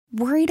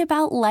Worried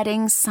about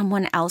letting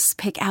someone else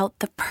pick out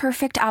the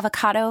perfect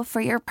avocado for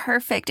your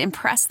perfect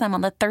impress them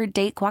on the third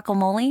date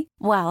guacamole?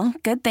 Well,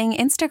 good thing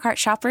Instacart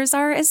shoppers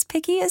are as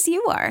picky as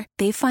you are.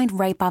 They find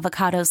ripe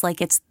avocados like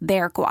it's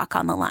their guac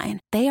on the line.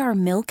 They are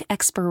milk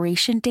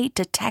expiration date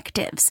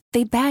detectives.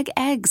 They bag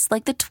eggs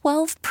like the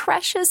 12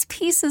 precious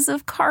pieces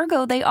of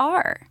cargo they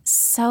are.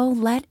 So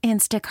let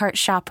Instacart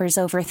shoppers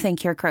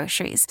overthink your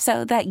groceries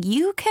so that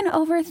you can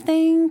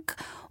overthink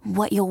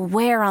what you'll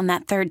wear on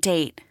that third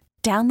date.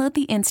 Download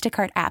the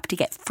Instacart app to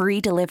get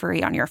free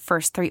delivery on your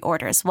first 3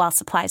 orders while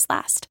supplies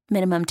last.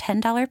 Minimum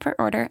 $10 per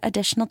order.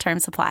 Additional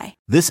terms apply.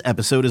 This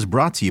episode is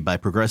brought to you by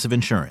Progressive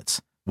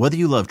Insurance. Whether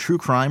you love true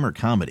crime or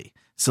comedy,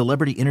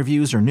 celebrity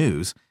interviews or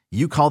news,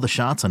 you call the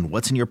shots on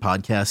what's in your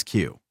podcast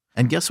queue.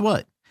 And guess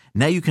what?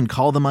 Now you can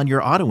call them on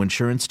your auto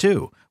insurance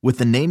too with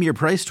the Name Your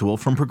Price tool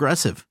from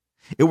Progressive.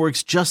 It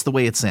works just the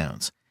way it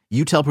sounds.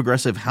 You tell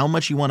Progressive how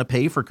much you want to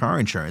pay for car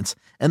insurance,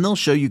 and they'll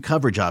show you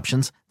coverage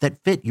options that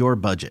fit your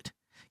budget.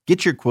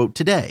 Get your quote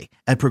today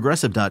at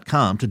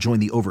Progressive.com to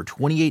join the over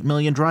 28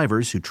 million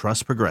drivers who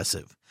trust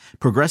Progressive.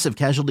 Progressive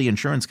Casualty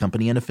Insurance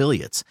Company and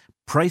Affiliates.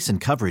 Price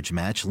and coverage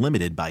match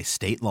limited by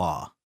state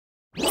law.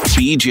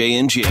 BJ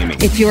and Jamie.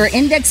 If your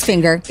index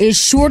finger is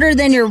shorter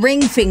than your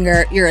ring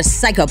finger, you're a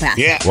psychopath.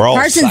 Yeah, we're all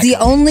Carson's the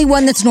only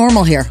one that's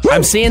normal here.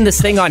 I'm seeing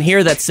this thing on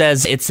here that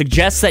says it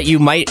suggests that you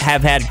might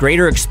have had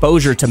greater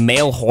exposure to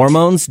male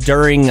hormones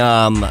during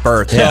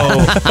birth.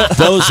 So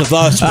those of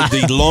us with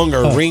the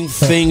longer ring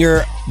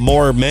finger,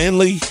 more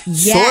manly?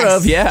 Yes. Sort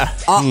of, yeah.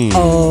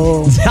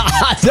 Uh-oh.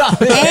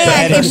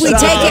 And if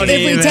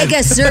we take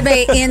a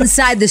survey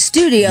inside the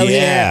studio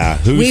Yeah,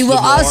 here, who's we will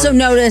the also more-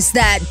 notice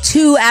that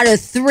 2 out of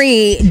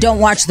 3 don't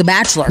watch The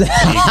Bachelor.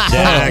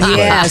 Exactly.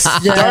 Yes.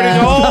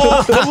 Starting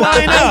all to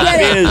line up, I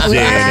get it. isn't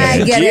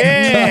I get it.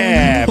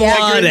 Yeah.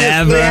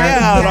 Whatever.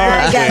 Out,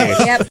 I aren't got we?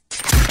 it. Yep.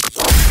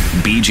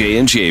 BJ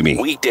and Jamie.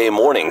 Weekday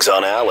mornings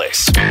on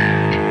Alice.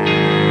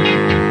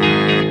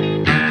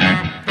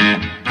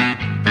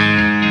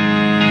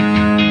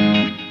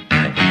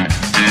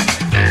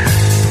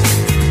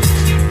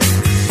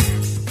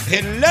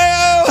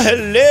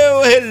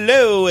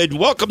 Hello, and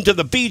welcome to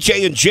the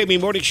BJ and Jamie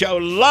Morning Show,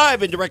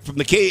 live and direct from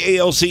the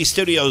KALC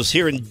studios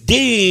here in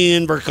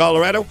Denver,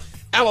 Colorado,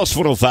 Alice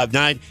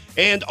 1059,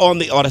 and on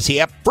the Odyssey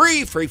app,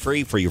 free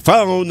for your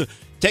phone.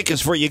 Take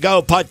us where you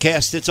go,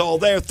 podcast, it's all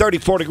there,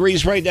 34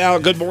 degrees right now.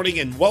 Good morning,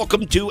 and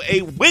welcome to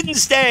a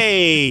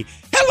Wednesday.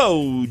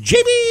 Hello,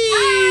 Jamie.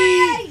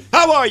 Hi.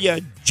 How are you,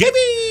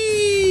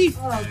 Jamie?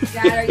 Oh,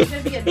 God, are you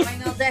going to be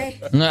annoying all day?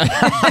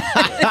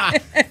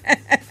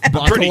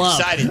 I'm pretty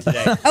excited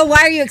today. Oh, why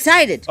are you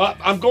excited?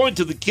 I'm going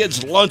to the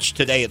kids' lunch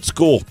today at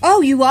school.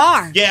 Oh, you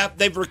are? Yeah,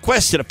 they've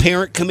requested a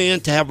parent come in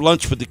to have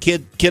lunch with the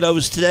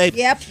kiddos today.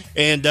 Yep.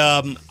 And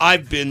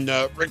I've been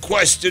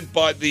requested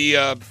by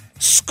the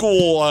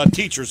School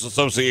Teachers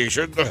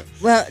Association.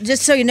 Well,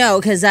 just so you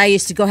know, because I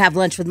used to go have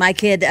lunch with my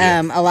kid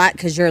a lot,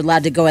 because you're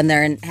allowed to go in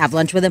there and have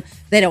lunch with them.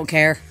 They don't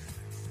care.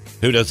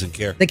 Who doesn't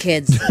care? The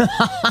kids.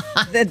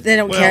 they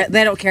don't care.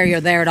 They don't care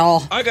you're there at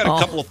all. I got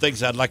a couple of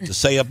things I'd like to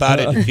say about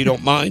it, if you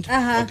don't mind.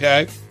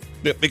 Okay?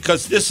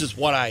 Because this is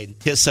what I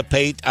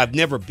anticipate. I've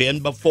never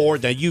been before.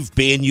 Now, you've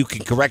been. You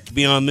can correct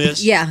me on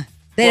this. Yeah.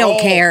 They don't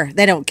care.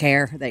 They don't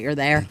care that you're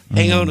there.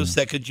 Hang on a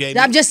second, Jamie.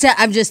 I'm just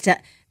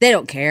they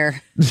don't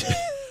care.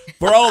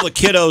 For all the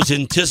kiddos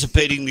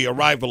anticipating the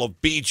arrival of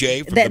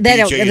BJ from the They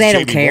don't- BJ and they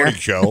don't Jamie care. Morning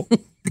Show,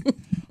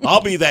 I'll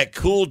be that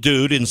cool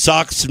dude in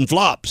socks and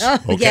flops. Oh,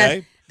 Okay?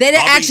 yeah.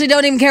 They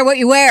don't even care what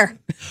you wear.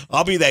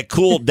 I'll be that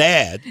cool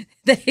dad.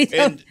 They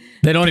don't. And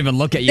They don't even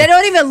look at you. They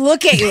don't even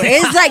look at you.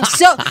 It's like,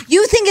 so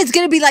you think it's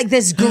going to be like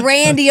this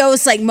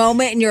grandiose like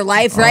moment in your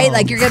life, right?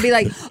 Like you're going to be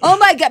like, oh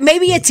my God,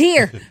 maybe a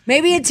tear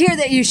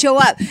that you show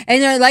up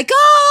and they're like,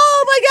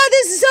 oh my God,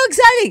 this is so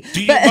exciting.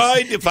 do you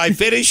mind if I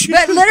finish?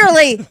 But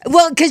literally,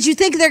 well, because you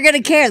think they're going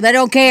to care. They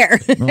don't care.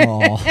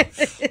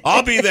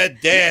 I'll be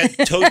that dad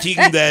toting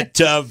that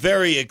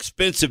very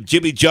expensive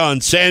Jimmy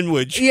John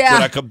sandwich Yeah.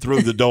 when I come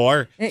through the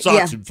door. Socks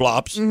Yeah. and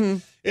flops.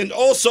 And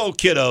also,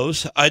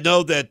 kiddos, I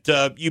know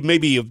that you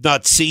maybe have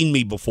not seen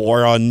me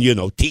before on,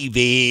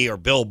 TV or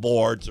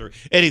billboards or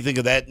anything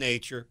of that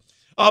nature.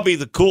 I'll be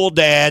the cool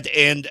dad,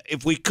 and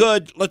if we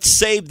could, let's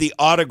save the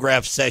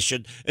autograph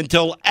session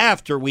until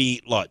after we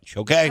eat lunch,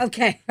 okay?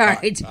 Okay, all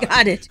right,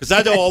 got it. Because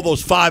I know all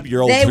those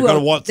 5-year-olds They are going to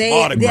will. want some They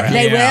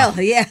autographs.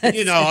 will,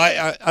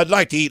 yeah. I'd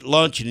like to eat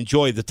lunch and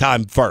enjoy the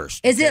time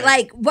first. Is it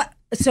like what?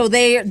 So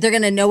they're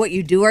going to know what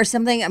you do or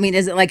something? I mean,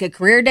 is it like a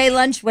career day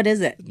lunch? What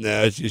is it?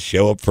 No, it's just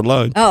show up for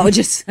lunch. Oh,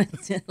 just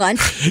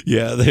lunch?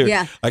 Yeah,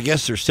 Yeah. I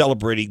guess they're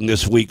celebrating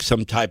this week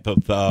some type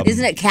of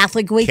Isn't it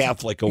Catholic Week?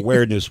 Catholic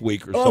Awareness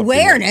Week or something.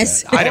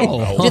 Awareness? Like that. I don't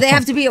know. Do they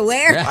have to be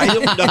aware?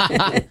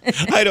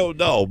 I don't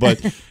know,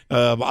 but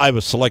I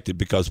was selected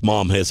because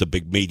Mom has a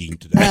big meeting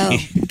today. Oh,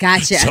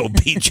 gotcha. So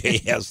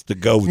BJ has to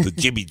go with the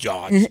Jimmy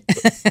Johns.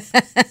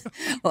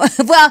 Well,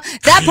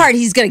 that part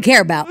he's going to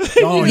care about.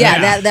 Oh,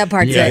 yeah, yeah. that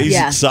part's Yeah, it. he's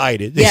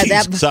excited. Yeah,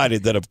 He's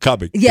excited that I'm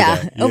coming. Yeah.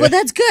 today. Oh, well,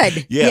 that's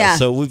good. Yeah.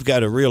 So we've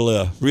got a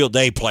real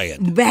day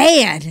planned.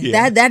 Man,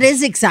 Yeah. that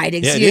is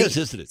exciting. Yeah, So it is,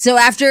 isn't it? So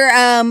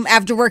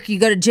after work, you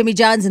go to Jimmy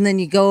John's and then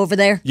you go over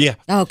there? Yeah.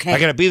 Okay. I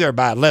got to be there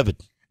by 11.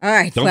 All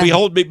right. Don't be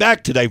holding me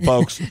back today,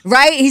 folks.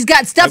 Right? He's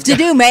got stuff to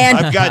do, man.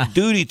 I've got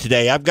duty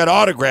today. I've got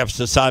autographs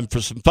to sign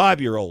for some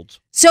 5-year-olds.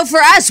 So for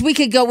us, we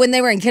could go when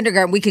they were in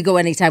kindergarten. We could go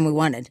anytime we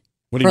wanted.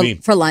 What do you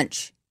mean? For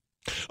lunch.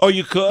 Oh,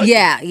 you could?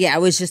 Yeah. It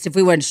was just if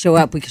we wanted to show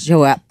up, we could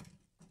show up.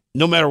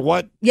 No matter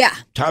what Yeah.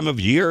 time of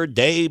year,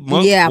 day,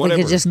 month, Yeah, whatever.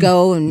 we could just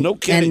go No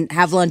kidding. and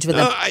have lunch with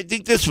them. I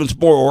think this one's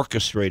more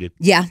orchestrated.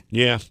 Yeah.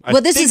 Yeah. I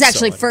Well, this think is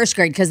actually so. first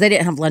grade because they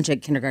didn't have lunch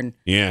at kindergarten.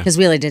 Yeah. Because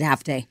we only did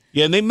half day.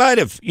 Yeah, and they might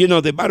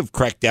have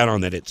cracked down on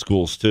that at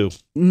schools too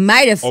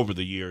Might have. over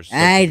the years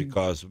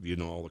because of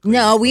all the crazy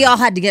No, we stuff. all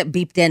had to get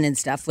beeped in and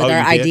stuff with Oh, our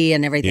you did? ID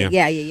and everything.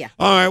 Yeah.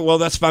 All right, well,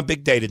 that's my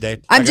big day today.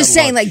 I I'm got just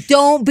saying, lunch. like,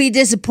 don't be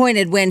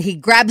disappointed when he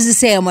grabs a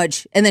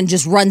sandwich and then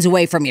just runs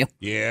away from you.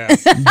 Yeah.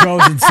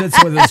 Goes and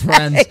sits with his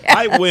friends.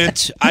 I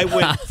went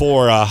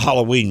for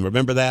Halloween.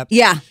 Remember that?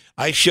 Yeah.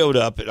 I showed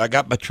up and I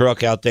got my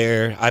truck out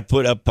there. I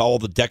put up all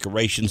the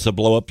decorations to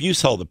blow up. You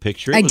saw the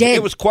picture. I did.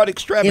 It was quite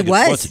extravagant, It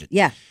was. wasn't it?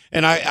 Yeah.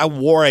 And I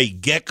wore a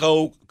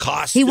gecko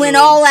costume. He went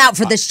all out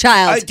for this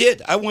child. I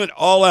did. I went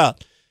all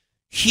out.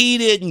 He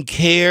didn't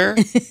care.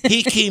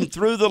 He came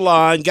through the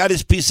line, got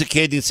his piece of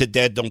candy, and said,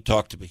 "Dad, don't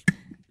talk to me.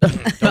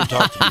 Don't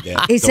talk to me,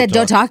 Dad." He said,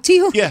 don't talk to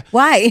you? Yeah.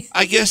 Why?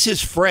 I guess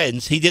his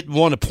friends, he didn't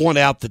want to point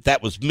out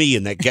that was me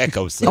in that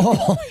gecko thing.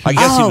 I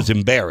guess he was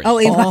embarrassed. Oh,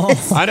 he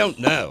was. I don't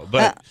know,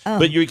 but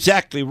you're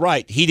exactly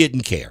right. He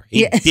didn't care.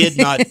 He did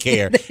not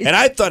care. And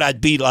I thought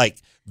I'd be like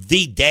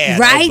the dad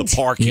Right? of the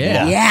parking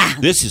Yeah. lot. Yeah.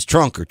 This is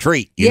trunk or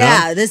treat. You Yeah,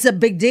 know? this is a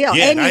big deal.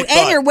 Yeah, and and I and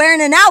thought- you're wearing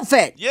an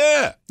outfit.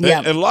 Yeah. Yeah.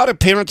 And a lot of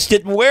parents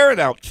didn't wear an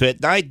outfit,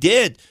 and I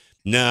did.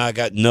 No, I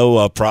got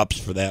no props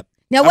for that.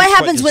 Now, I what was quite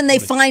happens when they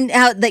disappointed. find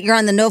out that you're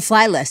on the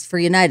no-fly list for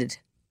United?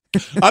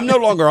 I'm no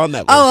longer on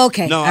that list. Oh,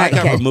 okay. No, All I right,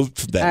 got okay. removed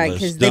from that All right,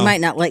 list. because they No.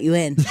 might not let you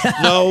in.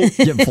 No.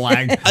 Get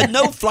flagged. A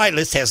no-fly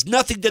list has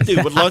nothing to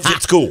do with lunch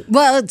at school.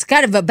 Well, it's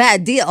kind of a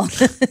bad deal.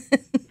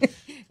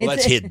 Well,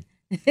 that's hidden.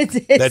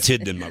 It's- That's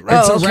hidden in my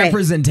record. It's Oh, a okay.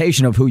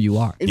 representation of who you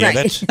are. Yeah,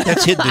 Right.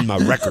 that's hidden in my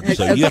record.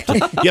 So you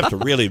have to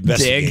really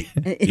investigate.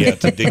 Yeah,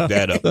 to dig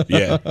that up.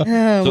 Yeah.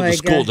 Oh, So my the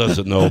school God.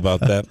 doesn't know about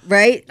that.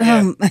 Right?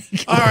 Oh, my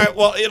God. All right.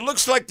 Well, it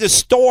looks like the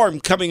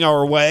storm coming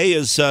our way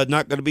is not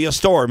going to be a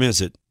storm,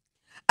 is it?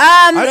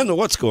 I don't know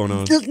what's going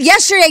on.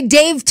 Yesterday,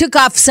 Dave took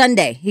off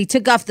Sunday. He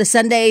took off the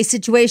Sunday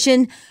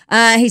situation.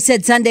 He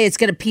said Sunday it's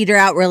going to peter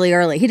out really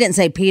early. He didn't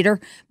say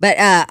Peter, but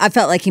I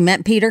felt like he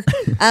meant Peter.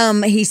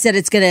 He said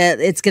it's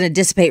gonna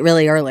dissipate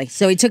really early.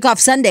 So he took off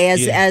Sunday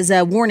as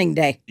a warning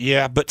day.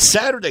 Yeah, but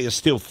Saturday is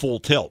still full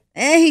tilt.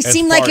 He As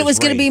seemed like far it was as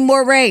going to rain. be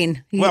more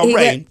rain. Well, He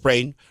rain.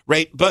 went-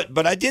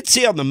 But I did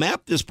see on the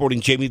map this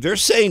morning, Jamie, they're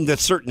saying that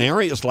certain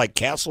areas like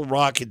Castle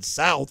Rock and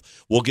South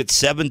will get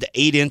 7 to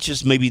 8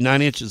 inches, maybe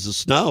 9 inches of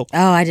snow.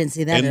 Oh, I didn't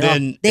see that And at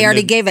then- all. They and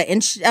already then- gave an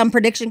inch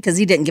prediction because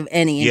he didn't give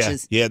any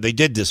inches. Yeah, they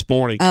did this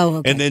morning. Oh,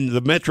 okay. And then the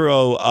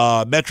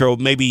metro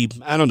maybe,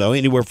 I don't know,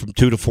 anywhere from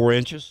 2 to 4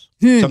 inches,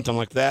 something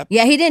like that.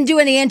 Yeah, he didn't do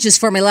any inches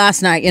for me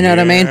last night. You know what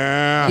I mean?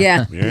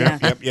 Yeah.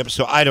 Yep.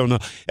 So I don't know.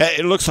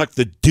 It looks like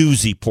the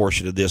doozy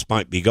portion of this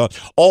might be gone.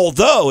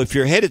 Although, if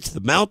you're headed to the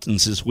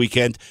mountains this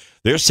weekend,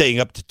 they're saying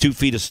up to 2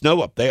 feet of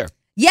snow up there.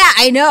 Yeah,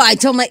 I know. I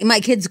told my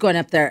kid's going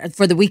up there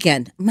for the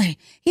weekend.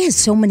 He has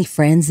so many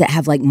friends that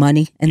have like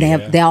money, and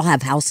they all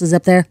have houses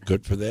up there.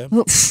 Good for them.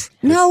 Oh, pff,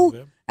 no,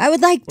 I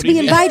would like to do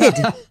you be mean?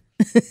 invited.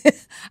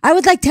 I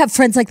would like to have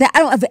friends like that. I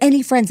don't have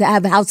any friends that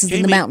have houses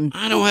in the Jamie, mountain.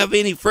 I don't have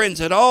any friends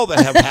at all that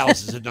have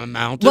houses in the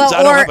mountains. Well,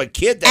 I don't or have a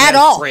kid that at has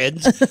all.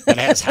 friends that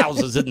has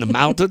houses in the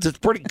mountains. It's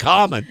pretty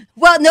common.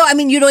 Well, no, I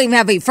mean you don't even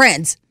have any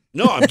friends.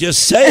 No, I'm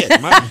just saying.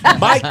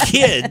 My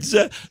kids,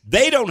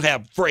 they don't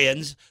have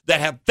friends that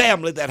have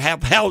family that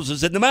have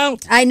houses in the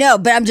mountains. I know,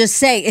 but I'm just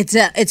saying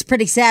it's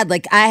pretty sad.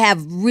 Like I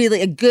have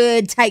really a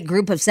good tight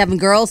group of 7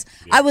 girls.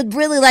 I would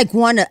really like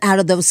one out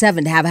of those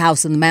 7 to have a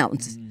house in the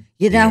mountains.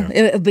 You know,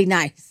 it would be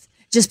nice.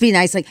 Just be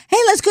nice. Like, hey,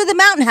 let's go to the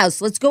mountain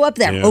house. Let's go up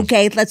there. Yeah.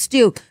 Okay, let's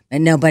do.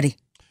 And nobody.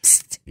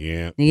 Psst.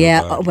 Yeah.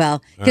 Yeah, nobody.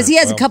 well, because he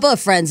has a couple of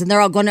friends, and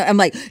they're all going to. I'm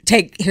like,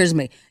 here's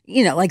me.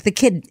 You know, like the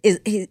kid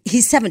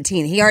he's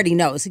 17. He already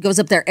knows. He goes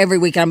up there every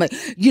week. I'm like,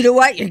 you know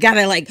what? You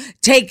gotta like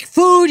take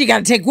food. You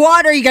gotta take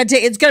water. You gotta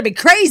take. It's gonna be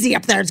crazy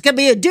up there. It's gonna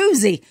be a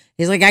doozy.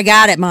 He's like, I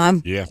got it,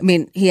 Mom. Yeah. I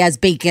mean, he has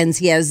beacons.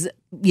 He has,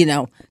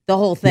 the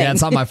whole thing. Yeah,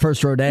 it's on my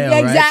first rodeo, Yeah,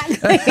 right?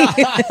 exactly.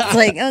 It's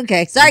like,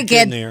 okay, sorry,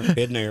 Been kid.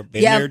 there,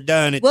 been Yeah. there,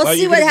 done it. We'll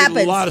see you're what gonna get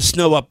happens. A lot of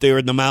snow up there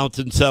in the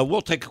mountains.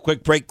 We'll take a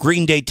quick break.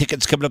 Green Day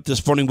tickets coming up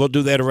this morning. We'll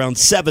do that around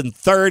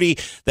 7:30.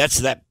 That's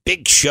that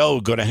big show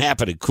going to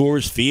happen at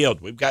Coors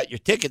Field. We've got your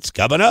tickets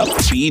coming up.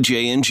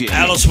 BJ and Jamie.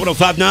 Alice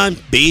 105.9,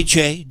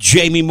 BJ,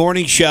 Jamie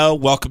Morning Show.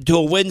 Welcome to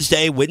a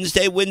Wednesday.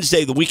 Wednesday.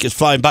 The week is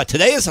flying by.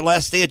 Today is the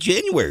last day of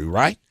January,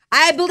 right?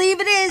 I believe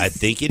it is. I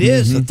think it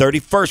is. The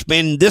 31st.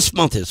 Man, this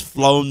month has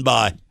flown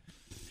by.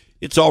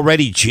 It's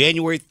already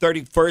January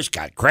 31st.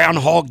 Got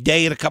Groundhog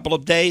Day in a couple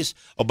of days.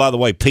 Oh, by the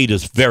way,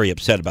 PETA's very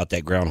upset about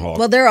that groundhog.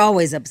 Well, they're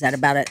always upset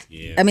about it.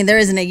 Yeah. I mean, there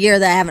isn't a year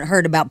that I haven't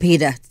heard about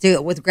PETA do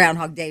it with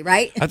Groundhog Day,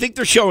 right? I think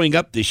they're showing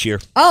up this year.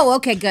 Oh,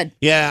 okay, good.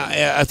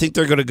 Yeah, I think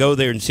they're going to go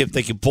there and see if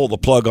they can pull the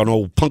plug on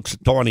old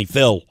Punxsutawney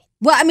Phil.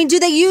 Well, I mean, do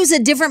they use a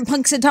different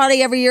Punxsutawney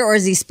every year, or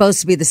is he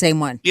supposed to be the same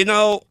one? You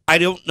know, I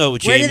don't know,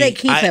 Jamie. Where do they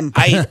keep him?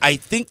 I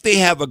think they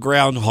have a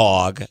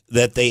groundhog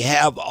that they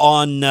have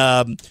on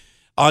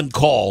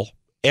call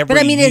every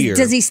But I mean, year.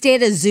 does he stay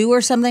at a zoo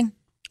or something?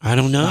 I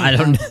don't know. I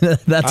don't.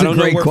 That's I don't a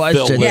know great where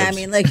Phil question. lives. Yeah, I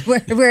mean, like,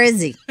 where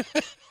is he?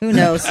 Who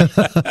knows?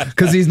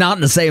 Because he's not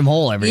in the same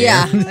hole every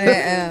Yeah, year.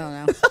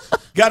 I don't know.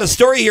 Got a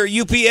story here.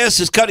 UPS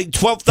is cutting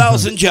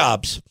 12,000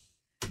 jobs.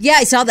 Yeah,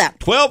 I saw that.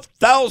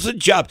 12,000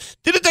 jobs.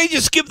 Didn't they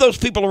just give those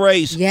people a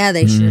raise? Yeah,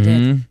 they sure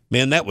did.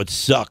 Man, that would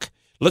suck.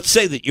 Let's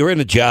say that you're in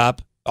a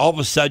job. All of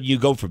a sudden, you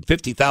go from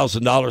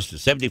 $50,000 to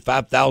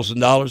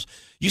 $75,000.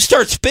 You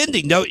start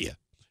spending, don't you?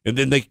 And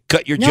then they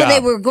cut your No, job. they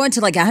were going to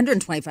like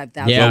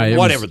 125,000. Yeah. Well, it was-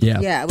 whatever the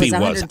Yeah, it was fee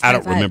was. I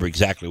don't 125. remember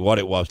exactly what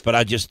it was, but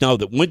I just know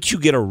that once you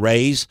get a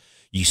raise,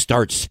 you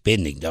start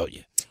spending, don't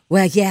you?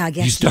 Well, yeah, I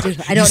guess you start- do. I you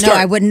don't know. start-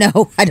 I wouldn't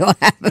know. I don't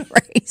have a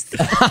raise.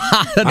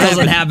 That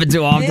doesn't happen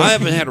too often. I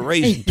haven't had a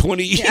raise in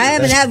 20 years. I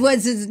haven't had one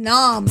since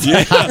Nom.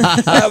 Yeah,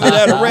 I haven't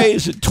had a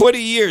raise in 20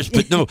 years.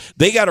 But no,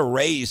 they got a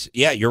raise.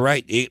 Yeah, you're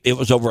right. It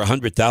was over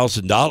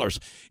 $100,000.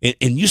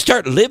 And you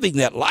start living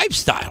that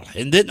lifestyle.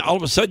 And then all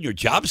of a sudden your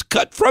job's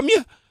cut from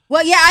you.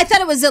 Well, yeah, I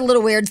thought it was a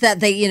little weird that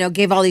they,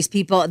 gave all these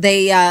people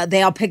they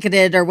all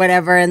picketed or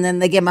whatever, and then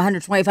they gave them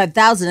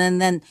 125,000, and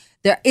then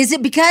is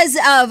it because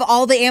of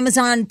all the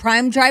Amazon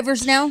Prime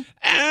drivers now?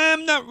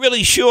 I'm not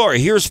really sure.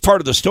 Here's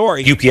part of the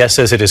story. UPS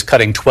says it is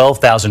cutting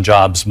 12,000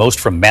 jobs, most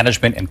from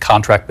management and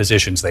contract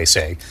positions, they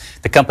say.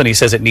 The company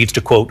says it needs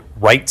to, quote,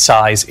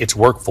 right-size its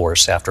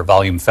workforce after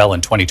volume fell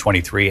in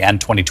 2023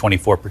 and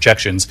 2024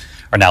 projections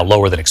are now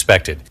lower than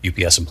expected.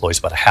 UPS employs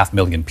about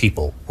 500,000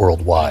 people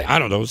worldwide. I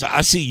don't know.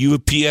 I see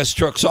UPS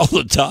trucks all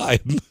the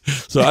time,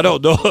 so I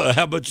don't know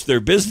how much their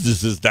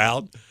business is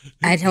down.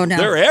 I don't know.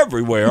 They're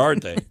everywhere,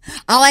 aren't they?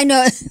 All I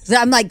know is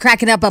I'm like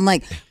cracking up. I'm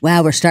like,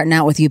 wow, we're starting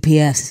out with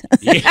UPS.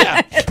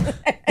 Yeah.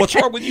 What's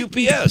wrong with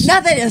UPS?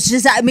 Nothing. It's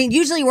just, I mean,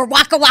 usually we're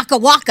waka waka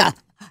waka.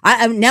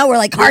 Now we're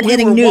like hard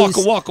hitting we were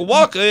news. Waka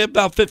waka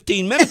about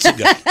 15 minutes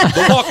ago.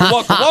 The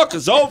waka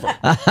waka's over.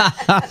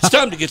 It's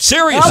time to get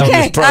serious on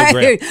Okay, this all program.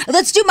 right.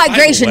 Let's do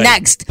migration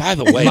next. By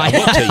the way, I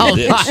will tell you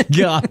this. My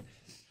God.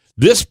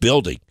 This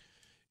building,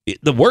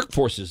 the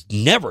workforce has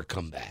never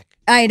come back.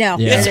 I know.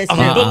 Yeah. It It's is true.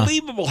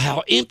 unbelievable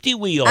how empty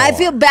we are. I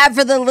feel bad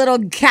for the little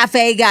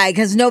cafe guy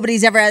because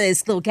nobody's ever had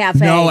this little cafe.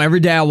 No, every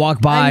day I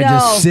walk by, I know.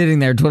 just sitting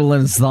there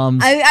twiddling his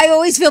thumbs. I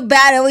always feel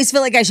bad. I always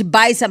feel like I should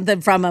buy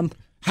something from him.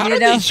 How you do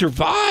know? they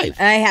survive?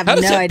 I have How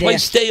does no that idea.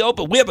 place stay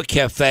open? We have a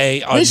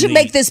cafe. We should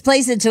make this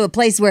place into a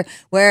place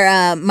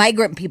where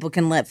migrant people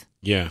can live.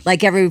 Yeah.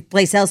 Like every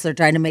place else they're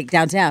trying to make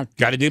downtown.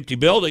 Got an empty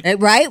building.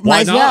 Right? Why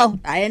Might as not? well.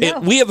 I know.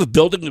 We have a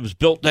building that was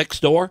built next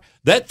door.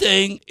 That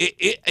thing,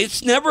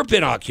 it's never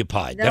been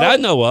occupied that I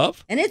know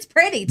of. And it's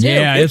pretty, too.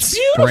 Yeah, it's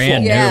beautiful.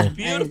 brand new. Yeah. It's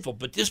beautiful,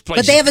 but this place.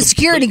 But they have a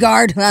security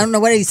guard. I don't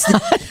know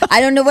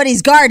what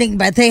he's guarding,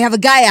 but they have a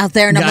guy out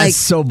there, and I'm Guy's like,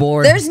 so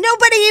bored. there's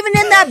nobody even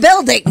in that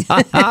building.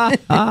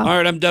 All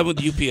right, I'm done with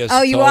UPS.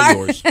 Oh, you It's all are?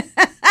 yours.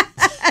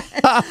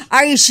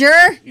 Are you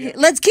sure?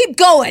 Let's keep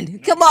going.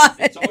 Come on.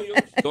 It's all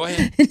yours. Go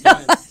ahead.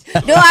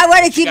 No, I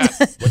want to keep.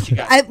 What you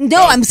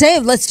got? I'm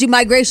saying let's do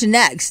migration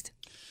next.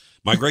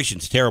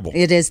 Migration's terrible.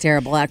 It is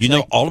terrible, actually. You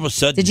know, all of a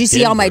sudden. Did you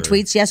see all my Denver-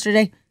 tweets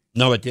yesterday?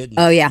 No, it didn't.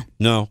 Oh, yeah.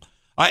 No.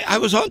 I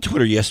was on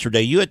Twitter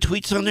yesterday. You had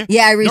tweets on there?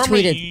 Yeah, I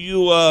Normally,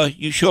 retweeted.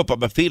 you show up on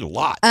my feed a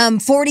lot.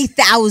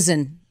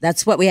 40,000.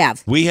 That's what we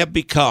have. We have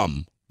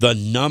become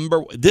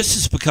this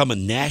has become a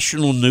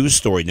national news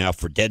story now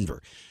for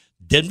Denver.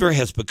 Denver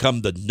has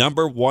become the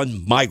number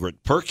one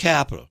migrant per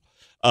capita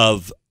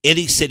of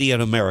any city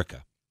in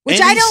America. Which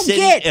Any I don't city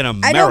get. in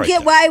I don't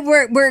get America. why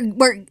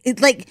we're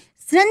it's like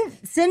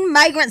send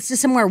migrants to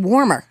somewhere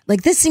warmer.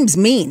 Like this seems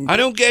mean. I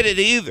don't get it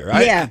either.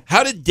 Yeah.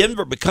 How did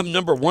Denver become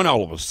number one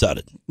all of a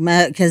sudden?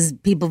 Because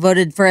people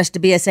voted for us to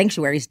be a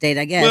sanctuary state,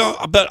 I guess.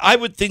 Well, but I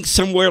would think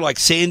somewhere like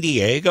San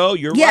Diego.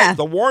 You're Yeah. right.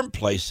 The warm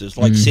places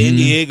like San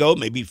Diego,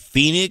 maybe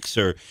Phoenix,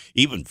 or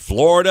even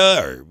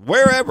Florida, or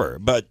wherever.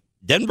 But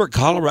Denver,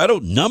 Colorado,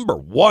 number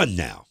one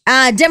now.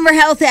 Denver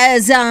Health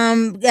has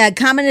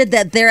commented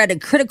that they're at a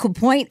critical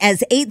point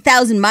as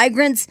 8,000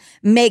 migrants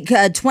make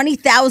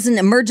 20,000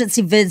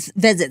 emergency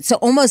visits. So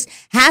almost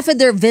half of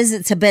their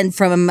visits have been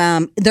from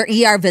their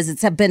ER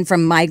visits have been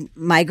from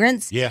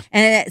migrants. Yeah.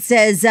 And it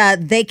says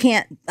they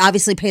can't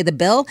obviously pay the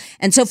bill.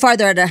 And so far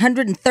they're at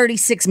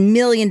 $136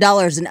 million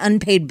in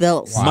unpaid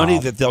bills. Money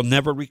that they'll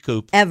never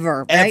recoup.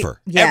 Ever, right?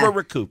 Ever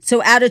recoup.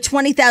 So out of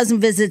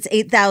 20,000 visits,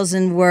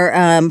 8,000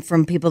 were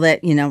from people that,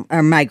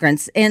 are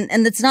migrants. And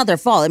it's not their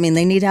fault. all. I mean,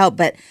 they need help.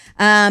 But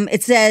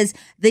it says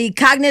the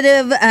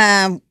cognitive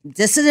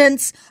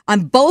dissonance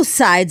on both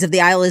sides of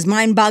the aisle is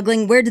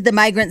mind-boggling. Where did the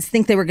migrants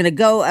think they were going to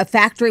go? A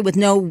factory with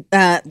no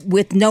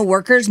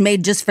workers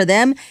made just for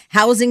them,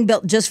 housing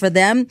built just for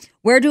them.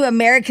 Where do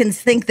Americans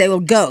think they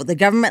will go? The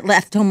government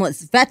left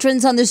homeless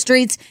veterans on the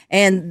streets,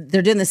 and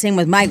they're doing the same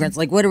with migrants.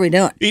 Like, what are we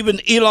doing? Even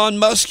Elon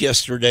Musk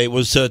yesterday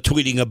was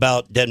tweeting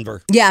about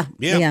Denver. Yeah.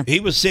 He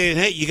was saying,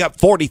 hey, you got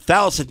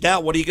 40,000 now.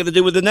 What are you going to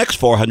do with the next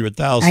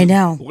 400,000? I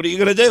know. What are you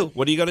going to do?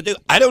 What are you going to do?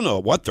 I don't know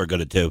what they're going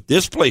to do.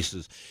 This place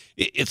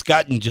it's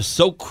gotten just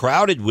so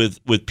crowded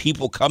with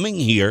people coming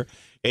here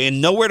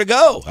and nowhere to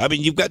go. I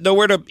mean, you've got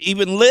nowhere to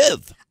even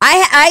live.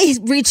 I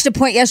reached a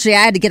point yesterday.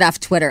 I had to get off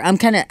Twitter. I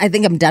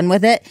think I'm done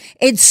with it.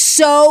 It's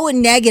so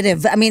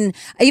negative. I mean,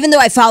 even though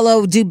I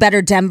follow Do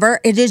Better Denver,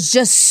 it is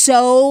just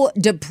so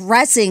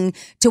depressing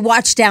to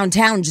watch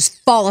downtown just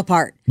fall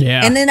apart.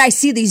 Yeah. And then I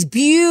see these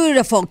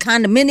beautiful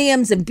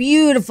condominiums and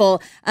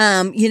beautiful,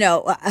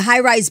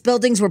 high-rise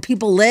buildings where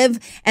people live,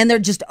 and they're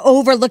just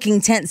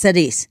overlooking tent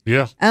cities.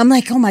 Yeah. I'm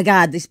like, oh my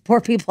God, these poor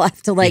people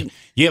have to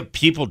You have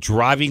people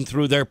driving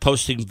through there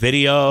posting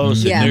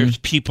videos, Yeah. and there's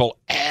people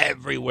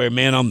everywhere,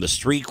 man, on the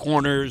street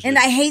corners. And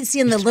I hate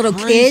seeing the little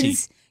crazy.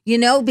 kids,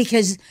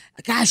 because,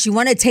 gosh, you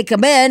want to take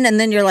them in, and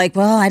then you're like,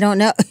 well, I don't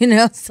know.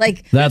 It's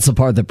like, That's the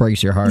part that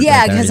breaks your heart. yeah,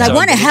 right there. because I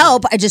want to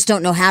help. I just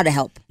don't know how to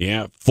help.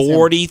 Yeah,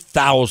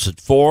 40,000.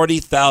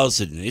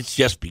 It's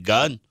just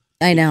begun.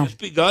 I know. It's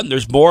begun.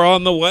 There's more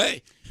on the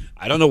way.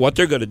 I don't know what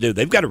they're going to do.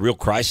 They've got a real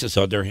crisis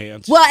on their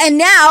hands. Well,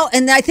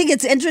 and I think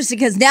it's interesting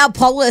because now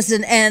Polis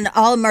and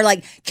all of them are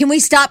like, can we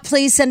stop,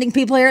 please, sending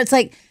people here? It's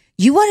like,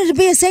 you wanted to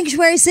be a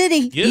sanctuary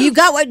city. Yeah. You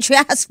got what you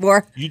asked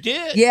for. You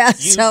did. Yeah,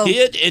 You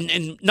did.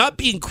 And not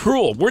being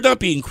cruel. We're not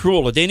being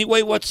cruel in any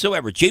way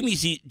whatsoever. Jamie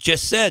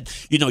just said,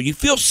 you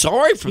feel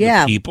sorry for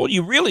the people.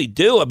 You really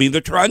do. I mean, they're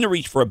trying to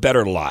reach for a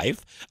better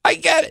life. I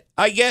get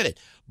it.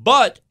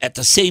 But at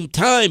the same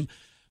time,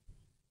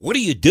 what do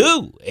you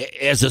do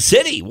as a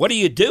city? What do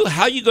you do?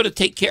 How are you going to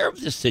take care of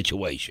this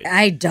situation?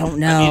 I don't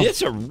know. I mean,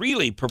 it's a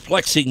really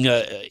perplexing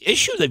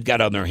issue they've got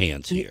on their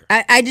hands here.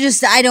 I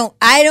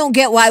don't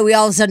get why we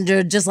all of a sudden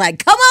are just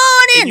like, come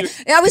on in.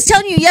 I was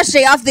telling you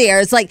yesterday off the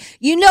air, it's like,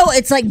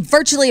 it's like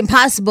virtually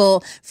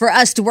impossible for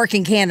us to work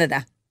in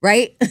Canada.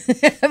 Right?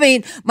 I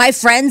mean, my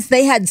friends,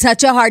 they had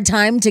such a hard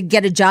time to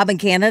get a job in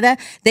Canada.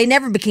 They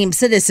never became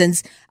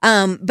citizens.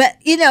 But,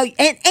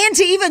 and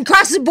to even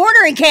cross the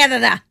border in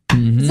Canada.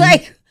 It's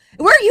like,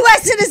 we're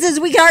U.S. citizens.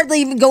 We can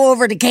hardly even go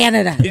over to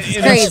Canada. It's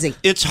crazy.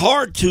 It's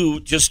hard to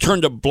just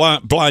turn a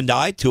blind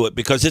eye to it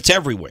because it's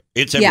everywhere.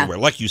 It's everywhere.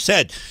 Like you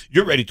said,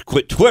 you're ready to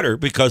quit Twitter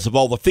because of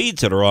all the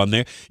feeds that are on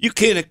there. You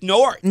can't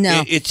ignore it.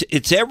 No.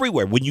 It's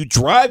everywhere. When you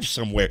drive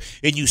somewhere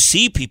and you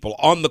see people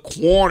on the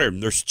corner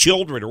and there's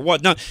children or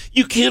whatnot,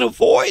 you can't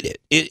avoid it.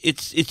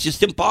 It's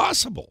just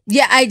impossible.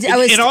 Yeah,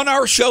 And on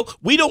our show,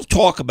 we don't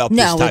talk about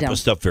this type don't. of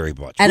stuff very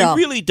much. At we all.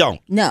 really don't.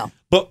 No.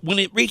 But when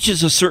it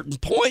reaches a certain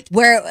point,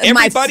 where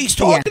everybody's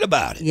talking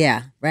about it.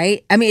 Yeah,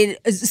 right? I mean,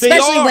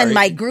 especially when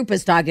my group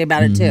is talking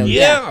about it, too.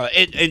 Yeah,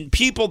 and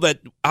people that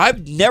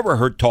I've never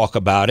heard talk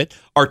about it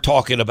are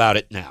talking about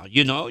it now.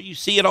 You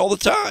see it all the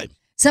time.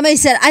 Somebody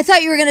said, I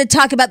thought you were going to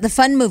talk about the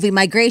fun movie,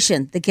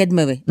 Migration, the kid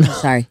movie.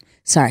 Oh,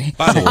 sorry.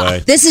 By the way.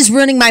 This is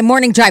ruining my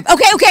morning drive.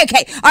 Okay.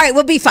 All right,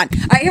 we'll be fun.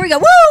 All right, here we go.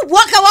 Woo!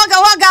 Waka, waka,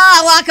 waka,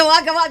 waka,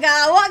 waka,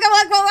 waka, waka,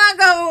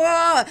 waka,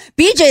 waka.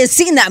 BJ has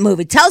seen that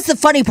movie. Tell us the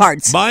funny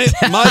parts. My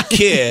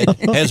kid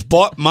has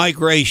bought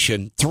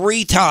Migration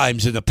 3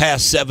 times in the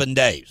past 7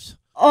 days.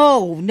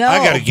 Oh, no. I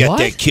got to get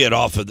that kid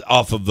off of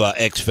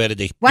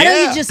Xfinity. Why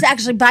don't you just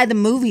actually buy the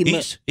movie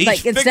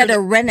instead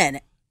of renting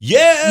it?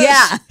 Yes.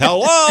 Yeah.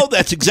 Hello.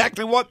 That's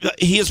exactly what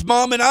his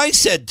mom and I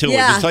said to him.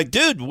 Yeah. It's like,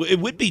 dude, it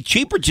would be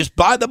cheaper just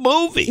buy the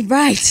movie.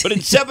 Right. But in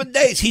 7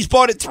 days, he's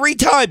bought it 3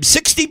 times.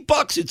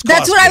 $60 it's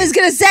That's what I was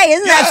going to say.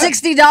 Isn't that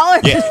 $60?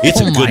 Yeah,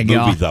 it's a Oh my good movie,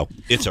 God. though.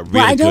 It's a really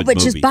Well, I know, good but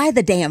movie. just buy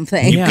the damn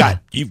thing.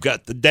 You've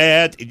got the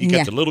dad, and you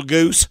got the little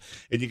goose,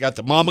 and you got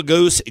the mama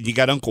goose, and you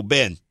got Uncle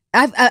Ben.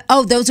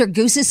 Those are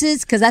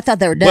gooses? Because I thought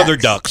they were ducks. Well, they're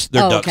ducks.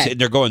 They're ducks, okay.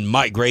 and they're going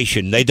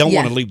migration. They don't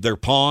want to leave their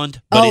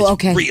pond, but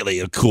it's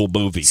really a cool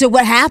movie. So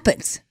what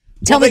happens?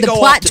 Tell me the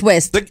plot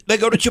twist. They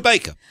go to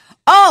Jamaica.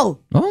 Oh.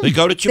 They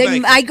go to Jamaica. They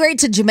migrate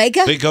to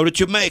Jamaica? They go to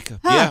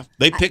Jamaica. Yeah.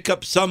 They pick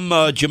up some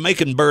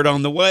Jamaican bird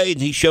on the way, and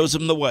he shows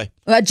them the way.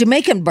 A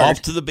Jamaican bird.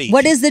 Off to the beach.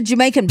 What is the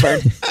Jamaican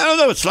bird? I don't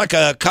know. It's like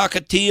a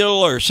cockatiel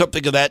or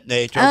something of that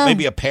nature.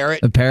 Maybe a parrot.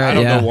 A parrot, I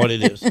don't know what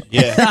it is.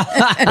 Yeah.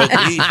 But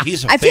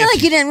he's a I feel like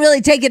fancy- you didn't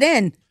really take it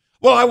in.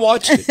 Well, I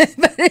watched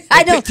it.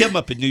 I picked him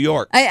up in New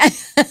York.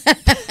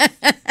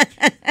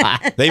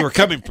 They were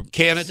coming from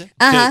Canada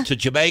to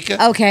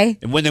Jamaica. Okay.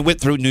 And when they went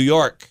through New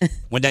York,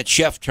 when that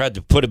chef tried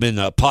to put him in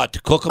a pot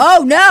to cook him.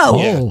 Oh, no.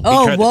 Yeah, he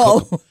Oh, tried to whoa.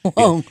 cook 'em.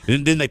 Yeah.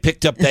 And then they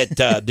picked up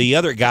that the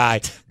other guy,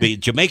 the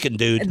Jamaican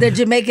dude. The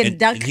Jamaican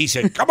duck. And he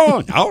said, come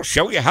on, I'll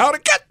show you how to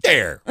get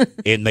there.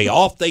 And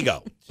off they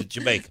go. to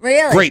Jamaica.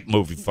 Really? Great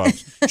movie,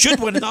 folks. Should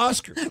win an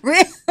Oscar.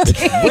 Really?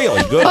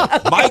 Really good.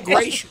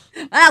 Migration.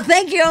 Wow,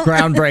 thank you.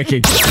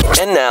 Groundbreaking.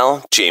 And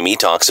now, Jamie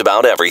talks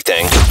about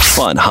everything.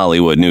 Fun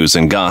Hollywood news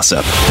and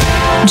gossip.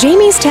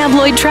 Jamie's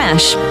Tabloid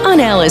Trash on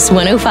Alice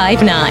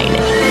 105.9.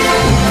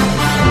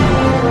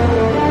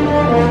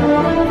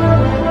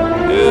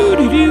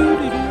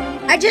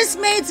 I just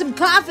made some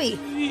coffee.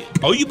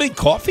 Oh, you made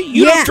coffee?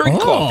 You don't drink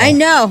coffee. I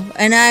know,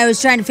 and I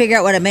was trying to figure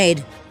out what I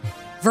made.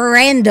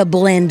 Veranda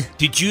blend.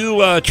 Did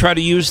you try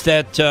to use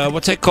that,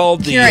 what's that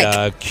called?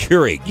 Keurig.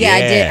 Keurig.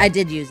 Yeah, I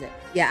did use it.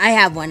 Yeah, I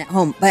have one at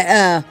home.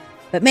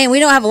 But man, we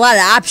don't have a lot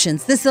of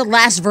options. This is the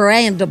last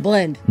veranda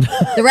blend.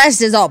 The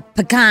rest is all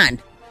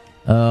pecan.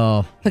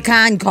 Oh.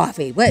 Pecan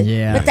coffee. What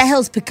the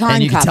hell's pecan coffee?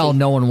 And you can tell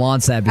no one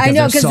wants that because I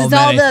know, because it's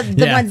all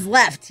the ones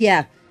left.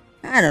 Yeah.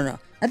 I don't know.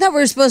 I thought we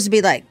were supposed to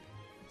be like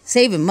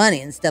saving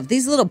money and stuff.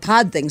 These little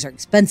pod things are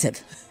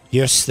expensive.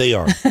 Yes, they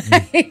are.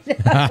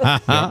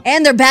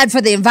 And they're bad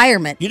for the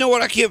environment. You know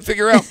what I can't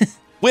figure out?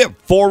 We have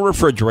 4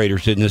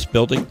 refrigerators in this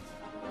building.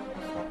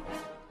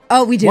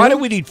 Oh, we do? Why do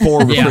we need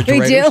 4 refrigerators?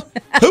 We do?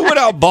 Who went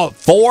out and bought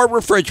 4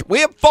 refrigerators? We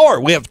have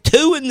 4. We have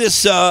 2 in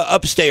this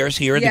upstairs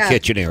here in the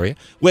kitchen area.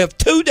 We have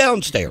 2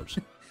 downstairs.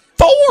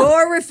 4!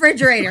 4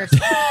 refrigerators.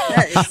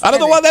 I don't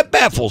know why that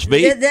baffles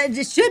me.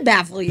 It should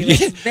baffle you.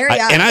 It's very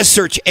odd. And I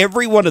search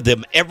every one of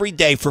them every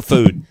day for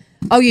food.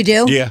 Oh, you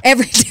do? Yeah.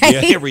 Every day?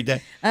 Yeah, every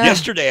day.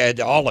 Yesterday I had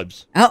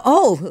olives.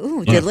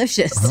 Ooh,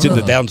 delicious. It's in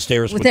the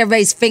downstairs. With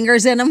everybody's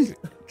fingers in them?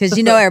 Because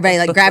you know everybody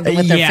like grabbed them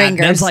with their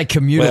fingers. That's like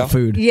communal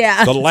food.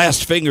 Yeah. The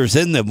last fingers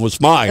in them was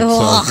mine.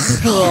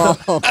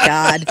 Oh,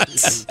 God.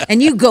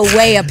 And you go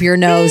way up your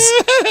nose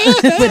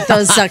with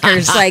those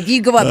suckers. Like,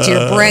 you go up to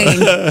your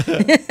brain.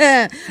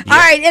 All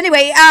right,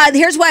 anyway,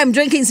 here's why I'm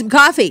drinking some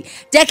coffee.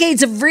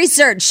 Decades of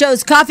research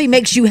shows coffee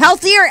makes you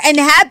healthier and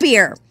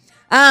happier.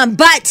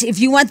 But if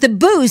you want the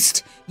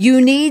boost,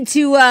 you need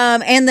to,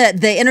 and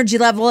the energy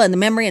level and the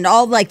memory and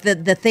all like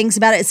the things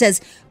about it. It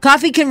says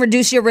coffee can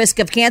reduce your risk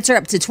of cancer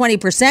up to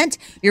 20%,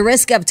 your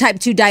risk of type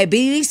 2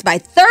 diabetes by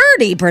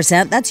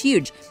 30%. That's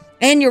huge.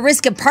 And your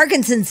risk of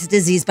Parkinson's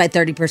disease by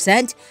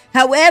 30%.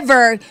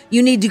 However,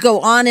 you need to go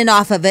on and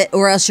off of it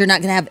or else you're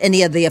not going to have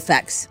any of the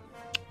effects.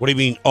 What do you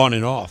mean on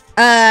and off?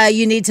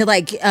 You need to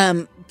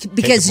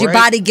because your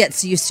body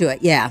gets used to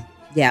it. Yeah.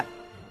 Yeah.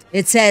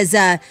 It says,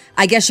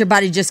 I guess your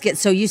body just gets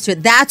so used to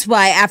it. That's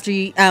why after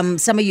you,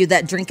 some of you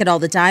that drink it all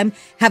the time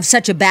have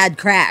such a bad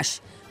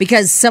crash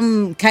because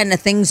some kind of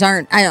things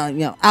aren't, I don't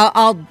know,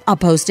 I'll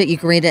post it. You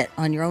can read it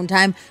on your own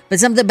time. But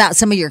something about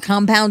some of your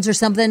compounds or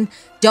something,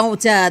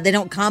 they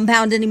don't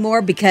compound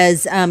anymore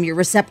because your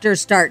receptors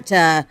start,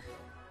 I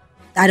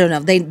don't know,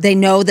 they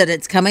know that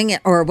it's coming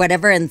or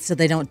whatever. And so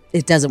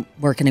it doesn't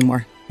work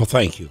anymore. Well,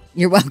 thank you.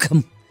 You're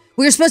welcome.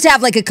 We were supposed to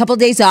have like a couple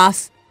days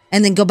off.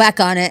 And then go back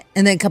on it,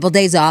 and then a couple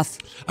days off.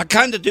 I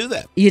kind of do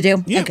that. You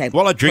do? Yeah. Okay.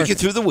 Well, I drink it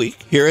through the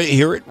week here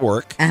at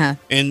work. Uh-huh.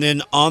 And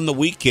then on the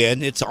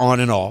weekend, it's on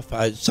and off.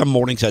 Some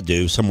mornings I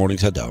do, some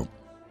mornings I don't.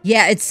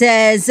 Yeah, it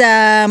says,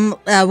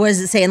 what does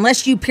it say?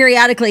 Unless you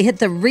periodically hit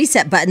the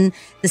reset button,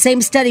 the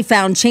same study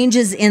found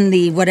changes in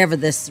the whatever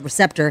this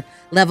receptor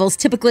levels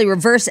typically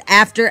reverse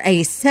after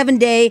a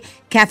 7-day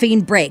caffeine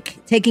break.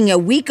 Taking a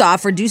week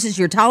off reduces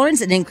your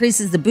tolerance and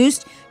increases the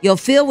boost you'll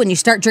feel when you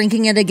start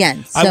drinking it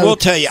again. So I will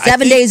tell you.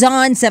 7 days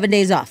on, 7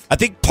 days off. I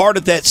think part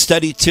of that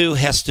study, too,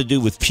 has to do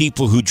with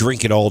people who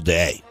drink it all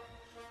day.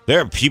 There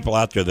are people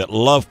out there that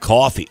love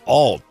coffee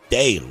all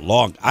day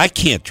long. I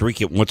can't drink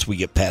it once we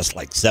get past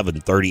like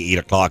 7:30, 8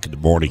 o'clock in the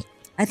morning.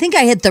 I think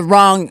I hit the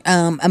wrong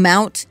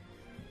amount.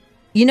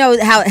 You know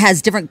how it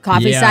has different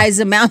coffee size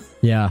amount?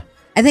 Yeah.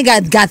 I think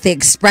I've got the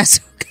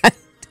espresso.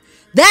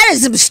 That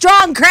is some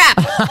strong crap.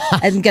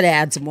 I'm going to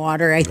add some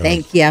water, I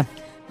think. Yeah.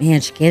 Man,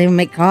 she can't even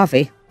make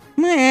coffee.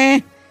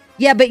 Meh.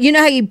 Yeah, but you know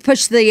how you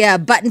push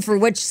the button for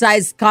which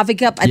size coffee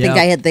cup? I think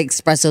I hit the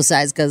espresso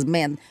size because,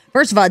 man,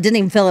 first of all, it didn't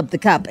even fill up the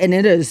cup, and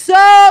it is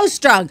so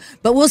strong.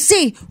 But we'll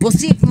see. We'll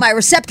see if my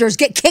receptors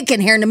get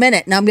kicking here in a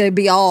minute, and I'm going to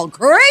be all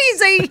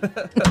crazy.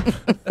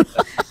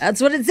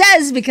 That's what it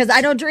says because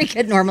I don't drink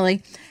it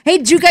normally. Hey,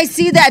 did you guys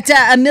see that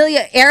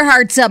Amelia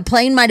Earhart's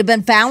plane might have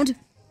been found?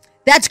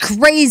 That's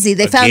crazy.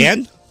 They found.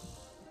 Again?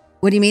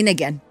 What do you mean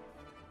again?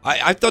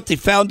 I thought they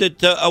found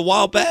it a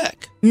while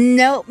back.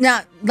 No,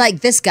 not like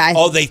this guy.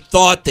 Oh, they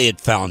thought they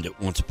had found it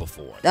once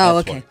before. Oh,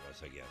 okay. What it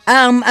was, I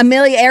guess.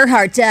 Amelia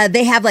Earhart,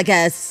 they have like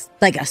a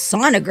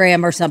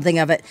sonogram or something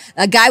of it.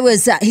 A guy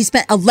he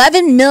spent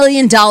 $11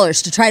 million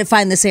to try to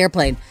find this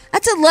airplane.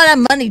 That's a lot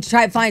of money to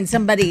try to find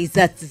somebody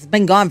that's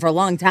been gone for a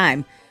long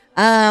time.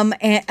 And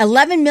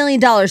 $11 million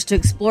to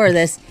explore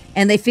this,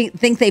 and they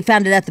think they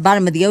found it at the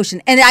bottom of the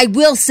ocean. And I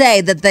will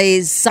say that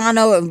the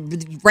sono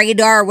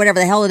radar, or whatever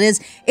the hell it is,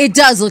 it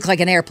does look like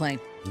an airplane.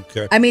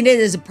 Okay. I mean, it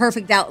is a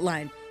perfect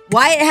outline.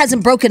 Why it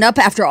hasn't broken up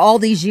after all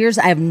these years,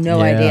 I have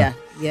no idea.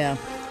 Yeah.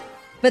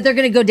 But they're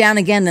going to go down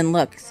again and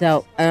look.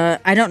 So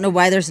I don't know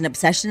why there's an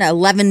obsession, an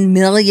 $11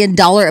 million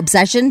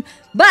obsession,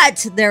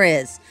 but there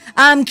is.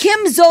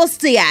 Kim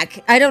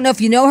Zolciak, I don't know if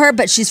you know her,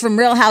 but she's from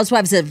Real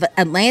Housewives of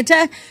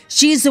Atlanta.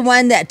 She's the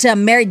one that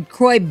married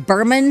Croy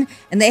Berman,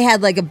 and they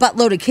had like a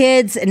buttload of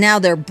kids, and now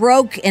they're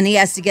broke, and he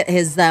has to get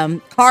his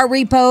car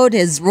repoed,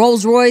 his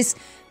Rolls Royce.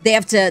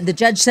 The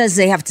judge says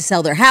they have to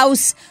sell their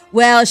house.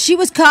 Well, she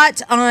was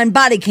caught on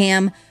body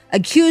cam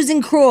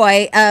accusing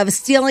Croy of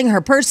stealing her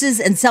purses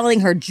and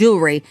selling her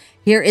jewelry.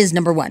 Here is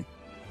number one.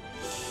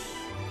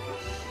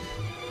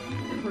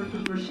 The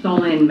purses were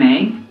stolen in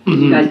May.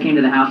 You guys came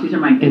to the house. These are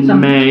my... In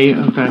May,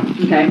 okay.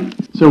 Okay.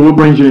 So what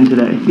brings you in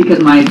today? Because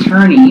my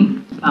attorney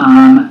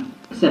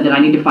said that I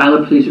need to file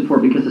a police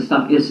report because the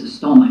stuff is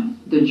stolen.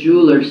 The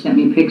jeweler sent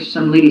me a picture.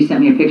 Some lady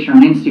sent me a picture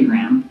on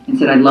Instagram and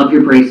said, "I love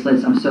your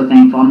bracelets. I'm so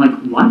thankful." I'm like,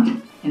 what?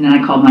 And then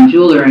I called my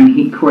jeweler,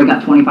 and Corey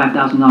got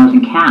 $25,000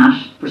 in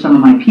cash for some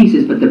of my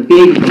pieces, but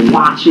the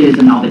watches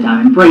and all the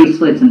diamond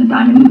bracelets and the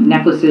diamond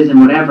necklaces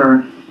and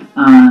whatever,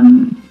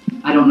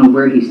 I don't know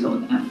where he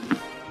sold them.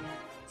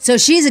 So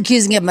she's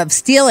accusing him of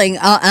stealing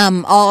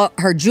all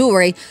her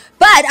jewelry.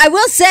 But I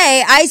will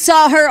say, I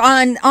saw her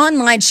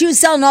online. She was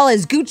selling all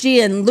his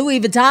Gucci and Louis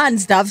Vuitton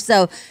stuff.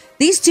 So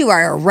these two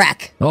are a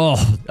wreck.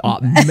 Oh,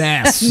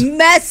 mess.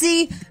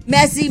 Messy.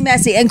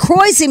 And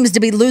Croy seems to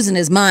be losing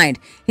his mind.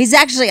 He's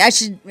actually,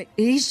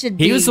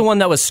 He was the one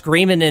that was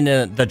screaming in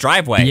the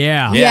driveway.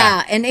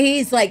 Yeah, and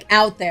he's like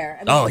out there.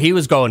 I mean, he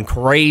was going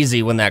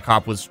crazy when that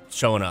cop was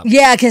showing up.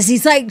 Yeah, because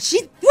he's like, she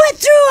went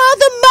through all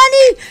the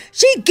money.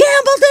 She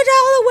gambled it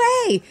all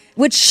away.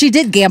 Which she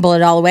did gamble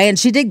it all away, and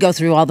she did go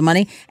through all the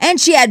money. And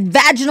she had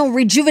vaginal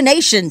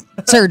rejuvenation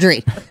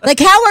surgery. Like,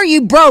 how are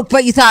you broke,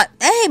 but you thought,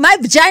 hey, my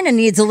vagina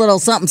needs a little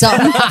something.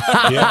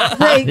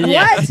 Like,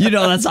 what? You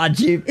know that's not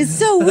cheap. It's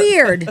so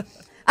weird.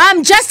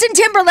 Justin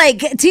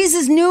Timberlake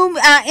teases new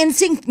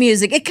NSYNC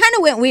music. It kind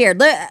of went weird.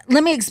 Let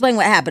me explain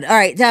what happened. All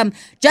right.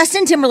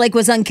 Justin Timberlake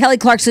was on Kelly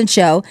Clarkson's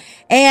show,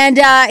 and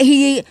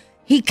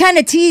he kind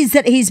of teased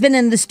that he's been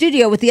in the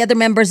studio with the other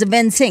members of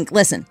NSYNC.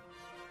 Listen.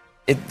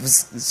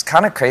 It's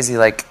kind of crazy.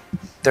 Like,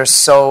 there's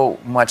so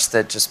much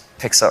that just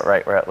picks up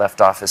right where it left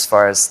off as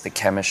far as the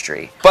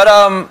chemistry. But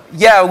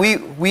yeah,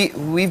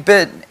 we've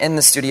been in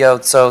the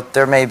studio, so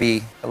there may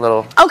be a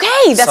little.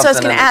 Okay, that's what I was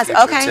going to ask.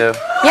 Okay, too.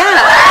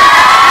 Yeah.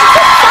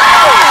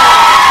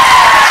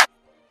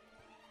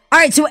 All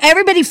right, so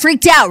everybody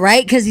freaked out,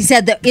 right? Because he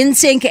said that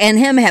NSYNC and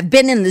him have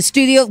been in the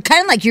studio,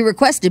 kind of like you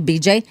requested,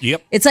 BJ.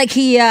 Yep. It's like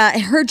he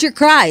heard your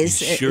cries.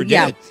 He sure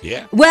did.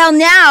 Yeah. Well,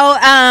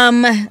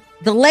 now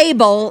the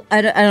label,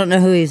 I don't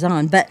know who he's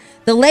on, but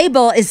the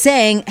label is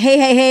saying,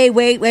 hey,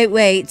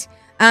 wait.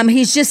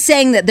 He's just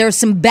saying that there's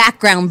some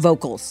background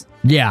vocals.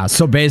 Yeah,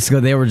 so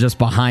basically they were just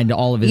behind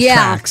all of his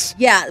tracks.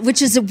 Yeah,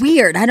 which is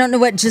weird. I don't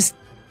know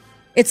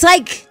it's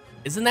like...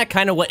 Isn't that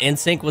kind of what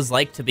NSYNC was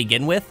like to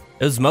begin with?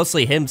 It was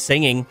mostly him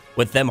singing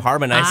with them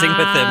harmonizing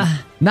with him.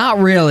 Not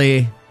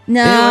really.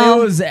 No.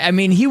 It was, I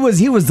mean, he was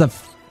the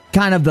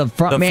kind of the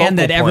front man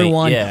that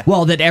everyone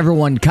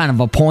kind of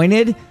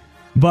appointed.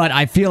 But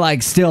I feel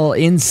like still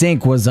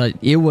NSYNC was a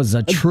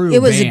true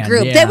band. A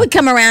group. Yeah. They would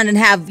come around and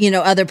have,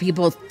 other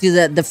people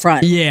do the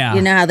front. Yeah.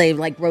 You know how they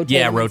like rotate.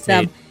 Yeah,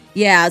 rotate.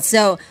 Yeah,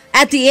 so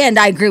at the end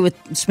I agree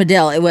with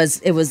Schmidl.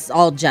 It was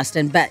all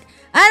Justin, but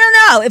I don't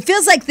know. It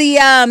feels like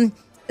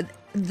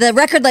the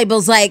record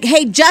label's like,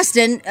 "Hey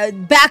Justin,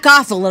 back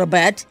off a little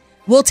bit.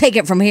 We'll take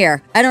it from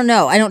here." I don't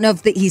know. I don't know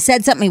if he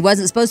said something he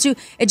wasn't supposed to.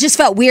 It just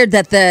felt weird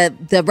that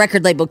the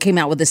record label came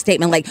out with a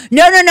statement like,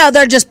 "No,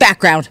 they're just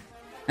background."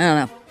 I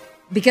don't know.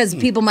 Because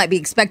people might be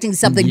expecting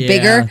something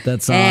bigger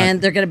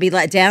and they're going to be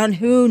let down.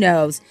 Who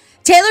knows?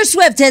 Taylor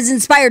Swift has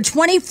inspired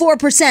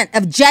 24%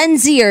 of Gen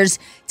Zers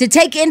to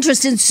take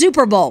interest in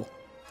Super Bowl,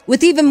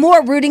 with even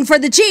more rooting for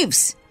the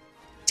Chiefs.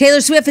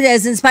 Taylor Swift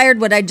has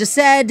inspired what I just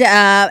said.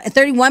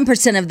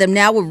 31% of them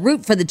now will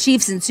root for the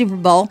Chiefs in Super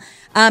Bowl,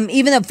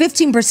 even though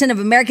 15% of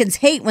Americans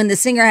hate when the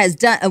singer has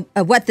done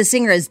what the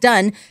singer has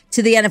done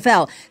to the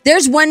NFL.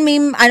 There's one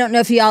meme, I don't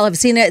know if y'all have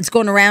seen it. It's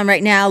going around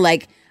right now,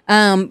 like,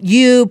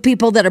 you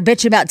people that are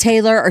bitching about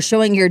Taylor are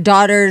teaching your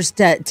daughters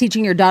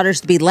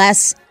to be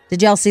less.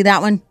 Did y'all see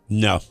that one?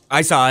 No.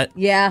 I saw it.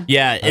 Yeah.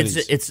 Yeah,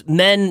 it's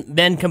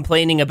men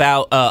complaining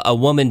about a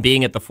woman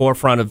being at the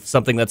forefront of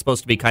something that's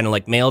supposed to be kind of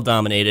like male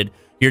dominated.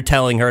 You're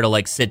telling her to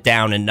like sit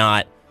down and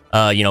not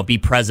be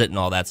present and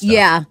all that stuff.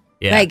 Yeah.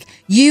 Yeah. Like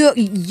you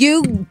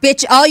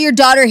bitch. All your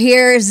daughter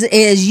hears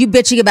is you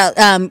bitching about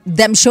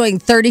them showing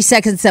 30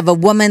 seconds of a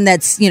woman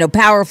that's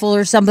powerful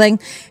or something,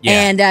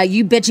 and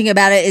you bitching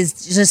about it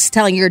is just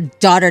telling your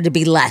daughter to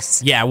be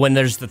less. Yeah, when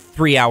there's the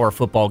 3-hour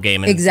football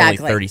game and it's only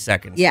 30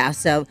 seconds. Yeah,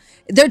 so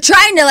they're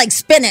trying to like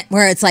spin it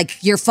where it's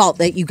like your fault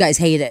that you guys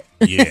hate it.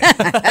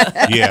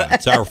 Yeah,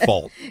 it's our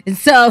fault. And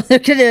so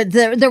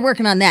they're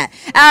working on that.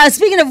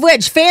 Speaking of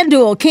which,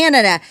 FanDuel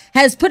Canada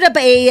has put up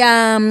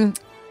a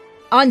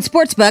on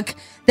Sportsbook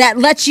that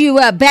lets you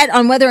bet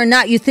on whether or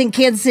not you think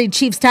Kansas City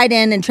Chiefs tight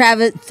end,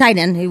 Travis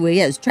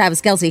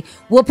Kelce,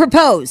 will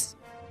propose.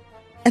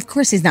 Of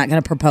course he's not going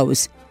to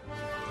propose.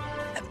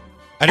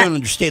 I don't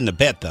understand the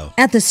bet, though.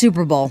 At the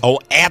Super Bowl. Oh,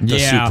 at the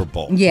Super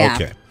Bowl. Yeah.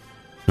 Okay.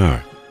 All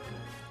right.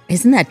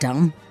 Isn't that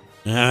dumb?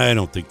 I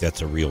don't think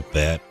that's a real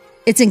bet.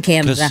 It's in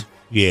Canada.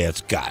 Yeah,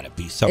 it's got to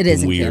be something It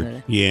is in weird.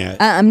 Canada. Yeah.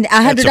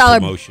 $100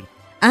 promotion.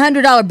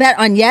 $100 bet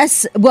on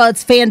yes. Well,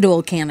 it's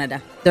FanDuel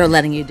Canada. They're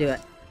letting you do it.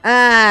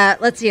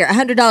 Let's see here.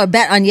 $100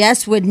 bet on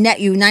yes would net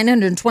you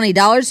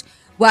 $920,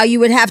 while you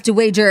would have to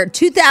wager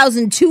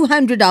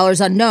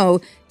 $2,200 on no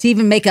to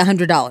even make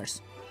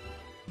 $100.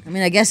 I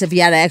mean, I guess if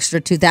you had an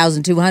extra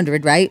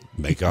 $2,200, right?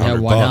 Make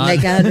 $100. Make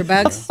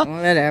 $100.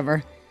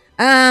 Whatever.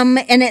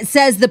 And it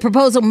says the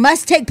proposal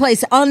must take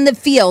place on the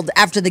field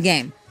after the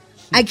game.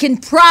 I can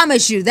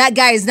promise you that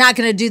guy is not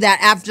going to do that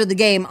after the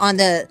game on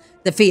the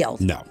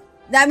field. No.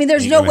 I mean,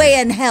 there's no way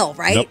in hell,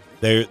 right?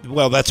 Nope.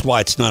 Well, that's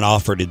why it's not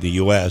offered in the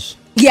U.S.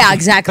 Yeah,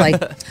 exactly.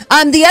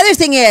 The other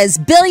thing is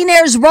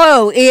Billionaires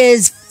Row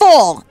is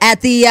full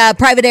at the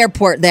private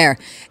airport there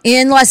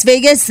in Las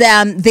Vegas.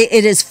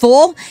 It is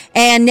full,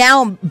 and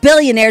now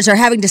billionaires are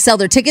having to sell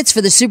their tickets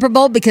for the Super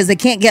Bowl because they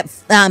can't get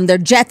their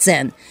jets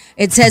in.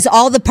 It says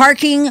all the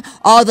parking,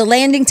 all the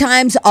landing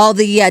times, all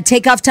the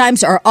takeoff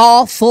times are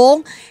all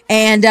full,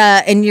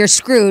 and you're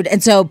screwed.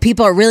 And so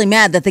people are really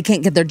mad that they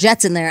can't get their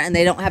jets in there, and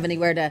they don't have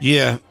anywhere to.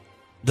 Yeah,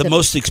 the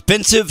most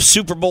expensive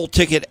Super Bowl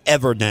ticket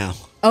ever now.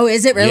 Oh,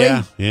 is it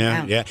really?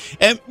 Yeah.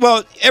 And,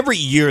 well, every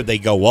year they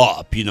go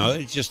up,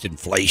 it's just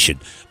inflation.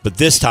 But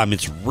this time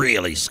it's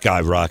really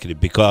skyrocketed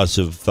because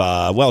of,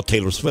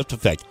 Taylor Swift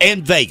effect.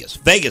 And Vegas.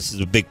 Vegas is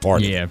a big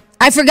part of it.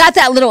 I forgot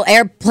that little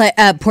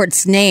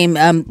airport's name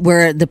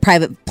where the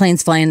private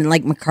planes fly in,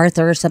 like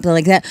MacArthur or something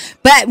like that.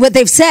 But what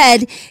they've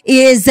said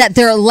is that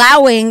they're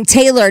allowing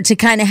Taylor to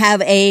kind of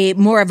have a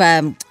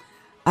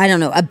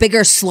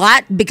bigger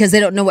slot because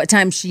they don't know what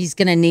time she's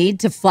going to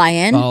need to fly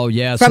in. Oh,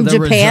 yeah. From so they're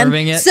Japan.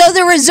 reserving it. So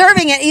they're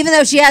reserving it even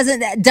though she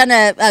hasn't done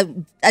a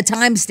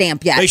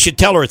timestamp yet. They should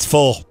tell her it's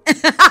full.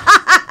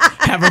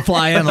 Have her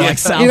fly in like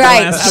Southwest. You're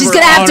right. She's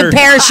going to have to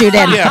parachute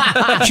in.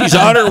 Yeah. She's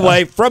on her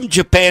way from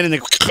Japan and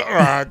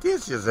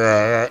this is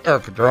air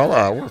control.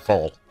 We're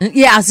full.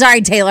 Yeah,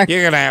 sorry, Taylor.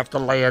 You're going to have to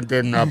land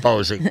in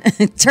Boise.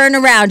 Turn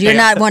around. You're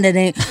not wanted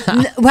any.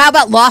 How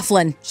about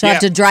Laughlin? She'll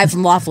have to drive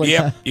from Laughlin.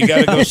 Yep, you got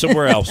to go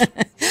somewhere else. All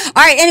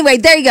right, anyway,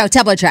 there you go.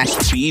 Tabloid trash.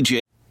 BJ.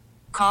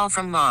 Call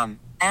from mom.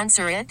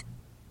 Answer it.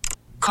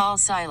 Call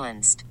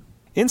silenced.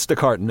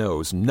 Instacart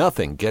knows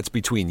nothing gets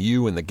between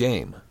you and the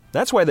game.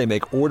 That's why they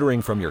make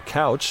ordering from your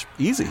couch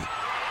easy.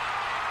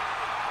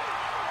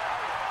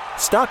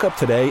 Stock up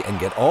today and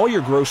get all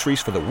your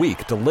groceries for the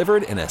week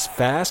delivered in as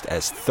fast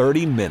as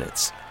 30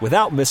 minutes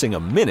without missing a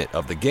minute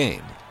of the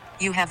game.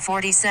 You have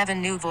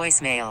 47 new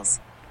voicemails.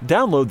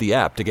 Download the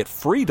app to get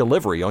free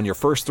delivery on your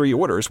first 3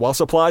 orders while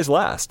supplies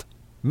last.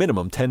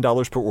 Minimum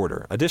 $10 per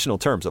order. Additional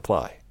terms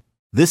apply.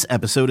 This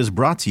episode is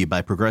brought to you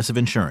by Progressive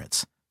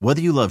Insurance.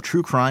 Whether you love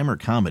true crime or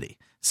comedy,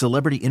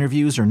 celebrity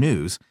interviews or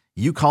news,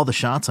 you call the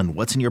shots on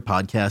what's in your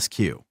podcast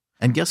queue.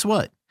 And guess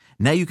what?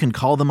 Now you can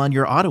call them on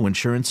your auto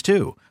insurance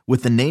too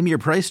with the Name Your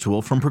Price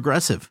tool from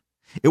Progressive.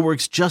 It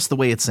works just the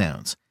way it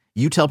sounds.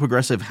 You tell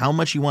Progressive how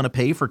much you want to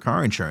pay for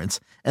car insurance,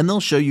 and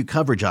they'll show you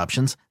coverage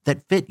options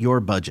that fit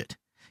your budget.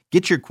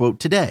 Get your quote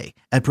today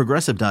at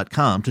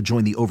Progressive.com to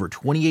join the over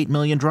 28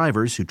 million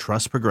drivers who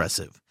trust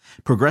Progressive.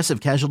 Progressive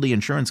Casualty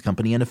Insurance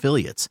Company and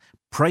Affiliates.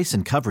 Price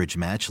and coverage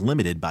match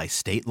limited by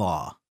state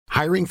law.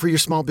 Hiring for your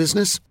small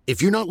business?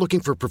 If you're not looking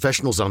for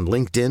professionals on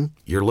LinkedIn,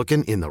 you're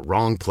looking in the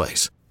wrong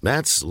place.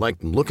 That's like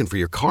looking for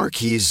your car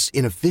keys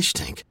in a fish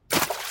tank.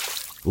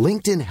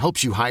 LinkedIn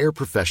helps you hire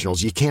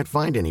professionals you can't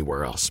find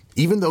anywhere else,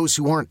 even those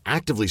who aren't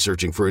actively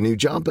searching for a new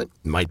job but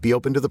might be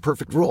open to the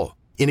perfect role.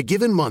 In a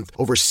given month,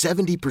 over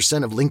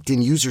 70% of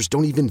LinkedIn users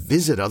don't even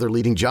visit other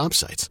leading job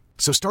sites.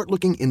 So start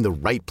looking in the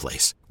right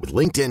place. With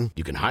LinkedIn,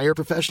 you can hire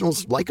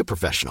professionals like a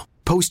professional.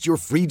 Post your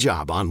free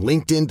job on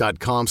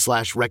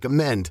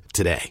linkedin.com/recommend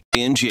today.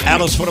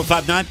 Alice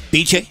 105.9,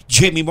 BJ,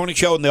 Jamie Morning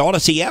Show in the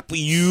Odyssey app.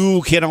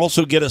 You can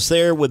also get us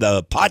there with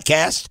a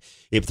podcast.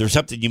 If there's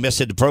something you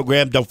missed in the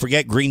program, don't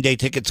forget Green Day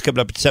tickets coming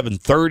up at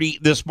 7:30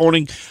 this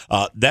morning.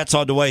 That's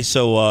on the way,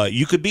 so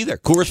you could be there.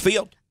 Coors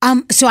Field.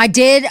 So I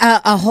did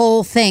a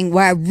whole thing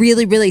where I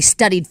really, really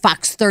studied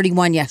Fox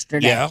 31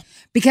 yesterday. Yeah.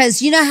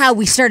 Because you know how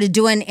we started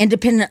doing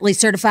independently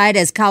certified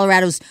as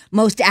Colorado's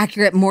most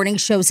accurate morning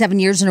show 7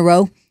 years in a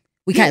row?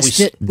 We kind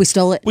of we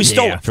stole it. We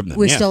stole it from them.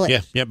 We stole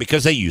it. Yeah,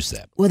 because they used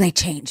that. Well, they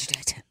changed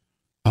it.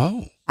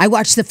 Oh. I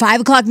watched the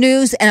 5 o'clock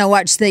news and I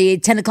watched the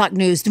 10 o'clock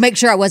news to make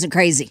sure I wasn't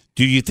crazy.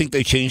 Do you think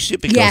they changed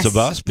it because of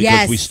us?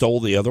 Because we stole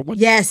the other one?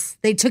 Yes.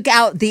 They took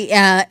out the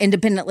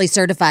independently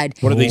certified.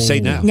 What do they say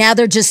now? Now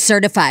they're just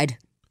certified.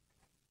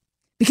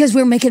 Because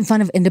we were making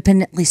fun of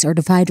independently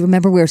certified.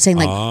 Remember, we were saying,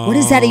 like, what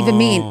does that even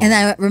mean? And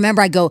I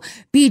remember I go,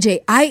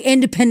 BJ, I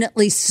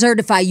independently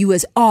certify you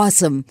as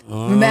awesome.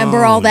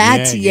 Remember all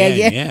that?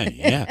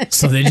 Yeah.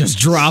 So they just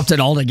dropped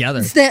it all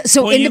together.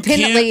 So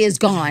independently is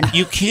gone.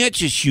 You can't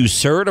just use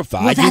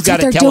certified. Well, You got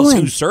to tell us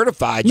who's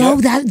certified.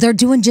 No, they're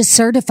doing just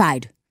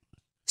certified.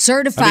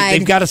 certified. I mean,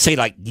 they've got to say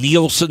like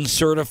Nielsen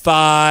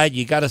certified.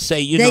 You got to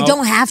say, they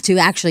don't have to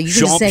actually. You can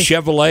just say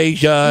Chevrolet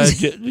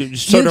certified.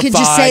 You can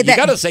just say that. You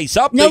got to say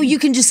something. No, you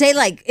can just say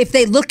like if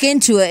they look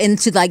into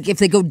it, like if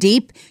they go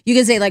deep, you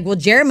can say like, well,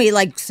 Jeremy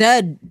like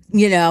said,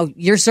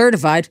 you're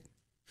certified.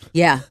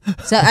 Yeah.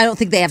 So I don't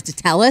think they have to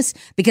tell us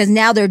because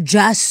now they're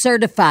just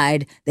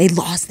certified. They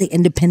lost the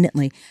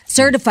independently.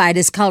 Certified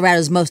is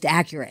Colorado's most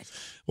accurate.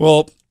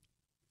 Well,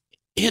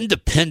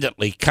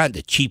 independently kind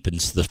of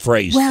cheapens the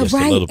phrase just a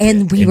little bit.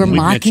 And we were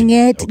mocking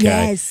it. Okay?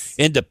 Yes.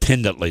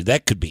 Independently,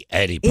 that could be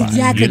anybody.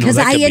 Exactly, because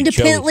I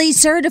independently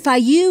certify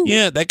you.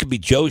 Yeah, that could be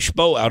Joe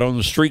Schmo out on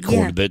the street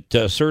corner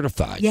that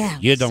certified. Yeah.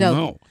 You don't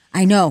know.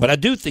 I know. But I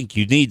do think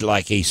you need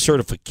like a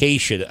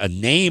certification, a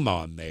name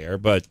on there.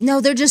 But no,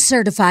 they're just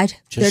certified.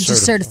 They're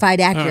just certified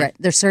accurate. Right.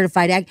 They're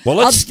certified accurate. Well,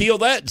 let's steal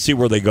that and see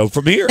where they go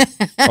from here.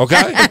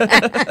 Okay?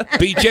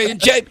 BJ and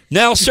Jay,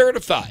 now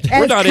certified.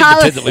 We're not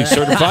independently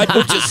certified.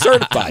 We're just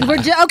certified. Okay,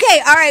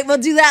 all right, we'll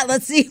do that.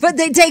 Let's see what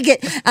they take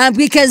it.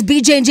 Because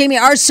BJ and Jamie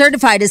are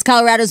certified as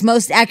Colorado's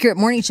most accurate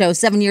morning show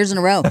 7 years in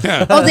a row.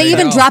 They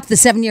even dropped the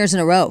 7 years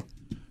in a row.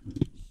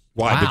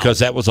 Why? Wow. Because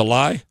that was a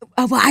lie?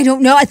 Oh, well, I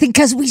don't know. I think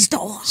because we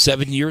stole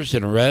 7 years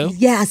in a row.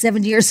 Yeah,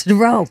 7 years in a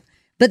row.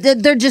 But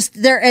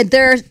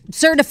they're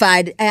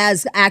certified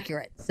as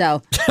accurate. So,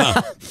 all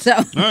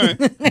right,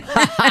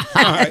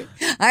 all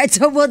right.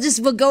 So we'll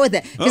go with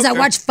it because I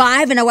watched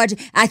 5 and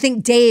I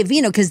think Dave,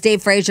 because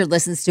Dave Frazier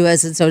listens to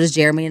us and so does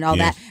Jeremy and all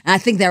that. And I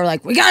think they were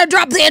like, we got to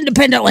drop the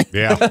independently.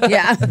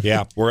 Yeah,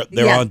 yeah.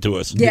 They're on to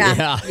us.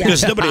 Yeah,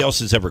 because nobody else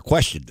has ever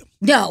questioned them.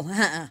 No,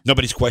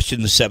 nobody's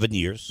questioned the 7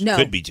 years. No,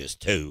 could be just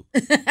 2.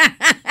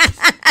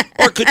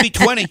 Or it could be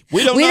 20.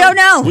 We don't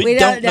know. We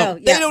don't know.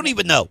 Yeah. They don't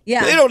even know.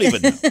 Yeah. They don't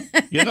even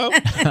know.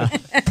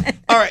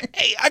 All right.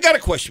 Hey, I got a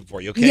question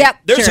for you, okay? Yep,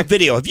 There's a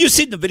video. Have you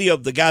seen the video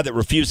of the guy that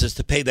refuses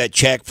to pay that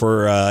check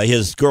for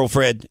his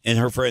girlfriend and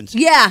her friends?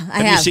 Yeah, I have.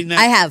 Have you seen that?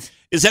 I have.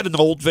 Is that an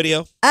old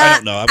video? I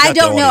don't know. I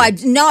don't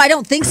know. I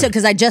don't think so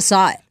because I just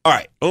saw it. All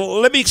right. Well,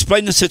 let me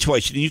explain the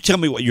situation. You tell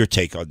me what your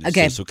take on this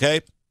is,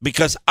 okay?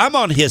 Because I'm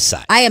on his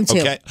side. I am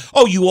too. Okay?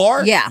 Oh, you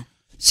are? Yeah.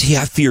 See,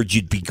 I feared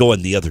you'd be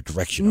going the other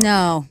direction.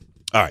 No.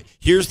 All right,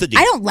 here's the deal.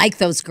 I don't like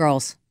those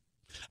girls.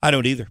 I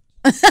don't either.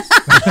 Now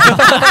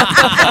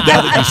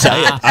that you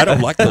say it, I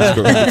don't like those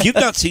girls. If you've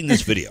not seen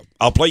this video,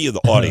 I'll play you the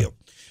audio.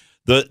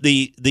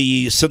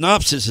 The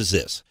synopsis is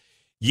this.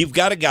 You've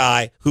got a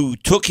guy who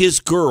took his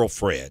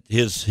girlfriend,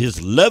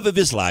 his love of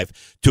his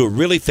life, to a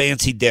really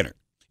fancy dinner.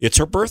 It's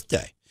her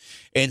birthday.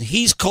 And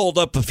he's called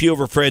up a few of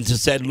her friends and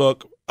said,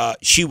 look,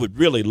 she would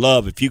really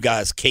love if you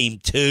guys came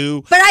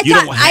too. But you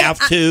don't have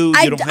to.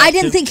 I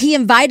didn't think he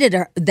invited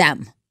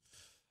them.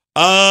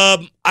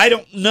 I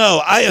don't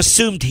know. I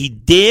assumed he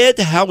did.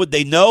 How would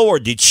they know, or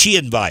did she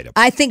invite him?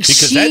 I think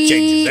because that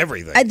changes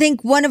everything. I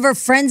think one of her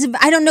friends.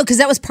 I don't know because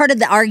that was part of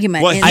the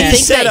argument. Well, I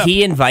think that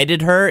he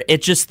invited her.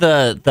 It's just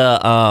the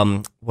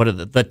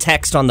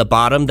text on the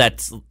bottom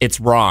it's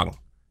wrong.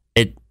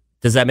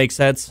 Does that make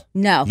sense?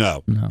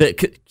 No.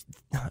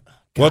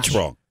 What's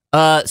wrong?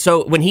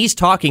 So when he's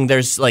talking,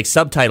 there's like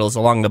subtitles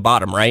along the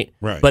bottom, right?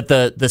 Right. But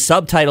the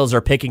subtitles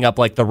are picking up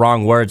like the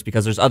wrong words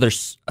because there's other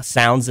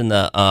sounds in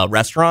the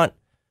restaurant.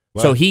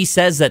 What? So he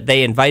says that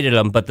they invited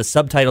him, but the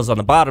subtitles on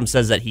the bottom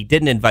says that he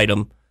didn't invite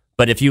him.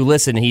 But if you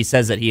listen, he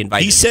says that he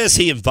invited them. He says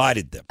he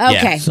invited them. Okay.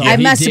 Yeah. So I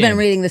must have been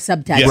reading the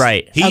subtitles. Yes.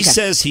 Right. He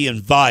says he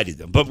invited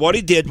them. But what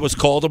he did was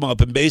called them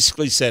up and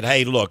basically said,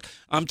 hey, look,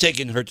 I'm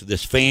taking her to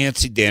this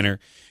fancy dinner.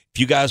 If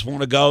you guys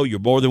want to go, you're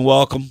more than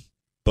welcome.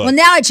 But, well,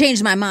 now I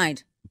changed my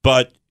mind.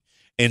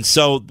 And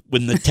so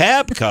when the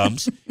tab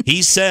comes,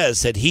 he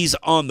says that he's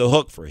on the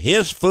hook for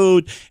his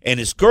food and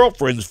his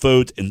girlfriend's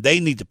food, and they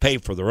need to pay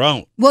for their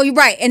own. Well, you're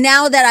right. And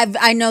now that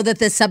I know that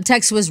the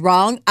subtext was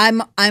wrong,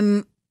 I'm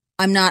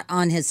not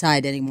on his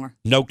side anymore.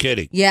 No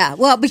kidding. Yeah.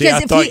 Well, because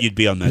I thought you'd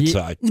be on that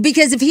side.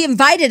 Because if he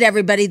invited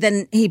everybody,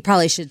 then he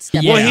probably should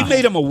step Well, down. he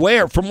made him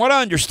aware. From what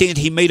I understand,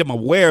 he made him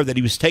aware that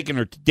he was taking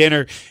her to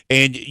dinner,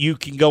 and you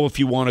can go if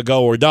you want to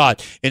go or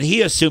not. And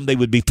he assumed they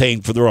would be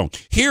paying for their own.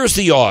 Here's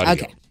the audio.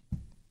 Okay.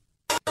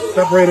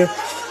 Separated.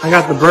 I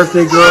got the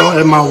birthday girl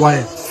and my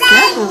wife.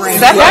 Separate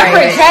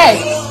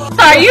checks.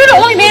 Are you the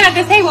only man at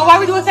this table? Why are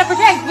we doing separate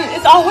checks?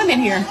 It's all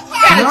women here.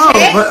 No,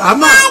 but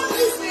I'm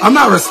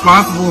not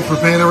responsible for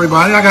paying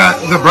everybody. I got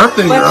the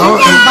birthday girl.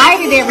 But you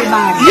invited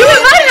everybody. You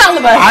invited all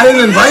of us. I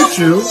didn't invite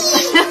you,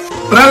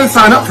 but I didn't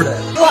sign up for that.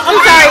 Well, I'm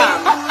sorry.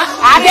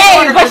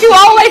 Dave, but you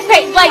always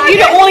pay, like, you're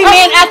the only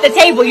man at the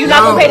table. You're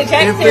not going to pay the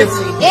check,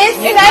 seriously. It's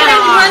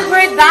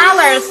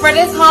 $700 for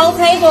this whole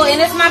table, and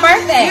it's my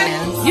birthday.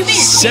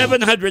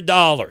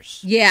 $700.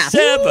 Yeah.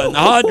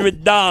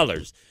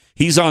 $700.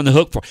 He's on the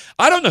hook for.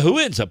 I don't know who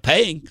ends up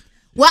paying.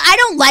 Well, I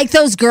don't like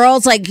those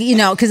girls, like,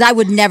 because I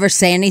would never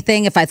say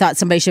anything. If I thought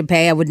somebody should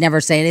pay, I would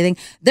never say anything.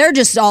 They're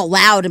just all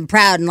loud and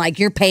proud and like,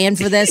 you're paying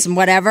for this and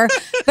whatever.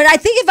 But I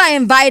think if I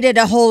invited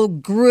a whole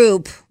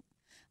group,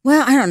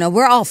 well, I don't know.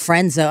 We're all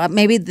friends, though.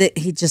 Maybe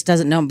he just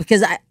doesn't know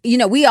because,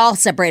 we all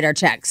separate our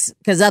checks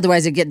because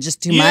otherwise it'd get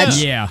just too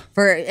much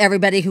for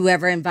everybody who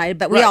ever invited.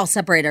 But we all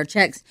separate our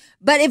checks.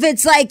 But if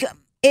it's like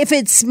if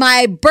it's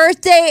my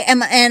birthday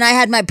and I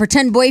had my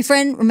pretend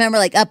boyfriend, remember,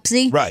 like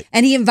Upsy? Right.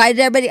 And he invited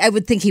everybody, I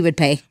would think he would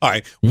pay. All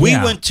right. We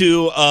went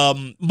to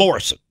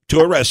Morrison, to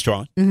a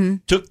restaurant,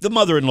 took the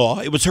mother-in-law.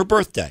 It was her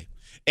birthday.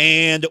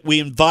 And we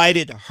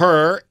invited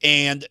her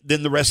and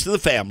then the rest of the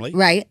family.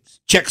 Right.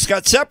 Checks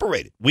got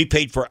separated. We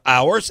paid for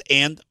ours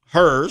and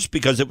hers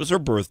because it was her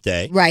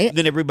birthday. Right. And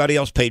then everybody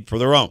else paid for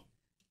their own.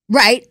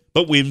 Right.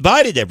 But we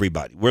invited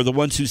everybody. We're the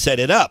ones who set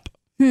it up.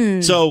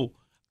 So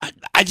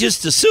I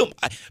just assume.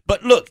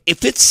 But look,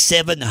 if it's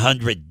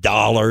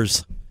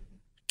 $700,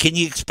 can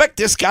you expect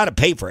this guy to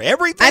pay for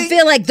everything? I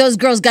feel like those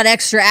girls got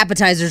extra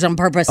appetizers on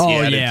purpose. Oh,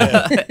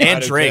 yeah.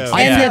 And drinks.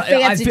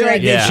 I feel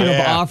like they should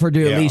have offered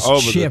to at least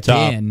chip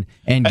in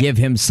and give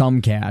him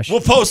some cash.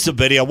 We'll post the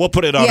video. We'll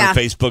put it on our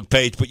Facebook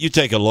page, but you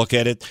take a look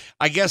at it.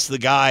 I guess the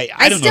guy...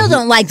 I still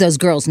don't like those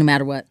girls no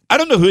matter what. I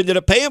don't know who ended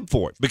up paying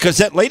for it because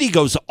that lady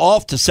goes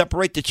off to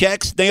separate the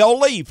checks. They all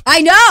leave.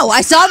 I know.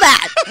 I saw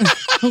that.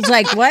 I was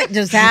like, what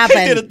just happened?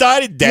 They did a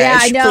dining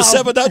dash for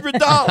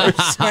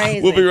 $700.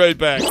 Crazy. We'll be right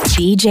back.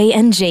 BJ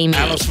and Jamie.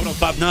 Alice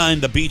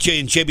 105.9, the BJ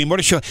and Jamie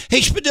Morning Show. Hey,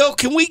 Spadil,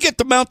 can we get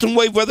the Mountain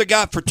Wave weather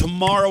guy for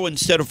tomorrow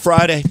instead of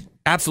Friday?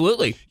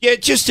 Absolutely. Yeah,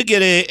 just to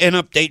get an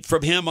update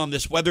from him on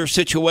this weather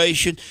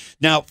situation.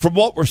 Now, from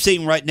what we're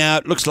seeing right now,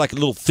 it looks like a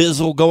little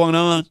fizzle going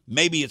on.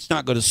 Maybe it's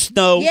not going to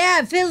snow. Yeah,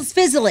 it feels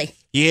fizzly.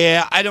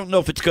 Yeah, I don't know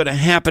if it's going to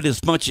happen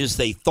as much as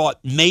they thought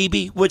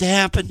maybe would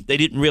happen. They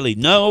didn't really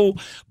know,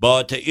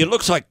 but it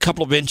looks like a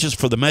couple of inches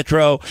for the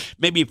metro.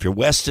 Maybe if you're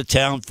west of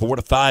town, 4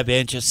 to 5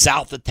 inches.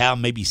 South of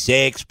town, maybe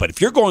 6. But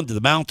if you're going to the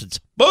mountains,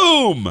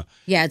 boom!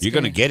 Yeah, you're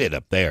going to get it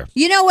up there.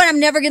 You know what I'm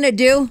never going to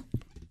do?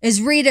 Is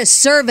read a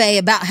survey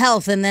about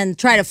health and then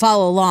try to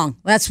follow along.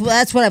 That's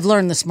what I've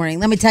learned this morning.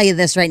 Let me tell you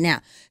this right now.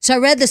 So I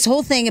read this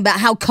whole thing about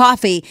how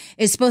coffee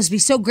is supposed to be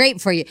so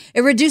great for you. It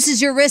reduces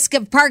your risk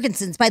of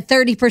Parkinson's by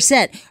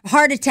 30%,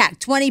 heart attack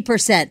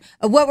 20%.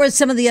 What were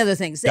some of the other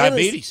things?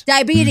 Diabetes.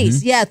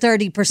 Diabetes,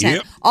 30%.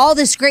 Yep. All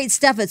this great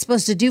stuff it's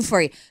supposed to do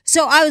for you.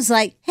 So I was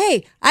like,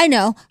 hey, I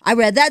know. I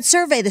read that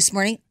survey this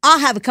morning. I'll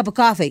have a cup of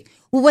coffee.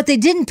 Well, what they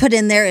didn't put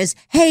in there is,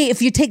 hey,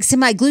 if you take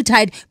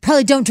semi-glutide,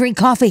 probably don't drink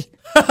coffee.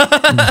 You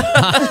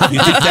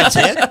think that's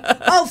it?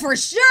 Oh, for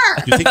sure.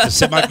 You think the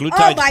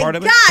semi-glutide is part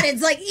of it? Oh, my God.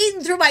 It's like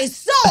eating through my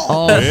soul.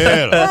 Oh,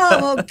 yeah.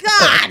 Oh,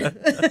 God.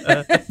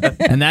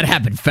 And that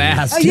happened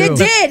fast, Oh, too. you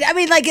did. I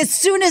mean, like, as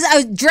soon as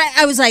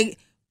I was like,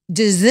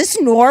 is this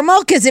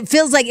normal? Because it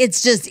feels like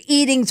it's just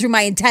eating through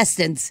my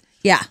intestines.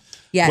 Yeah.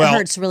 Yeah, Well, it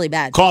hurts really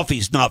bad.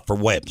 Coffee's not for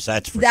wimps.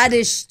 That's for That sure.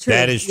 is true.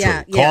 That is true.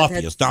 Yeah, Coffee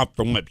that's- is not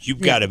for wimps. You've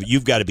got to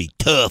be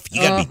tough. You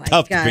got to Oh, be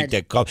tough my to drink God.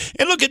 that coffee.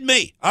 And look at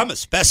me. I'm a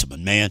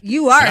specimen, man.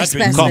 You are And a I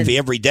drink specimen. coffee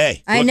every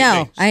day. I Look know.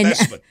 at me. I know.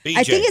 Specimen. I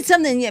BJ. think it's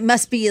something that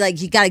must be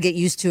like you got to get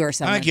used to or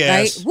something. I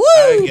guess. Right? Woo!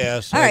 I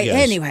guess. All I right.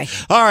 guess. Anyway.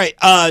 All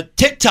right.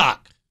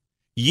 TikTok.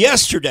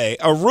 Yesterday,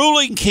 a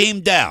ruling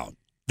came down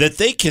that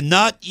they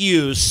cannot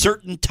use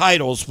certain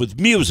titles with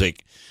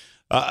music.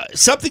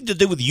 Something to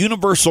do with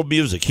Universal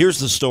Music. Here's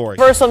the story.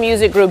 Universal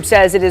Music Group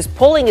says it is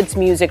pulling its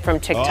music from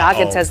TikTok.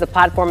 Uh-oh. It says the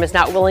platform is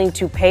not willing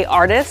to pay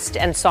artists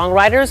and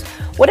songwriters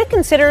what it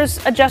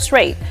considers a just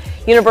rate.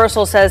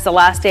 Universal says the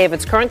last day of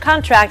its current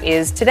contract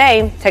is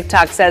today.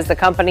 TikTok says the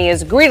company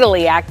is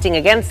greedily acting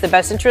against the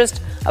best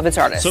interest of its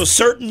artists. So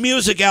certain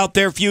music out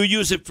there, if you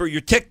use it for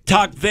your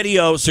TikTok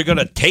videos, they're going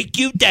to take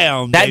you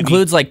down. That baby.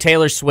 includes like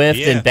Taylor Swift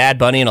Yeah. and Bad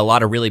Bunny and a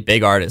lot of really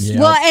big artists.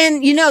 Well,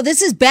 and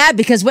this is bad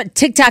because what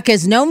TikTok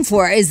is known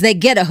for is they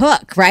get a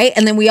hook, right?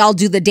 And then we all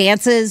do the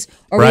dances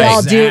or we Right.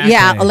 all do,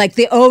 Exactly. like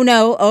the oh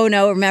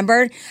no,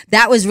 remember?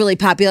 That was really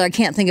popular. I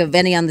can't think of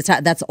any on the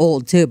top. That's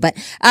old too. But,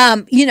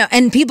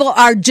 and people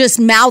are just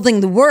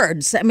mouthing the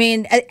words. I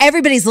mean,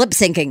 everybody's lip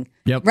syncing.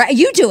 Yep. Right?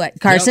 You do it,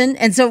 Carson.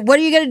 And so what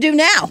are you going to do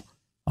now?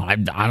 I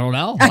don't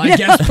know. I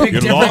guess pick You're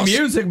different lost.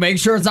 music. Make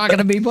sure it's not going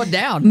to be put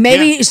down.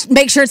 Maybe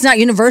make sure it's not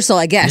universal,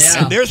 I guess.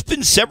 Yeah. And there's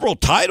been several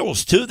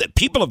titles, too, that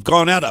people have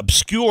gone out,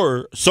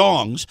 obscure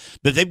songs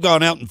that they've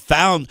gone out and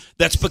found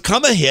that's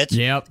become a hit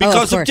Yep. because Oh,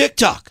 of of course.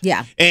 TikTok.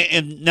 Yeah.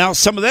 And now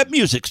some of that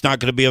music's not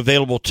going to be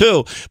available,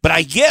 too. But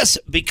I guess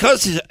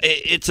because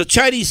it's a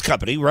Chinese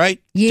company,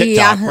 right? Yeah,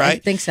 TikTok, I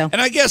right? think so.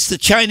 And I guess the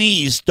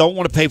Chinese don't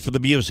want to pay for the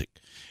music.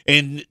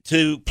 And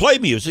to play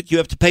music, you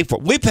have to pay for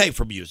it. We pay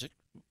for music.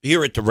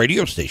 Here at the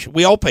radio station,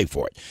 we all pay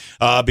for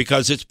it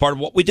because it's part of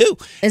what we do.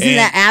 Isn't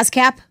that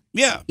ASCAP?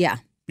 Yeah. Yeah.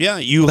 Yeah,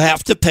 you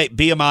have to pay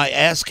BMI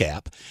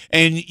ASCAP,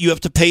 and you have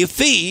to pay a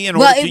fee in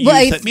order to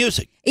use that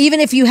music. Even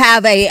if you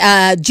have a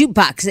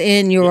jukebox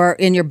in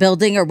your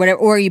building or whatever,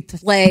 or you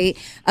play,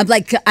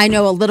 like I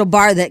know a little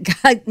bar that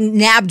got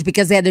nabbed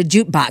because they had a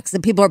jukebox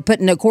that people are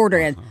putting a quarter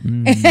in.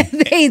 And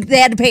they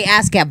had to pay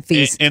ASCAP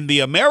fees. And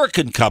the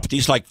American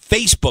companies like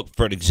Facebook,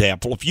 for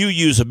example, if you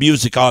use a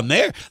music on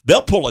there,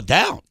 they'll pull it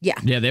down. Yeah.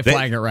 Yeah, they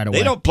flag it right away.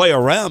 They don't play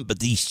around, but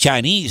these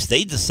Chinese,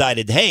 they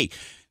decided, hey,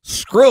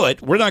 screw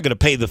it. We're not going to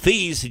pay the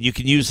fees, and you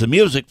can use the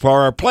music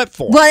for our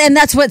platform. Well, and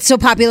that's what's so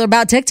popular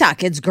about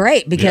TikTok. It's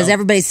great because Yeah.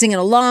 everybody's singing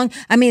along.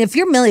 I mean, if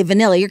you're Milli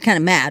Vanilli, you're kind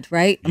of mad,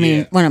 right? I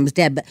mean, one of them's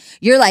dead, but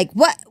you're like,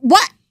 what?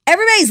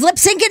 everybody's lip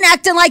syncing,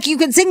 acting like you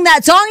can sing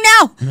that song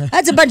now.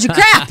 That's a bunch of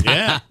crap.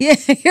 Yeah.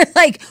 You're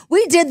like,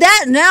 we did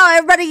that, and now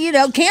everybody,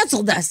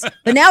 canceled us.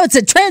 But now it's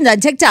a trend on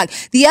TikTok.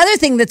 The other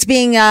thing that's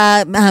being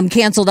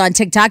canceled on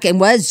TikTok and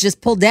was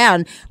just pulled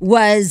down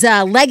was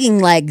legging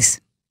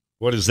legs.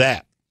 What is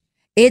that?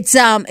 It's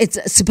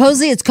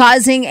supposedly it's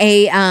causing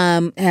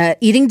a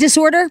eating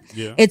disorder.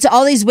 Yeah. It's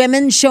all these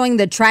women showing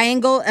the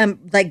triangle.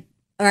 Like,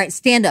 all right,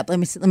 stand up. Let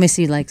me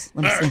see legs.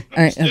 Let me see.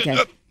 All right, okay.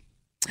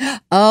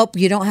 Oh,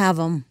 you don't have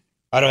them.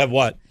 I don't have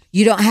what?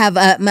 You don't have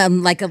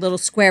like a little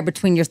square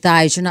between your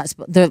thighs. You're not.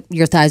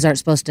 Your thighs aren't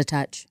supposed to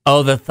touch.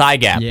 Oh, the thigh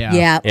gap. Yeah. You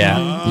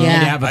need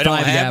to have a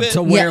thigh gap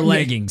to wear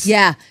leggings.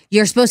 Yeah,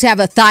 you're supposed to have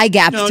a thigh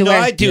gap to wear. No,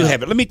 I do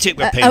have it. Let me take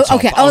my pants off.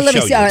 Okay. Let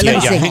me see. All right, let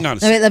me see. Hang on a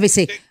second. Let me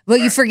see. Well,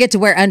 you forget to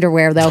wear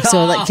underwear though.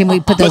 So, can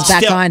we put those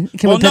back on?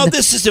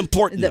 This is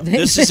important.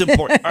 This is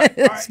important. All right.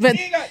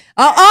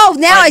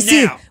 Now I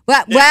see.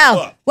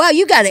 Wow,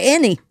 you got an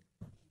innie.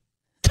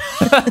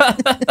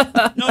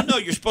 No,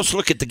 you're supposed to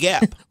look at the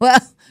gap.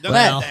 Look.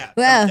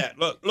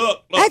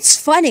 That's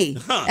funny.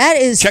 Huh. That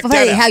is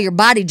funny how your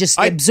body just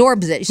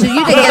absorbs it. So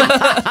you didn't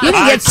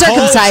get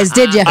circumcised,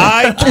 did you?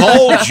 I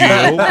told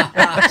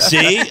you.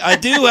 See, I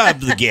do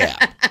have the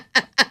gap.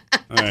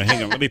 All right,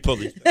 hang on. Let me pull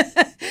these back.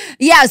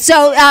 Yeah,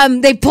 so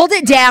they pulled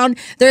it down.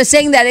 They're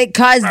saying that it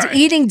caused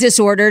eating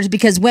disorders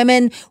because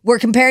women were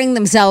comparing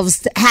themselves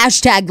to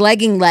hashtag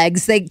legging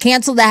legs. They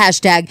canceled the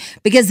hashtag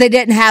because they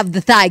didn't have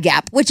the thigh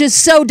gap, which is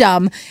so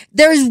dumb.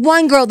 There's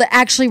one girl that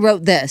actually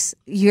wrote this.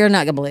 You're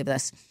not going to believe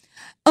this.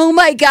 Oh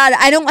my God,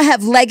 I don't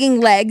have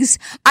legging legs.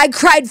 I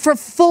cried for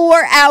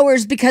 4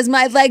 hours because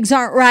my legs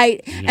aren't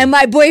right, and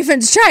my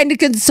boyfriend's trying to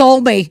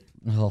console me.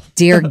 Oh.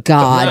 Dear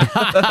God.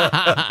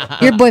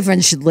 Your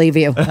boyfriend should leave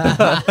you.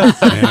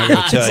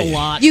 That's a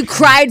lot. You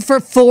cried for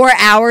 4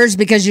 hours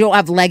because you don't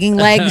have legging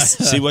legs.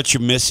 See what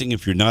you're missing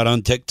if you're not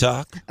on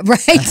TikTok? Right.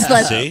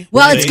 See?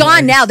 Well, it's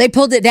gone now. They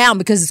pulled it down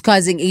because it's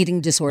causing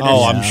eating disorders.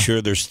 Oh, I'm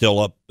sure they're still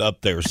up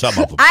there, some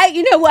of them.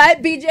 You know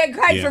what, BJ? I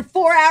cried for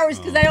 4 hours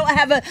because I don't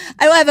have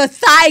a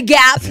thigh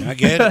gap. I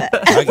get it.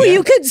 Will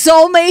you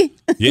console me?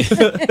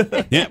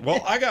 Yeah.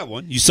 Well, I got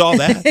one. You saw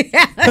that?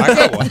 I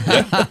got one.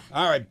 Yeah.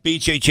 All right,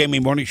 BJ Jamie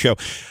Morning Show.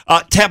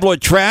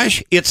 Tabloid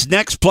Trash, it's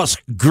next, plus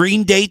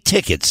Green Day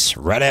tickets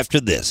right after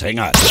this. Hang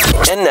on.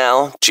 And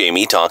now,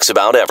 Jamie talks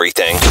about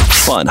everything.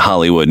 Fun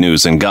Hollywood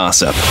news and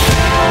gossip.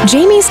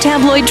 Jamie's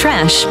Tabloid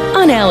Trash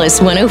on Alice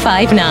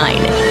 105.9.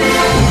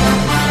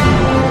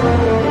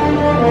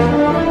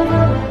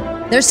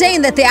 They're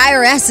saying that the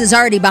IRS is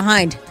already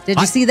behind. Did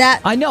you see that?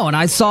 I know, and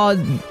I saw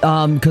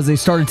because they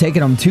started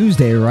taking them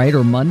Tuesday, right,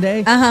 or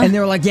Monday, and they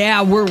were like,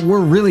 "Yeah, we're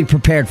really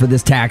prepared for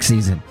this tax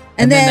season."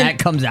 And then that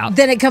comes out.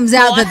 Then it comes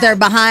out that they're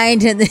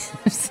behind, and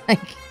it's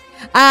like,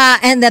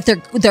 and that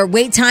their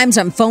wait times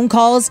on phone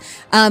calls.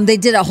 They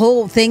did a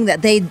whole thing that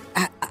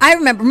I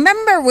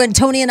remember when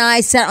Tony and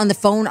I sat on the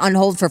phone on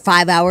hold for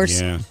 5 hours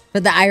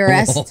for the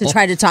IRS to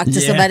try to talk to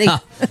somebody.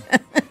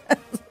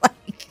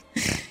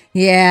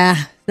 Yeah,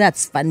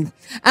 that's fun.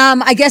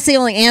 I guess they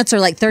only answer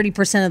like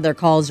 30% of their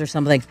calls or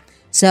something.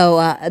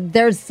 So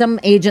there's some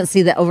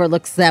agency that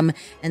overlooks them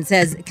and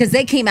says, because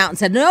they came out and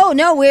said,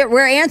 no,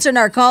 we're answering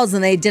our calls.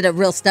 And they did a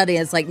real study.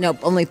 And it's like, nope,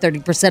 only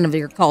 30% of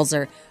your calls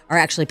are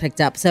actually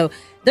picked up. So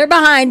they're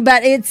behind,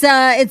 but it's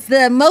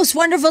the most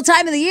wonderful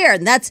time of the year.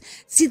 And that's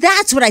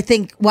what I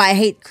think why I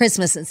hate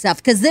Christmas and stuff.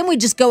 Because then we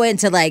just go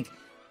into like,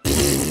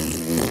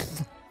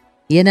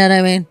 you know what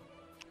I mean?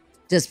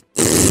 Just.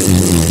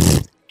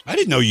 I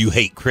didn't know you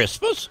hate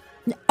Christmas.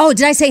 Oh,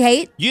 did I say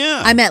hate?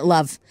 Yeah. I meant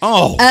love.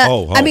 Oh.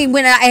 I mean,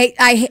 when I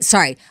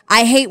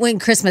hate when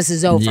Christmas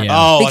is over. Yeah.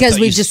 Oh, because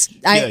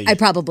I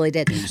probably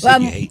did.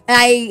 I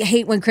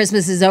hate when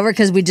Christmas is over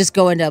because we just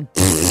go into.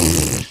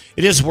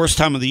 It is the worst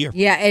time of the year.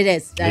 Yeah, it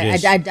is.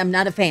 I'm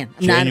not a fan.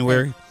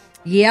 January. Not a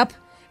fan. Yep.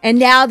 And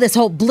now this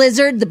whole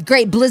blizzard, the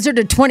great blizzard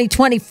of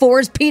 2024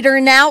 is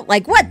petering out.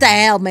 Like, what the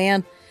hell,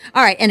 man?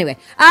 All right, anyway.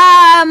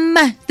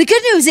 The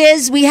good news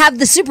is we have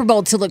the Super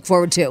Bowl to look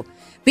forward to.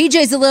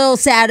 BJ's a little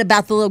sad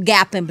about the little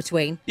gap in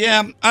between.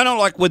 Yeah, I don't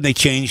like when they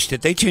changed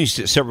it. They changed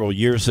it several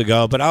years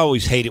ago, but I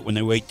always hate it when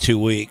they wait 2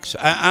 weeks.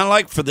 I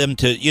like for them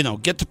to,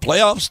 get the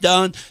playoffs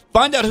done,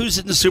 find out who's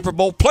in the Super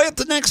Bowl, play it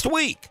the next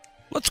week.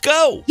 Let's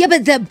go. Yeah,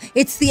 but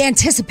it's the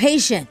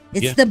anticipation.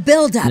 It's the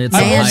build-up, man.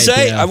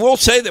 I will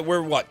say that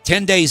we're,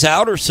 10 days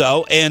out or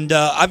so, and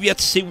I've yet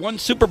to see one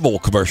Super Bowl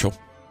commercial.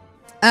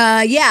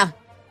 Yeah.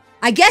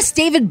 I guess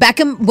David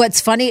Beckham,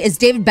 what's funny is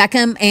David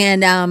Beckham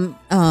and,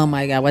 oh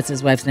my God, what's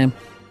his wife's name?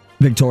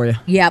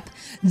 Victoria. Yep.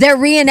 They're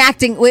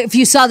reenacting. If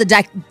you saw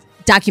the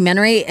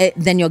documentary,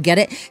 then you'll get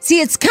it.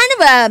 See, it's kind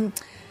of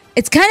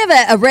It's kind of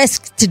a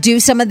risk to do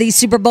some of these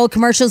Super Bowl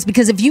commercials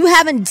because if you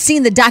haven't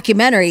seen the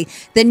documentary,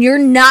 then you're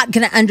not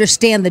going to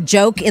understand the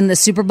joke in the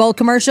Super Bowl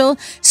commercial.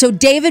 So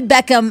David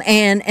Beckham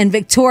and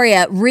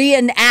Victoria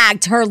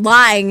reenact her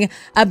lying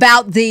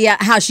about the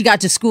how she got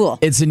to school.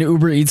 It's an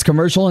Uber Eats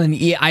commercial, and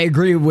I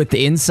agree with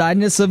the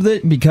insideness of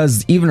it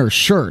because even her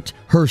shirt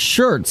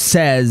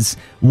says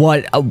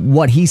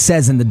what he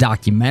says in the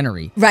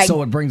documentary. Right.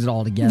 So it brings it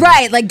all together.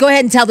 Right. Like, go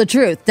ahead and tell the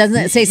truth. Doesn't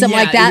it say something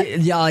like that?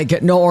 Yeah,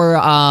 like, no, or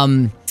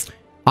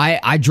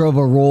I drove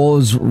a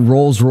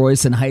Rolls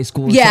Royce in high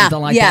school or something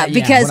like that.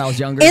 Because when I was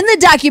younger. in the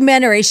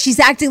documentary, she's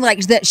acting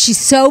like that she's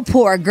so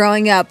poor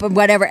growing up or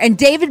whatever. And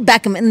David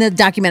Beckham in the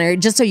documentary,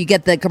 just so you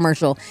get the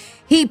commercial,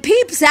 he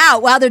peeps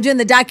out while they're doing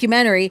the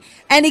documentary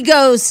and he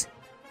goes,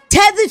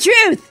 tell the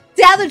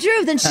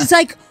truth. And she's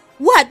like,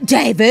 what,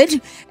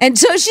 David? And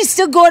so she's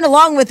still going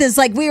along with this,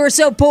 like, we were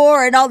so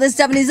poor and all this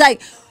stuff. And he's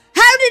like,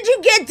 how did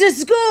you get to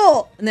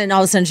school? And then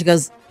all of a sudden she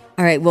goes,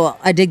 all right, well,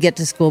 I did get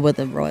to school with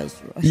a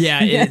Rolls Royce.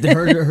 Yeah,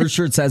 her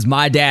shirt says,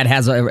 my dad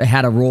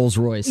had a Rolls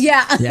Royce.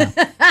 Yeah.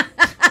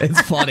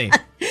 It's funny.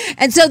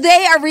 And so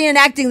they are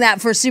reenacting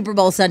that for Super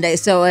Bowl Sunday.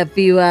 So if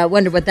you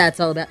wonder what that's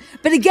all about.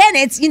 But again,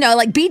 it's,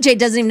 like BJ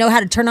doesn't even know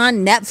how to turn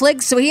on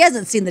Netflix, so he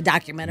hasn't seen the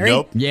documentary.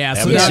 Nope. Yeah,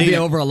 so that would be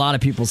over a lot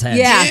of people's heads.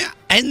 Yeah.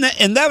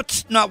 And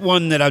that's not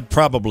one that I'd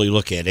probably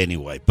look at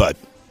anyway, but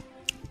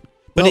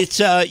it's,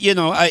 I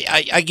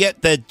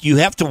get that you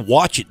have to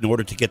watch it in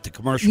order to get the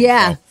commercial.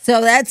 Yeah.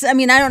 So that's, I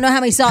don't know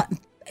how many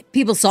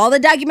people saw the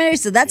documentary,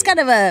 so that's kind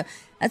of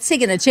that's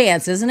taking a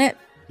chance, isn't it?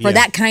 For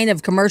that kind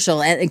of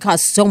commercial, and it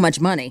costs so much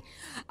money.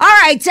 All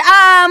right,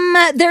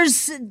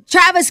 there's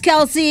Travis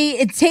Kelce,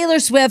 it's Taylor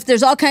Swift.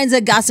 There's all kinds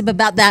of gossip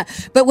about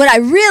that. But what I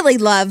really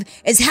love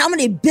is how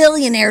many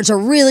billionaires are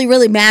really,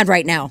 really mad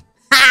right now.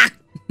 Ha!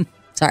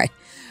 Sorry.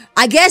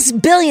 I guess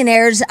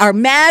billionaires are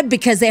mad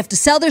because they have to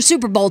sell their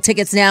Super Bowl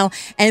tickets now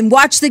and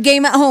watch the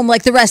game at home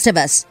like the rest of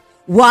us.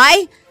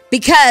 Why?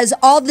 Because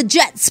all the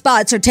jet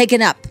spots are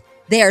taken up.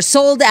 They are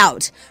sold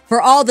out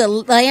for all the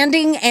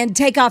landing and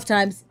takeoff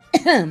times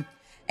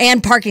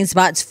and parking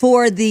spots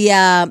for the,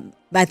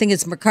 I think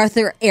it's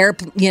MacArthur Air,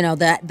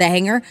 the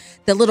hangar,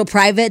 the little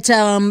private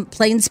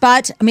plane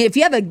spot. If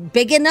you have a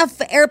big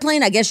enough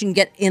airplane, I guess you can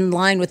get in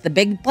line with the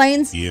big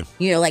planes. Yeah.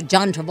 Like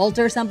John Travolta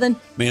or something.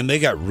 Man, they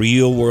got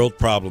real world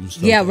problems.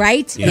 Yeah,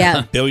 right?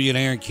 Yeah.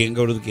 Billionaire can't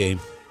go to the game.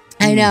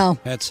 I know.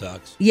 That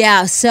sucks.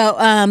 Yeah, so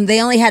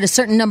they only had a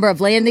certain number of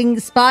landing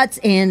spots,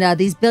 and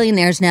these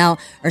billionaires now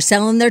are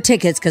selling their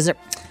tickets because they're,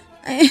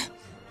 oh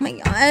my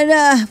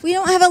God, we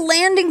don't have a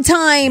landing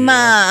time.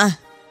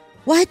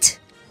 What?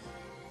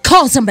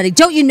 Call somebody.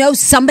 Don't you know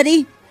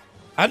somebody?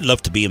 I'd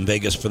love to be in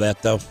Vegas for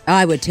that, though.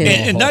 I would, too.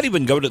 And not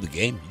even go to the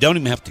game. You don't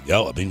even have to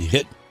go.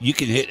 You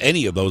can hit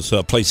any of those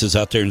places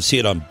out there and see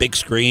it on big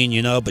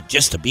screen, but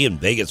just to be in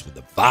Vegas with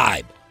the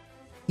vibe.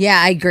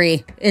 Yeah, I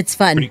agree. It's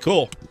fun. Pretty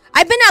cool.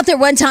 I've been out there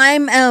one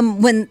time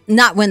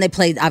not when they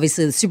played,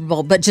 obviously, the Super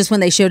Bowl, but just when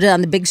they showed it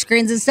on the big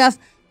screens and stuff.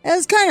 It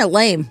was kind of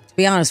lame, to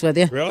be honest with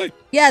you. Really?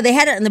 Yeah, they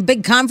had it in the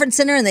big conference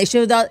center, and they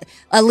showed all.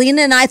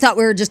 Alina and I thought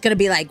we were just going to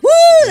be like, woo,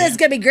 this is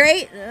going to be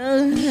great.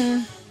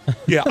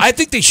 Yeah, I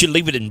think they should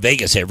leave it in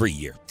Vegas every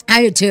year.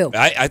 I do, too.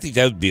 I think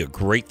that would be a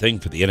great thing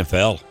for the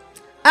NFL.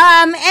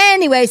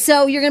 Anyway,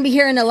 so you're going to be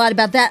hearing a lot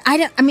about that.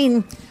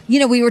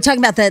 We were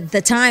talking about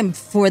the time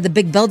for the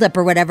big buildup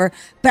or whatever,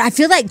 but I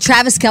feel like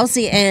Travis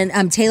Kelce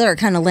and Taylor are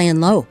kind of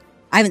laying low.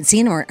 I haven't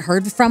seen or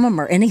heard from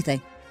them or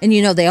anything. And,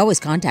 they always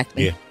contact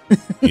me. Yeah.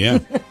 Yeah.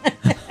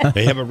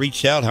 They haven't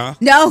reached out, huh?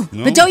 No.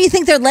 But don't you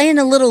think they're laying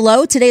a little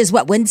low? Today is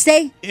what,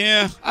 Wednesday?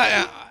 Yeah.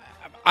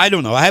 I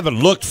don't know. I haven't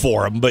looked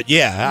for him, but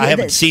I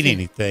haven't seen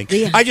anything.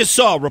 Yeah. I just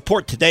saw a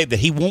report today that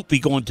he won't be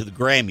going to the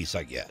Grammys,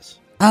 I guess.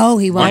 Oh,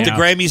 he won't? Aren't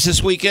the Grammys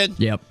this weekend?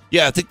 Yep.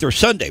 Yeah, I think they're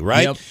Sunday,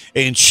 right? Yep.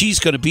 And she's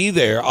going to be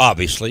there,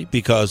 obviously,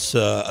 because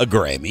a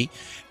Grammy.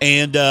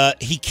 And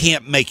he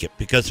can't make it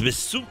because of his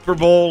Super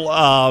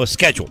Bowl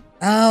schedule.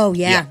 Oh,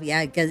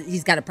 yeah, because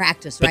he's got to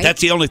practice, right? But that's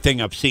the only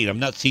thing I've seen. I've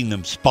not seen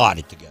them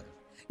spotted together.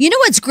 You know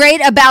what's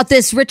great about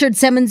this Richard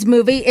Simmons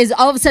movie is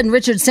all of a sudden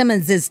Richard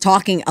Simmons is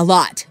talking a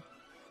lot.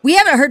 We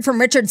haven't heard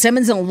from Richard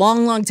Simmons in a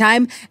long, long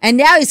time, and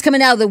now he's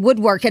coming out of the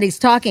woodwork and he's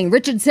talking.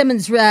 Richard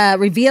Simmons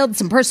revealed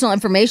some personal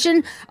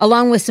information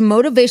along with some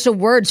motivational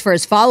words for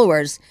his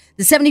followers.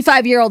 The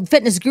 75-year-old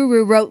fitness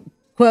guru wrote,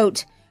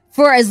 quote,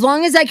 "For as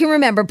long as I can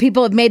remember,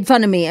 people have made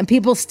fun of me, and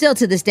people still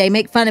to this day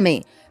make fun of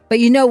me. But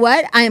you know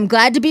what? I am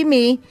glad to be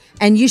me,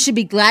 and you should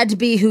be glad to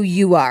be who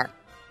you are."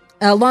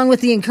 Along with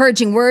the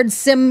encouraging words,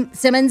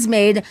 Simmons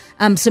made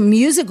some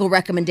musical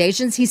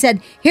recommendations. He said,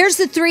 here's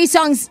the 3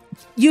 songs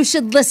you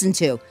should listen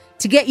to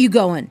get you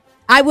going.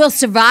 I Will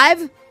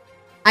Survive,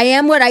 I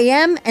Am What I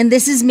Am, and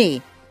This Is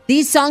Me.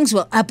 These songs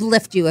will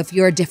uplift you if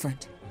you're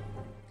different.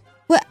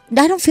 Well,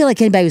 I don't feel like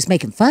anybody was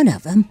making fun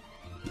of him.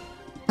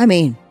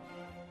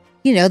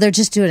 they're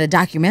just doing a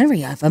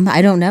documentary of him.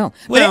 I don't know.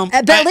 Well,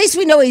 but at least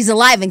we know he's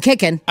alive and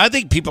kicking. I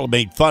think people have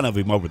made fun of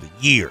him over the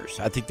years.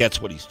 I think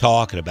that's what he's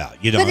talking about.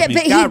 But he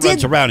God did-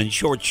 runs around in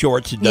short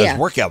shorts and does Yeah.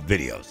 workout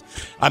videos.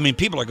 I mean,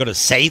 people are going to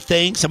say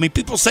things. I mean,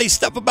 people say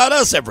stuff about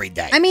us every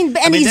day. He's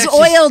that's just-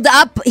 oiled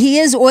up. He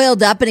is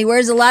oiled up, and he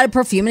wears a lot of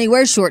perfume, and he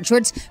wears short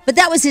shorts. But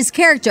that was his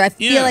character. I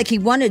feel like he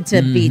wanted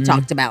to be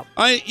talked about.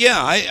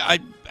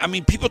 I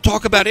mean, people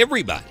talk about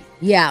everybody.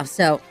 Yeah,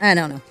 so I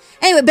don't know.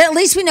 Anyway, but at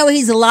least we know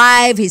he's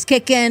alive. He's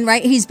kicking,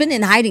 right? He's been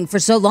in hiding for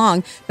so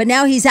long, but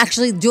now he's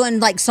actually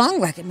doing like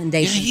song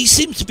recommendations. He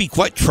seems to be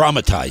quite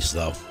traumatized,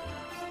 though.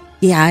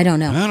 Yeah, I don't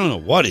know. I don't know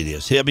what it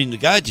is. I mean, the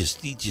guy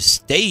just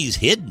stays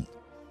hidden.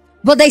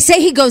 Well, they say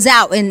he goes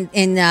out in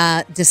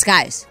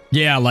disguise.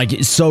 Yeah, like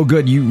it's so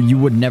good you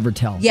would never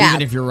tell. Yeah.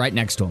 Even if you're right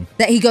next to him.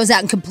 That he goes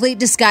out in complete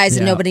disguise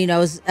and Yeah. nobody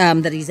knows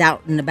that he's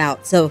out and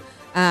about. So,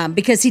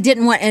 because he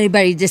didn't want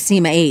anybody to see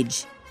him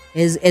age,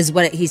 is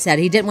what he said.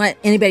 He didn't want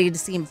anybody to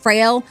see him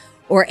frail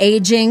or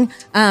aging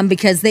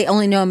because they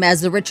only know him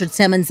as the Richard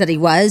Simmons that he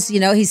was.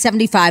 He's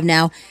 75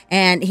 now,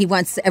 and he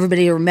wants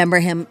everybody to remember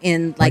him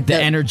in Like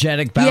the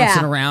energetic,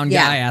 bouncing around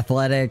guy,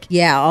 athletic.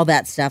 Yeah, all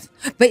that stuff.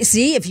 But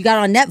see, if you got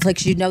on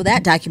Netflix, you'd know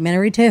that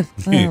documentary too.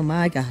 Oh,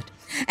 my God.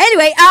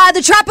 Anyway, the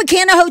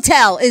Tropicana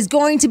Hotel is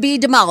going to be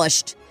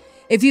demolished.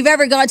 If you've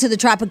ever gone to the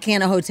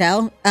Tropicana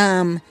Hotel,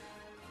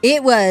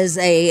 it was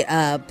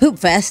a poop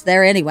fest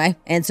there anyway,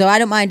 and so I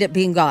don't mind it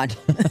being gone.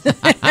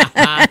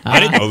 I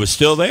didn't know it was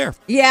still there.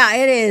 Yeah,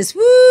 it is.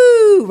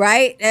 Woo!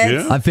 Right?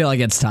 I feel like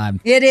it's time.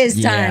 It is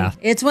time. Yeah.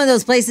 It's one of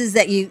those places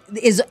that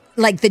is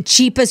like the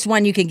cheapest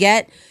one you can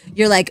get.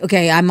 You're like,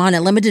 okay, I'm on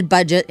a limited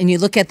budget, and you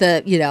look at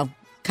the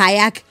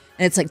kayak,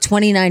 and it's like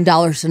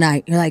 $29 a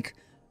night. You're like,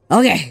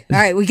 okay, all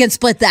right, we can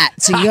split that.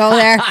 So you go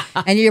there,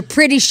 and you're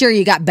pretty sure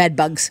you got bed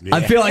bugs.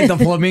 I feel like the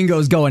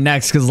Flamingo's going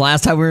next because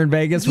last time we were in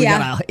Vegas, we Yeah.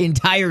 got an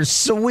entire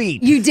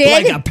suite. You did?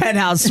 Like a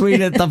penthouse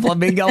suite at the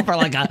Flamingo for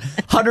like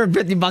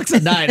 $150 a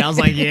night. I was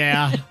like,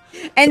 yeah.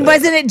 And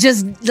wasn't it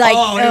just like, it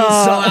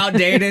was so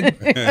outdated.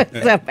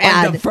 so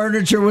bad. Like the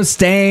furniture was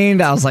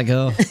stained. I was like,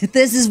 oh.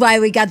 This is why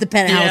we got the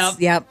penthouse.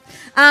 Yep.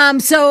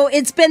 So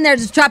it's been there.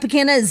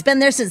 Tropicana has been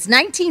there since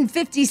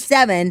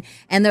 1957,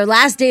 and their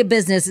last day of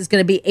business is going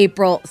to be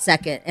April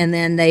 2nd, and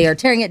then they are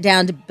tearing it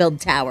down to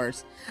build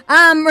towers.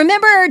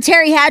 Remember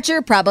Terry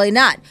Hatcher? Probably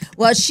not.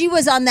 Well, she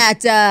was on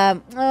that,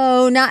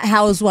 not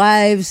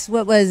Housewives.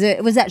 What was it?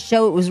 It was that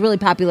show. It was really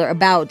popular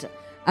about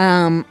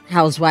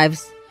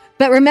housewives.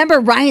 But remember,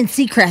 Ryan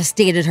Seacrest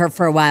dated her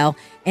for a while,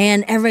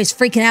 and everybody's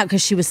freaking out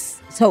because she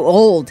was so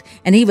old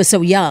and he was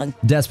so young.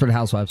 Desperate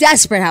Housewives.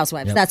 Desperate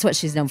Housewives. Yep. That's what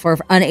she's known for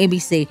on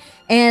ABC.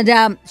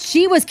 And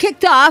she was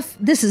kicked off.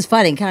 This is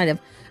funny, kind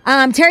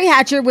of. Terry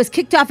Hatcher was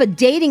kicked off a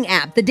dating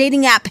app, the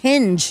dating app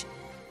Hinge.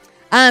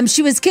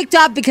 She was kicked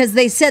off because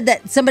they said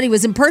that somebody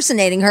was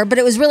impersonating her, but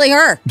it was really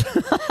her.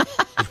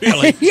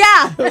 Really?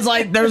 Yeah. It was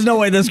like, there's no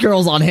way this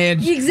girl's on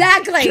Hinge.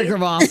 Exactly. Kick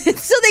her off.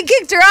 So they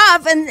kicked her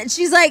off, and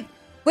she's like,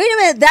 wait a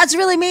minute, that's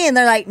really me. And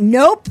they're like,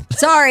 nope,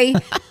 sorry.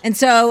 And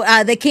so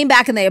they came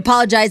back and they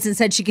apologized and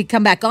said she could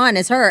come back on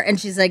as her. And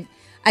she's like,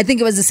 I think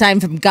it was a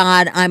sign from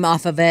God. I'm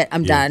off of it.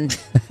 I'm done.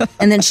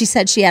 And then she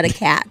said she had a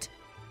cat.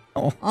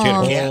 She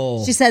had a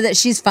cat? She said that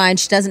she's fine.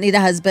 She doesn't need a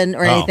husband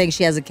or anything.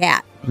 She has a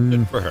cat.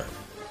 Good for her.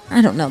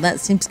 I don't know. That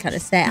seems kind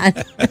of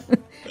sad.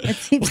 It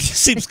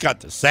seems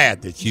kind of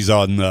sad that she's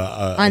on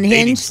the dating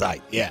Hinge?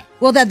 site. Yeah.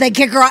 Well, that they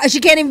kick her off. She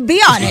can't even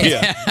be on it.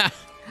 Yeah.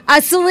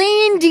 A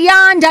Celine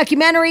Dion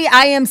documentary,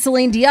 I Am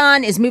Celine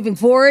Dion, is moving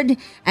forward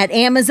at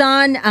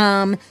Amazon.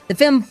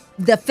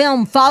 The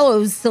film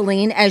follows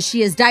Celine as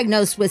she is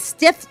diagnosed with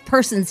stiff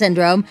person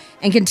syndrome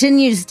and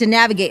continues to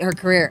navigate her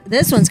career.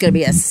 This one's going to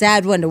be a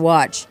sad one to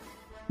watch.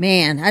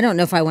 Man, I don't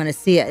know if I want to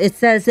see it. It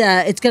says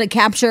it's going to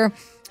capture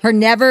her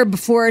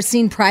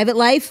never-before-seen private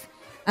life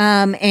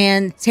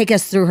and take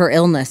us through her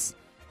illness.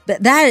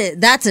 But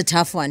that's a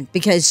tough one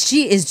because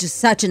she is just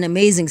such an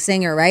amazing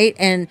singer, right?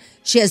 And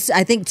she has,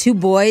 I think, 2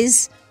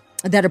 boys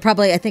that are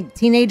probably, I think,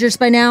 teenagers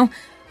by now.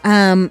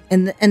 And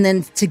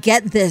then to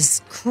get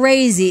this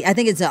crazy, I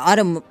think it's an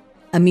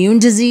autoimmune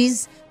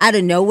disease out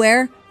of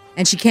nowhere,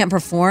 and she can't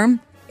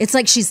perform. It's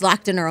like she's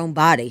locked in her own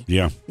body.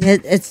 Yeah.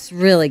 It's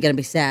really going to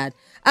be sad.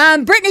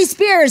 Britney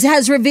Spears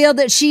has revealed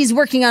that she's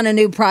working on a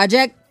new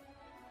project.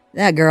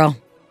 That girl.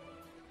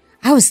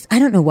 I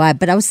don't know why,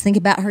 but I was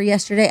thinking about her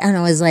yesterday, and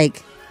I was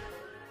like,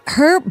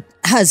 her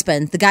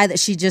husband, the guy that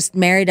she just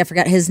married, I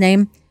forgot his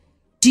name.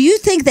 Do you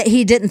think that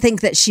he didn't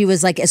think that she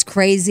was like as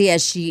crazy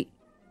as she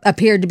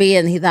appeared to be,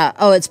 and he thought,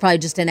 oh, it's probably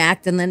just an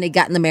act, and then he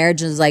got in the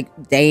marriage and was like,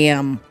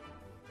 damn,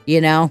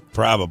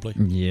 Probably.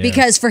 Yeah.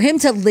 Because for him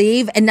to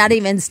leave and not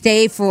even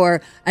stay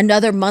for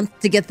another month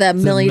to get the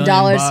 $1 million,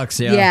 $1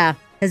 million, yeah.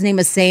 His name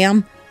is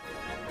Sam.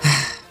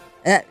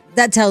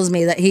 That tells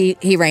me that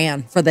he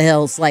ran for the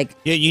hills. Like,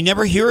 Yeah, you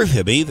never hear of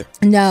him either.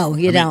 no,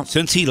 you I mean, don't.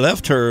 since he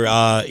left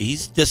her,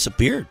 he's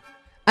disappeared.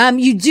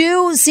 You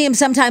do see him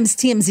sometimes.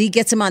 TMZ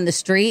gets him on the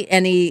street,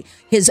 and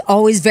he's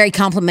always very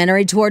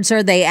complimentary towards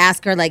her. They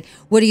ask her, like,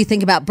 what do you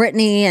think about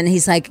Britney? And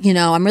he's like,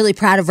 I'm really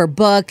proud of her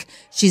book.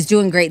 She's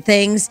doing great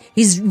things.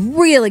 He's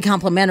really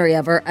complimentary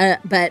of her,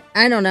 but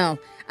I don't know.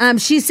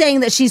 She's saying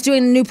that she's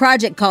doing a new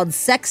project called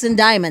Sex and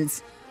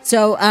Diamonds.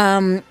 So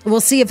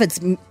we'll see if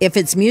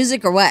it's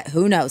music or what.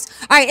 Who knows?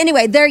 All right.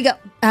 Anyway, there you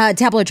go.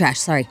 Tabloid trash.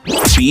 Sorry.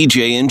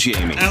 BJ and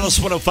Jamie. Alice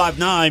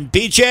 105.9.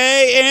 BJ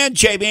and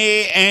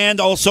Jamie, and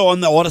also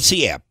on the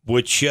Odyssey app,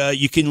 which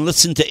you can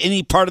listen to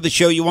any part of the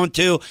show you want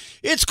to.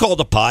 It's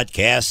called a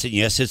podcast, and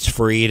yes, it's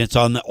free, and it's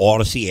on the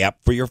Odyssey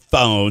app for your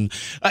phone.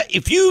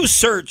 If you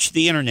search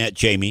the internet,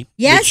 Jamie,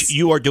 yes, which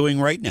you are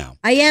doing right now.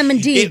 I am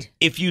indeed.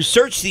 If you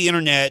search the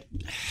internet,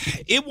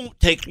 it won't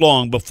take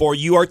long before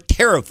you are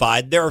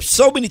terrified. There are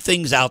so many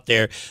things out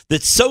there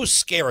that's so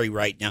scary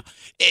right now,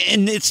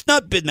 and it's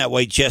not been that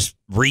way just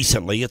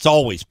recently. It's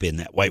always been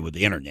that way with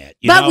the internet.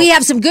 But we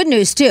have some good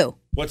news, too.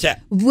 What's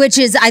that? Which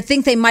is, I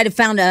think they might have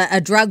found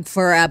a drug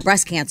for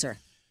breast cancer.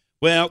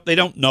 Well, they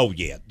don't know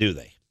yet, do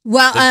they?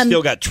 Well, They've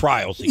still got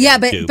trials.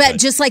 But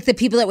just like the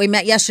people that we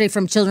met yesterday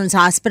from Children's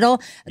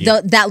Hospital,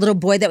 that little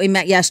boy that we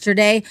met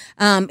yesterday,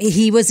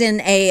 he was in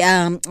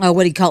a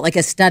what do you call it? Like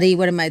a study?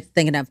 What am I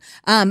thinking of?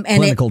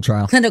 Clinical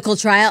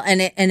trial,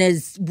 and it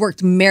has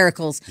worked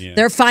miracles. Yeah.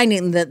 They're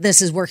finding that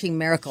this is working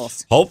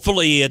miracles.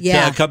 Hopefully,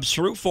 it comes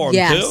through for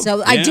them too.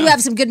 So I do have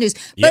some good news.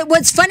 But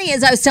what's funny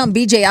is I was telling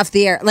BJ off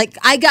the air, like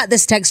I got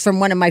this text from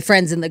one of my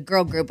friends in the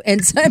girl group,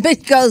 and somebody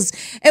goes,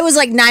 it was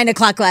like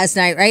 9:00 last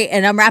night, right?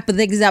 And I'm wrapping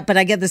things up, and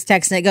I get this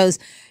text and it goes,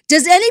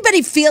 does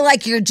anybody feel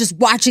like you're just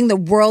watching the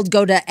world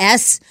go to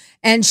S?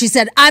 And she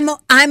said,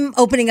 I'm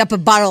opening up a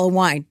bottle of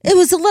wine. It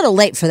was a little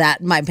late for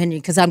that, in my opinion,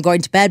 because I'm going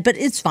to bed, but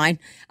it's fine.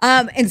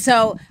 And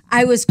so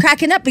I was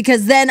cracking up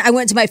because then I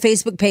went to my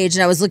Facebook page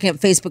and I was looking at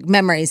Facebook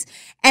memories.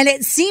 And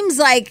it seems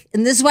like,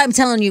 and this is why I'm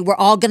telling you, we're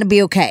all going to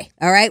be okay.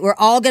 All right. We're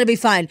all going to be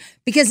fine.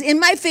 Because in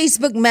my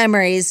Facebook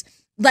memories,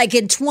 like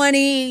in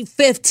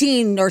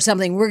 2015 or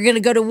something, we're going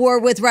to go to war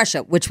with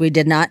Russia, which we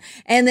did not.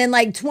 And then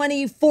like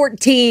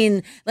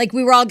 2014, like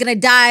we were all going to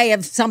die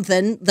of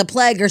something, the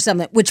plague or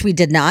something, which we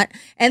did not.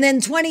 And then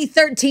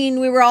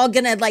 2013, we were all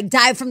going to like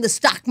die from the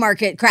stock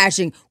market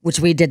crashing, which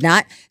we did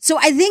not. So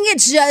I think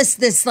it's just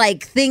this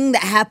like thing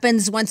that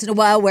happens once in a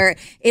while where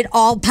it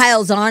all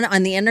piles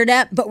on the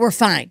internet, but we're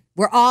fine.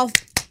 We're all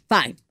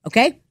fine.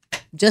 Okay.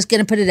 Just going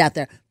to put it out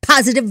there.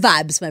 Positive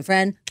vibes, my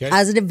friend. Okay.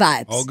 Positive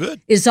vibes. All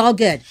good. It's all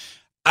good.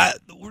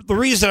 The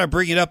reason I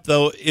bring it up,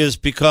 though, is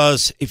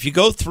because if you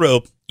go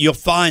through, you'll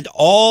find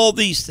all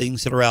these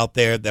things that are out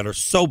there that are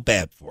so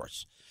bad for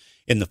us.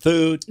 In the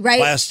food,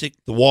 plastic,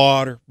 the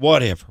water,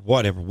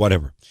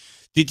 whatever.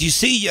 Did you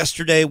see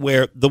yesterday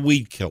where the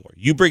weed killer,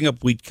 you bring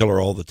up weed killer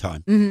all the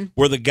time,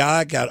 where the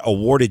guy got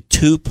awarded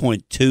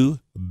 $2.2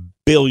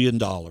 billion?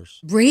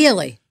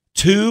 Really?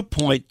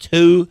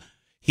 2.2.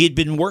 He had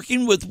been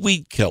working with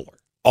weed killer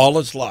all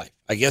his life.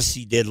 I guess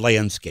he did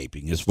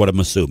landscaping is what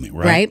I'm assuming,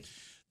 right? Right.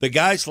 The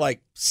guy's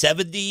like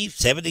 70,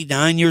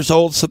 79 years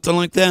old, something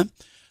like that.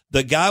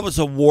 The guy was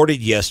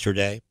awarded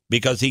yesterday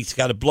because he's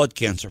got a blood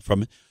cancer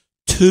from it,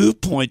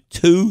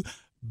 $2.2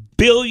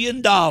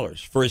 billion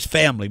for his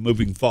family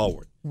moving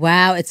forward.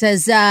 Wow. It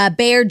says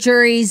Bayer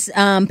juries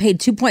paid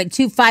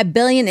 $2.25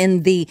 billion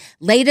in the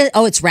latest.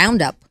 Oh, it's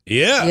Roundup.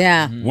 Yeah.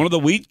 Yeah. One of the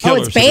weed killers.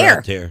 Oh, it's Bayer.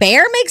 Out there.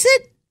 Bayer makes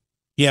it?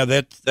 Yeah,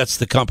 that's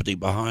the company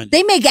behind it.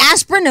 They make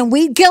aspirin and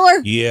weed killer?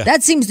 Yeah.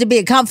 That seems to be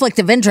a conflict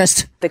of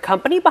interest. The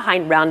company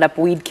behind Roundup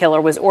Weed Killer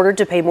was ordered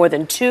to pay more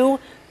than $2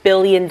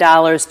 billion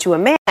to a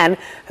man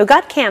who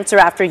got cancer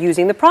after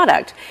using the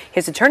product.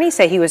 His attorneys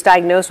say he was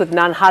diagnosed with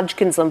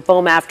non-Hodgkin's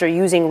lymphoma after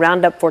using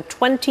Roundup for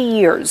 20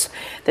 years.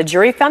 The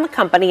jury found the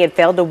company had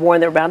failed to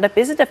warn that Roundup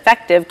is an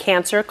effective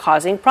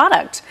cancer-causing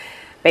product.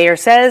 Bayer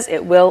says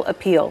it will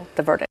appeal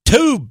the verdict.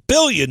 $2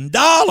 billion.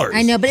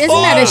 I know, but isn't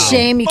that a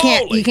shame? You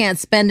can't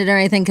spend it or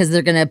anything because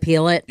they're going to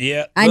appeal it.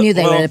 Yeah, I knew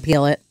they would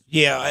appeal it.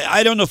 Yeah,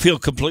 I don't know if he'll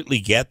completely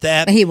get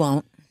that. He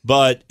won't.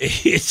 But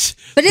it's.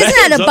 But isn't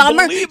that a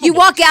bummer? You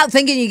walk out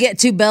thinking you get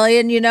 $2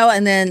 billion,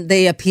 and then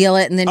they appeal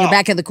it, and then you're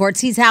back in the courts.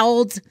 He's how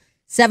old?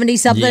 70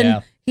 something.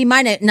 Yeah. He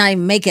might not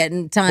even make it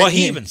in time. Well,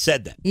 he even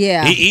said that.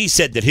 Yeah. He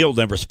said that he'll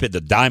never spend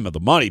a dime of the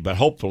money, but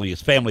hopefully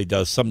his family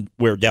does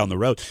somewhere down the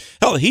road.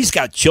 Hell, he's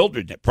got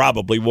children that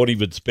probably won't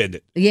even spend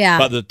it. Yeah.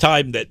 By the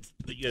time that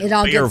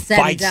Bayer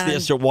fights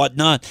this or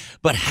whatnot.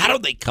 But how do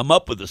they come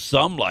up with a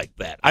sum like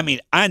that? I mean,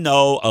 I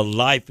know a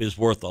life is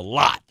worth a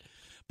lot,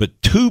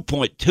 but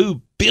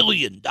 $2.2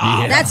 billion.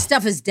 Yeah. That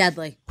stuff is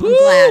deadly. I'm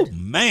glad.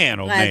 Man,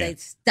 oh glad man. they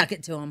stuck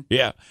it to him.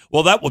 Yeah.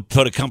 Well, that would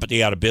put a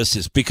company out of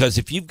business because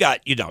if you've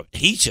got,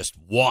 he's just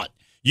one.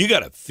 You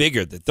got to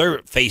figure that they're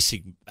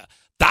facing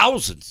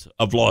thousands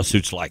of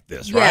lawsuits like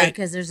this, right? Yeah,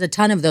 because there's a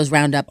ton of those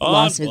Roundup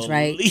lawsuits,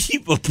 right?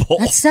 Unbelievable.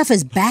 That stuff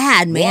is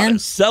bad, man. What a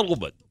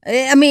settlement.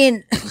 I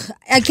mean,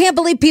 I can't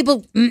believe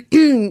people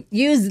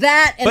use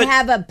that and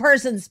have a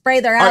person spray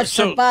their house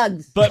for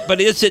bugs. But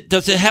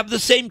does it have the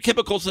same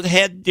chemicals it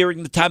had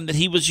during the time that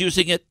he was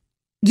using it?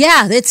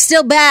 Yeah, it's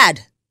still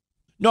bad.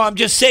 No, I'm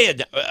just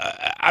saying.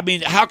 I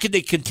mean, how can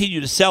they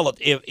continue to sell it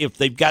if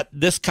they've got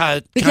this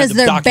kind because of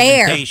they're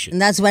bare, documentation?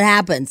 and that's what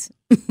happens.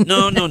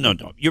 No.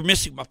 You're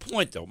missing my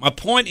point, though. My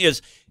point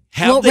is,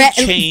 have they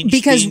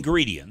changed the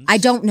ingredients? I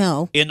don't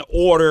know. In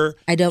order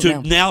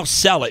to now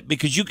sell it,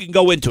 because you can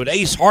go into an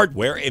Ace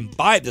Hardware and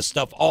buy the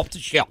stuff off the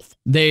shelf.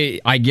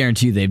 I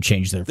guarantee you they've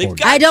changed their formula.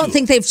 I don't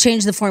think they've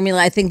changed the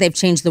formula. I think they've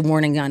changed the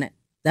warning on it.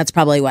 That's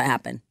probably what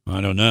happened. I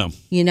don't know.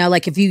 You know,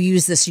 like if you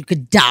use this, you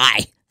could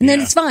die, and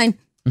then it's fine.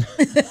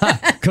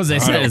 Because they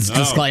said it's a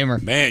disclaimer.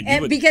 Man,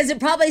 and because it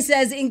probably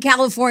says in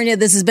California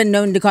this has been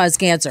known to cause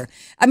cancer.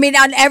 I mean,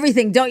 on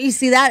everything, don't you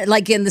see that?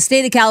 Like in the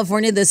state of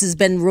California, this has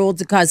been ruled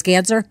to cause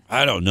cancer.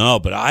 I don't know,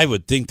 but I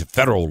would think the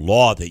federal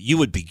law that you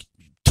would be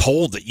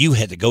told that you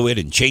had to go in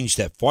and change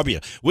that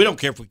formula. We don't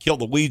care if we kill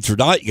the weeds or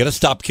not. You got to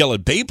stop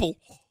killing people.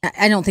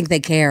 I don't think they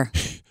care.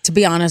 To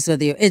be honest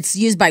with you, it's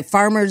used by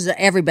farmers,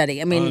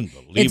 everybody. I mean,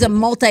 it's a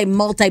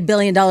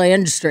multi-billion-dollar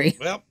industry.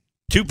 Well,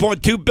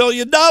 $2.2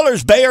 billion,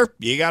 Bayer.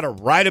 You got to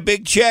write a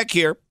big check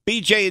here.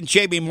 BJ and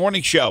Jamie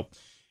Morning Show.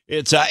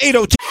 It's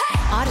 8:02.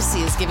 Odyssey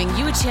is giving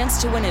you a chance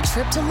to win a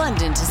trip to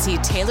London to see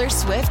Taylor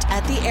Swift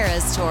at the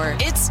Eras Tour.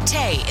 It's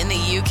Tay in the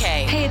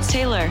UK. Hey, it's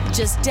Taylor.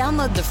 Just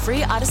download the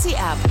free Odyssey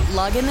app,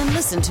 log in and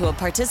listen to a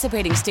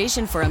participating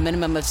station for a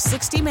minimum of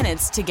 60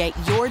 minutes to get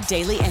your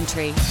daily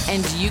entry.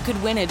 And you could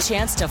win a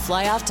chance to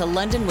fly off to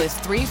London with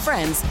 3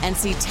 friends and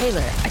see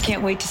Taylor. I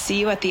can't wait to see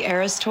you at the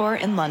Eras Tour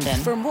in London.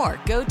 For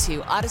more, go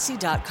to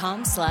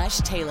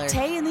odyssey.com/Taylor.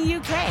 Tay in the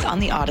UK. It's on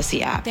the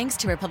Odyssey app. Thanks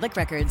to Republic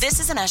Records. This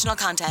is a national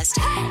contest.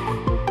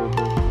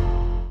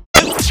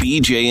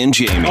 BJ and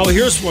Jamie. Oh,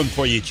 here's one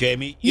for you,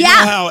 Jamie. You know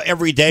how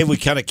every day we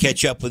kind of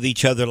catch up with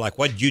each other, like,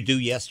 what did you do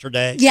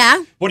yesterday?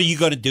 Yeah. What are you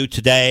going to do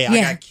today? Yeah.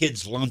 I got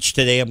kids' lunch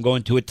today. I'm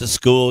going to it to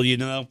school,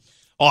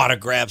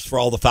 autographs for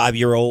all the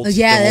 5-year-olds.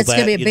 Yeah, that's going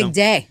to be a big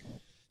day.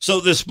 So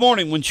this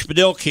morning when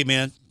Spadil came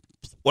in,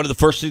 one of the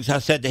first things I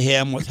said to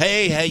him was,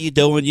 hey, how you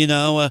doing?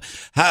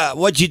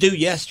 What'd you do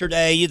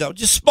yesterday?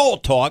 Just small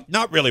talk,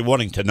 not really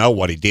wanting to know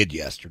what he did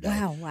yesterday.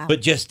 Wow.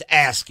 But just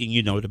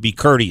asking, to be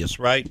courteous,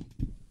 right?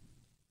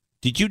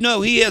 Did you know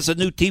he has a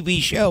new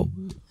TV show?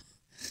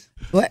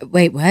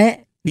 Wait, what?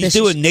 He's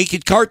doing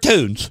naked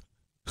cartoons.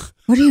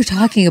 What are you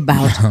talking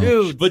about?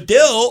 Dude,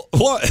 Spadil,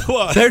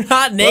 what? They're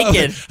not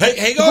naked. Hey,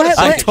 hang on a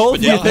second. I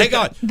told you. Hang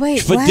on.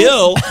 Wait,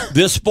 Spadil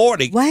this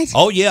morning. What?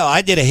 Oh, yeah,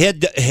 I did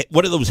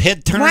one of those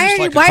head turns.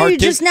 Why are you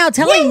just now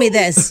telling me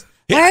this?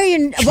 Why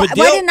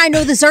didn't I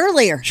know this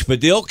earlier?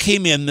 Spadil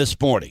came in this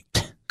morning.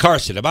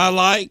 Carson, am I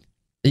lying?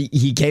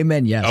 He came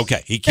in, yes.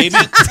 Okay, he came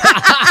in. But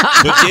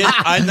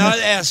I not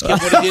asked him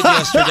what he did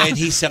yesterday, and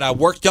he said, I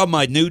worked on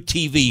my new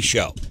TV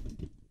show.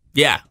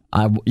 Yeah.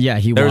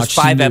 He There's watched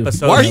 5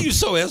 episodes. Why are you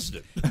so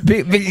hesitant?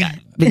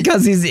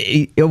 Because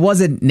it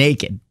wasn't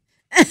naked.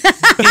 No, he did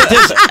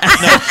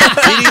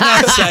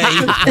not say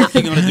he was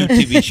working on a new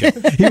TV show.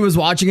 He was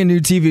watching a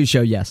new TV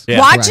show, yes. Yeah.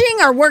 Watching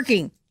or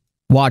working?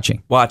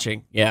 Watching,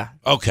 yeah.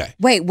 Okay.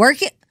 Wait,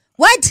 working?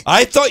 What?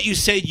 I thought you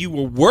said you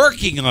were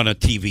working on a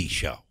TV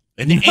show,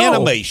 an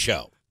anime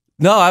show.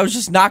 No, I was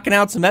just knocking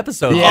out some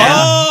episodes. Yeah.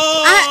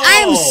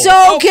 I'm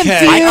so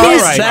confused. All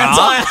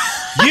right,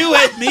 you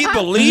had me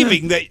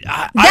believing that.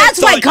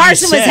 That's why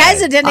Carson was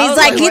hesitant. He's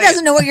like, he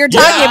doesn't know what you're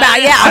talking about.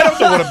 Yeah. I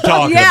don't know what I'm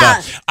talking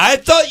about. I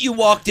thought you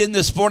walked in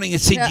this morning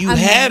and said you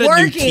had a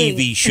new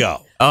TV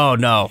show. Oh,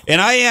 no.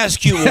 And I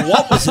asked you, well,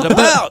 what was it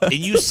about? And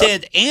you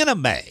said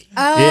anime.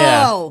 Oh.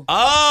 Yeah.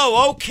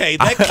 Oh, okay.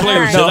 That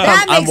clears it up.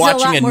 That I'm makes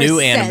watching a lot a new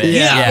more anime. sense.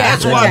 Yeah,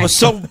 that's why I was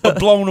so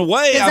blown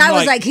away. I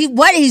was like,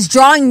 he's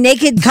drawing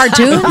naked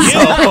cartoons?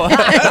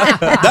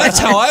 That's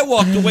how I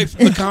walked away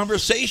from the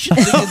conversation,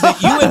 thinking that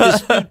you had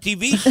this new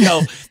TV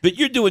show that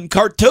you're doing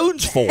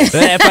cartoons for.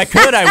 If I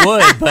could, I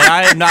would, but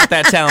I am not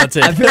that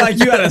talented. I feel like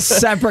you had a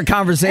separate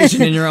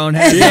conversation in your own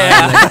head.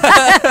 Yeah.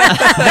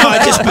 No,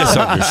 I just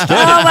misunderstood.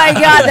 Oh, my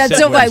God. That's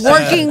so funny.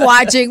 Working,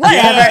 watching,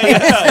 whatever.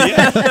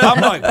 Yeah. I'm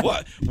like,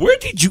 what? Where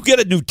did you get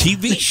a new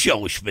TV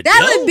show, Spadil?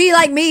 That would be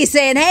like me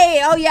saying,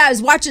 hey, oh, yeah, I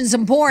was watching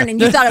some porn, and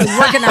you thought I was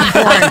working on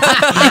porn.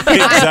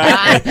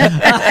 Exactly.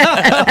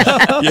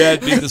 Yeah,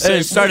 it'd be the same.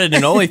 It started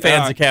an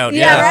OnlyFans account.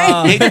 Yeah,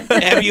 right? Hey,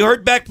 have you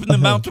heard back from the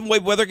Mountain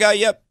Wave weather guy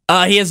yet?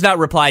 He has not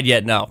replied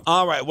yet, no.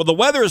 All right. Well, the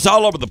weather is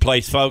all over the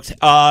place, folks.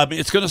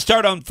 It's going to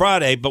start on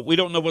Friday, but we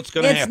don't know what's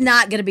going to happen. It's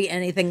not going to be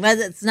anything.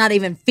 It's not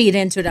even feed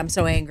into it. I'm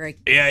so angry.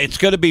 Yeah, it's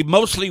going to be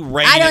mostly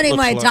rain. I don't even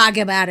want to talk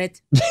about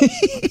it.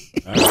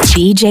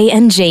 BJ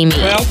and Jamie.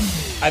 Well,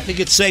 I think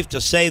it's safe to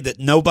say that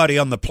nobody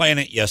on the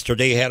planet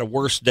yesterday had a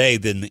worse day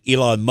than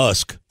Elon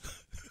Musk.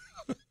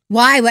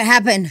 Why? What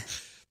happened?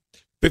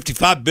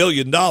 $55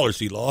 billion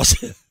he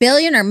lost.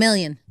 Billion or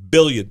million?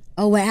 Billion.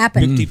 Oh, what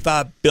happened?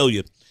 $55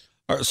 billion.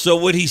 So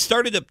when he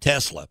started up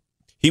Tesla,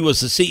 he was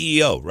the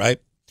CEO, right?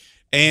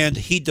 And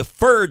he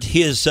deferred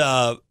his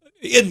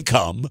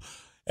income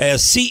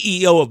as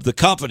CEO of the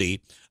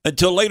company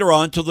until later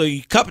on, until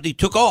the company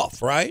took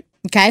off, right?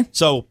 Okay.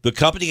 So the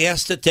company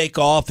has to take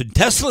off, and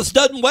Tesla's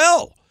done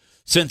well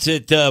since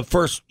it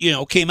first,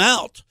 came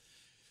out.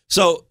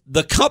 So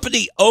the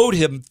company owed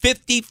him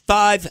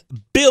 $55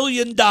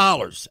 billion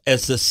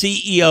as the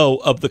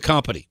CEO of the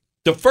company.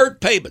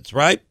 Deferred payments,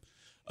 right?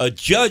 A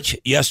judge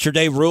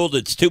yesterday ruled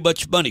it's too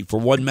much money for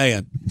one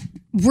man.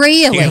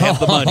 Really? Can't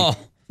have the money.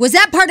 Was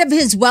that part of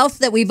his wealth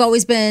that we've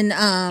always been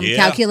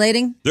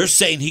calculating? They're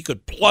saying he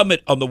could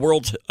plummet on the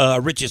world's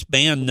richest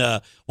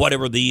man,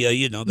 whatever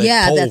the,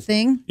 that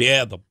thing?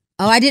 Yeah.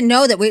 I didn't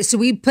know that. So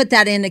we put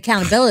that in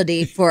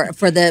accountability for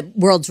the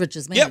world's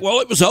richest man. Yeah, well,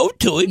 it was owed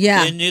to him.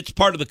 Yeah. And it's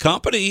part of the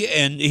company.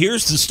 And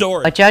here's the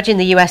story. A judge in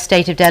the U.S.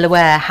 state of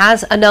Delaware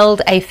has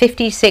annulled a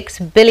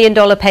 $56 billion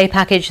pay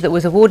package that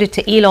was awarded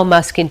to Elon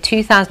Musk in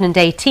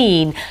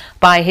 2018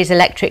 by his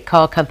electric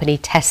car company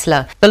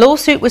Tesla. The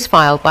lawsuit was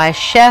filed by a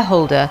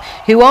shareholder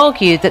who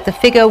argued that the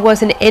figure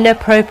was an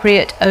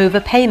inappropriate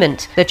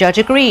overpayment. The judge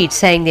agreed,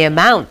 saying the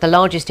amount, the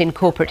largest in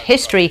corporate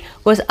history,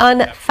 was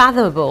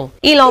unfathomable.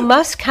 Elon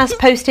Musk has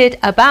posted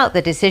about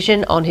the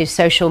decision on his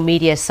social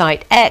media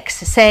site X,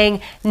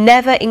 saying,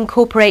 "Never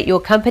incorporate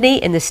your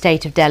company in the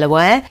state of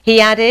Delaware."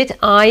 He added,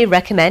 "I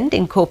recommend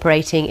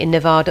incorporating in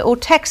Nevada or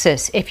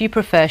Texas if you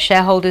prefer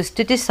shareholders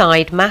to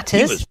decide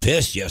matters." He was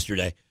pissed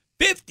yesterday.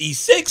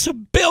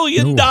 $56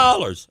 billion.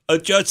 A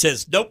judge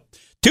says, nope,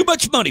 too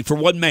much money for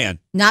one man.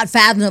 Not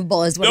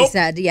fathomable is what he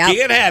said. Yeah,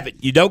 can't have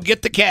it. You don't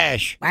get the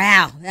cash.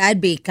 Wow,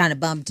 I'd be kind of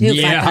bummed too.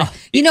 Yeah.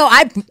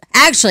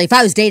 If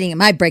I was dating him,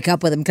 I'd break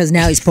up with him because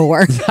now he's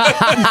poor.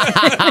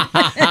 That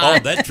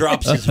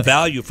drops his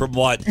value from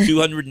what,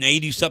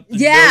 280 something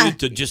billion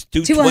to just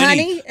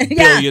 220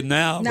 billion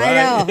now. Right?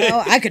 I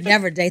know. I could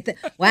never date that.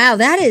 Wow,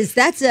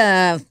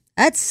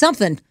 that's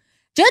something.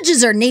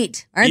 Judges are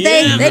neat, aren't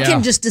they? They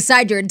can just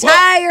decide your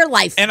entire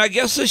life. And I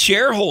guess the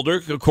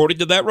shareholder, according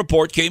to that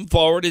report, came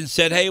forward and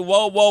said, hey,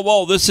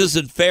 whoa, this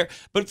isn't fair.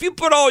 But if you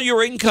put all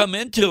your income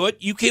into it,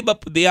 you came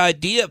up with the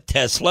idea of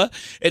Tesla,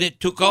 and it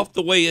took off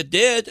the way it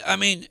did. I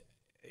mean,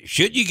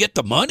 should you get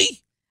the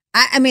money?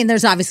 I mean,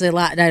 there's obviously a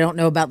lot I don't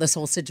know about this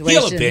whole situation.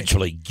 He'll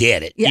eventually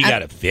get it. You got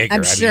to figure.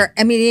 I'm sure.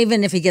 I mean,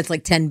 even if he gets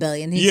like $10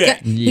 billion,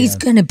 he's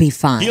going to be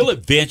fine. He'll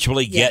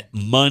eventually get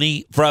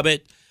money from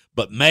it.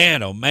 But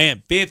man, oh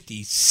man,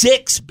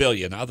 $56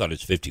 billion. I thought it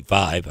was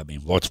 55. I mean,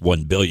 what's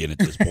 $1 billion at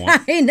this point?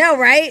 I know,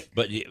 right?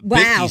 But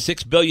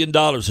 $56 billion.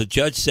 The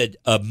judge said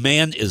a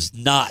man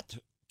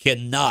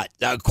cannot.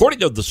 Now, according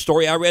to the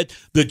story I read,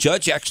 the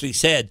judge actually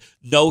said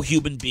no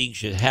human being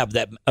should have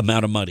that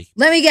amount of money.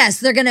 Let me guess.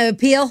 They're going to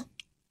appeal?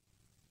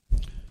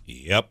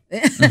 Yep.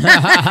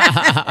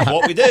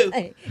 What we do.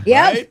 Yep.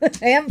 Right?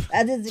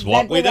 That is exactly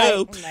what we do.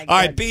 Oh, all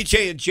right,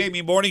 BJ and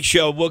Jamie Morning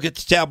Show. We'll get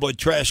to Tabloid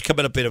Trash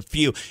coming up in a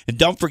few. And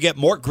don't forget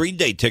more Green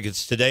Day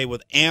tickets today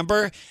with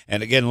Amber.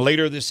 And again,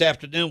 later this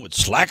afternoon with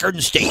Slacker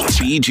and Steve.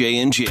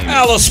 BJ and Jamie.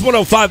 Alice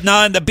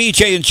 105.9, the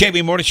BJ and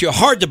Jamie Morning Show.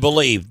 Hard to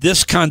believe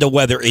this kind of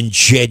weather in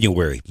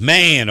January.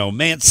 Man, oh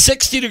man,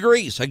 60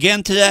 degrees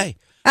again today.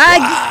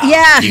 Wow.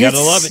 Yeah. You got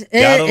to love it.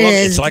 Gotta love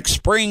it. It's like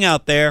spring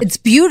out there. It's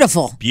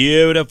beautiful.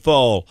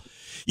 Beautiful.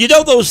 You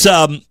know those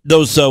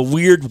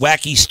weird,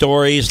 wacky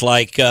stories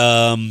like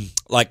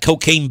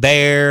Cocaine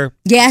Bear?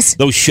 Yes.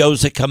 Those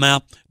shows that come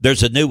out?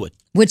 There's a new one.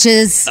 Which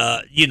is?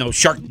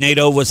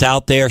 Sharknado was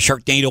out there.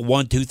 Sharknado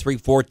 1, 2, 3,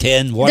 4,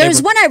 10, whatever.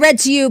 There's one I read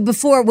to you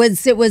before. It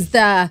was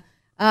the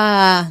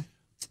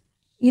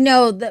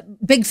the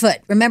Bigfoot.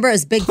 Remember, it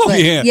was Bigfoot. Oh,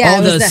 yeah.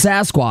 Yeah, the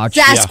Sasquatch.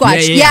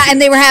 Sasquatch. Yeah,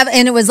 and they were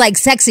and it was like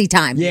sexy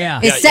time.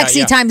 Yeah. It's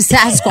sexy time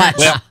Sasquatch.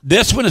 Well,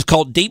 this one is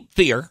called Deep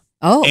Fear.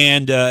 Oh.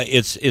 And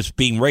it's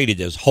being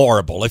rated as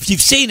horrible. If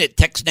you've seen it,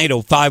 text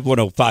NATO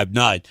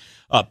 51059.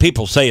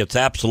 People say it's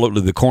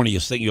absolutely the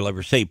corniest thing you'll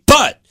ever see.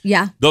 But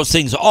those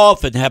things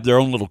often have their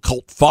own little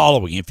cult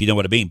following, if you know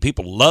what I mean.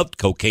 People loved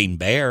Cocaine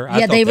Bear.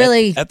 Yeah, they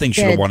really that thing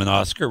should have won an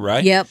Oscar,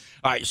 right? Yep.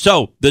 All right,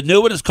 so the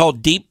new one is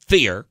called Deep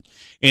Fear,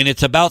 and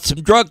it's about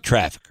some drug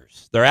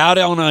traffickers. They're out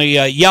on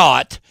a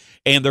yacht,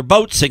 and their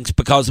boat sinks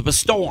because of a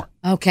storm.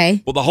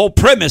 Okay. Well, the whole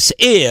premise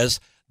is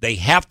they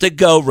have to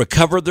go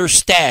recover their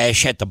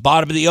stash at the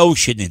bottom of the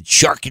ocean in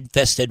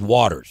shark-infested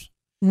waters.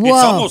 Whoa.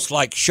 It's almost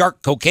like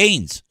shark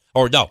cocaines.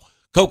 Or no,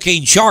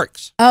 cocaine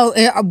sharks. Oh,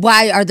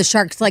 why are the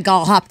sharks like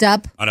all hopped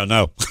up? I don't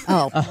know.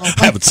 Oh. I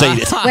haven't seen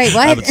it. Wait,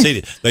 what? I haven't seen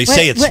it. They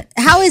say it's...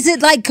 How is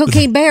it like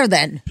Cocaine Bear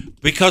then?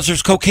 Because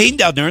there's cocaine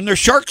down there and there's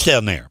sharks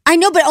down there. I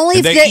know, but only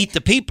and if they eat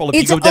the people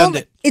if you go down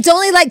there. It's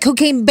only like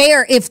Cocaine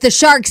Bear if the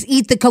sharks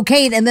eat the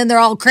cocaine and then they're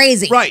all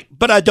crazy. Right,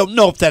 but I don't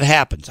know if that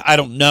happens. I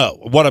don't know.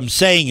 What I'm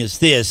saying is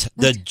this.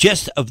 The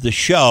gist of the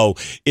show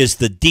is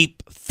the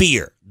deep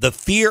fear. The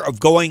fear of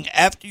going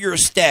after your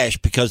stash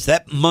because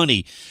that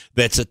money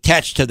that's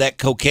attached to that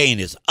cocaine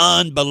is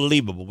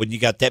unbelievable when you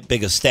got that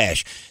big a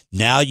stash.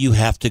 Now you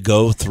have to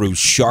go through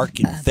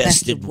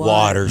shark-infested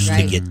waters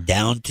to get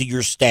down to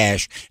your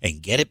stash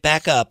and get it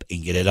back up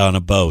and get it on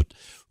a boat.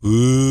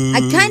 Ooh.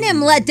 I kind of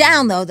am let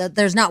down, though, that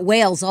there's not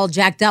whales all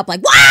jacked up like,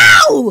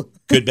 wow!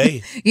 Could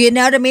be. You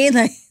know what I mean?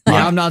 Like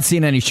Yeah, I'm not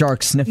seeing any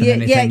sharks sniffing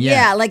anything yet.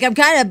 Yeah. Like, I'm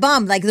kind of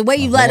bummed. Like, the way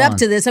you led up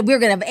to this, we were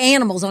going to have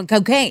animals on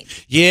cocaine.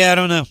 Yeah, I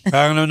don't know.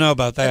 I don't know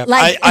about that.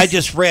 Like, I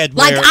just read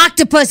like where,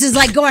 octopus is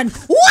like going,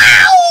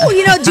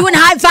 wow, doing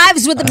high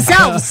fives with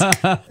themselves.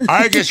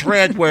 I just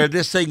read where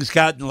this thing's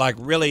gotten like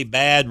really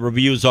bad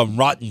reviews on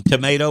Rotten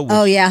Tomato.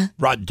 Oh, yeah.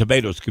 Rotten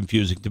Tomato's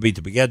confusing to me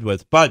to begin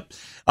with, but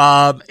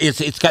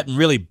it's gotten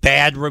really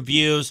bad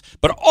reviews.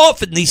 But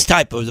often these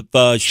type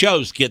of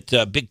shows get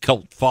big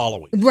cult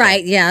following.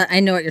 Right, yeah, I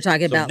know what you're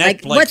talking about.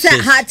 Like, Netflix what's that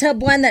is- hot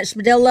tub one that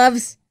Schmidl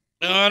loves?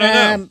 I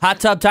don't know. Hot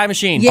Tub Time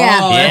Machine. Yeah.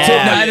 Oh,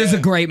 that is a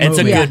great movie. It's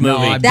a good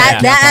movie. No, That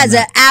has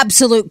an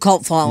absolute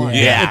cult following.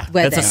 Yeah,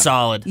 with it's a it.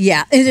 solid.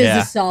 Yeah, it is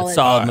Yeah, a solid,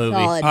 solid movie.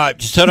 All right,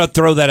 just thought I'd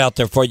throw that out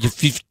there for you.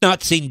 If you've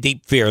not seen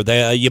Deep Fear,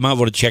 you might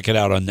want to check it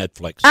out on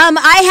Netflix.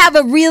 I have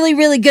a really,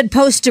 really good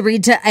post to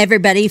read to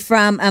everybody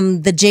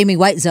from the Jamie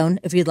White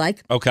Zone, if you'd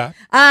like. Okay.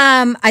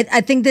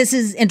 I think this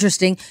is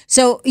interesting.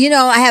 So,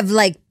 I have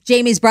like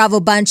Jamie's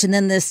Bravo Bunch and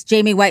then this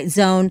Jamie White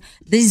Zone.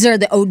 These are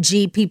the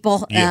OG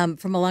people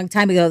from a long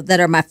time ago that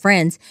are my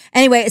friends.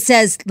 Anyway, it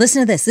says,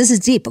 listen to this. This is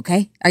deep,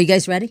 okay? Are you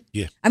guys ready?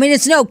 Yeah. I mean,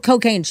 it's no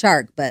cocaine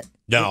shark, but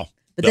No.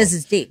 this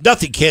is deep.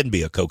 Nothing can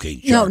be a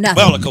cocaine No, shark. nothing.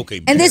 Well, a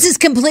cocaine And this bear. is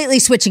completely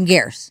switching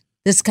gears.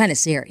 This is kind of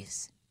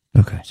serious.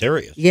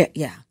 Serious? Yeah.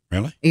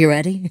 Really? Are you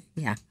ready?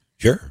 Yeah.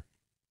 Sure.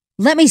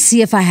 Let me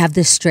see if I have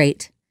this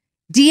straight.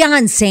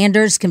 Deion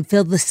Sanders can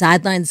fill the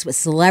sidelines with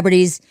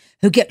celebrities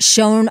who get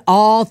shown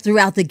all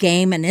throughout the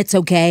game, and it's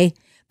okay.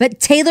 But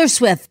Taylor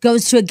Swift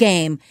goes to a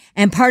game,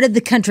 and part of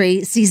the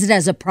country sees it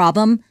as a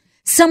problem.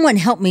 Someone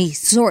help me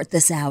sort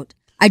this out.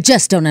 I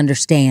just don't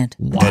understand.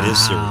 That is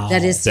serious.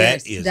 That is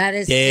serious. That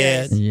is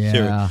dead serious.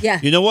 serious. Yeah.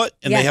 You know what?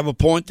 And Yeah. they have a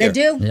point They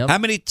there. do. Yep. How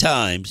many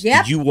times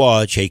Yep. did you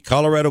watch a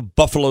Colorado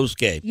Buffaloes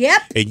game?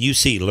 Yep. And you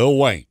see Lil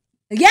Wayne.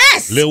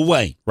 Yes. Lil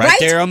Wayne, right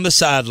there on the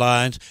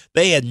sidelines.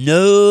 They had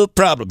no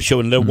problem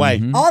showing Lil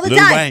Wayne. All the Lil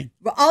time. Wayne.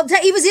 All the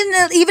time. He was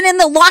even in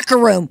the locker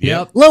room.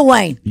 Yep. Lil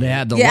Wayne. They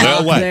had the Yeah. lock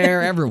Lil Wayne.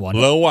 there, everyone.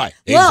 Lil Wayne.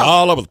 He's Lil.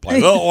 all over the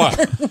place. Lil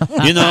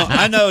Wayne.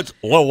 I know it's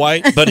Lil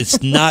Wayne, but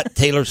it's not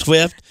Taylor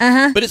Swift.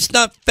 But it's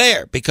not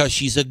fair because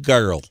she's a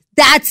girl.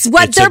 That's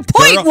what It's their a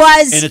point girl,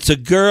 was. And it's a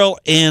girl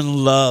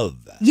in love.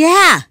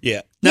 Yeah.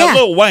 Yeah. Now, Yeah.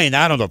 Lil Wayne,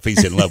 I don't know if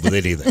he's in love with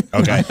it either.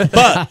 Okay.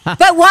 But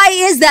But why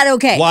is that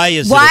okay? Why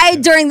is it Why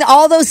okay? during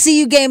all those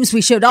CU games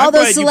we showed all I'm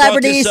those glad you brought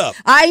celebrities? this up.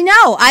 I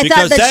know. I thought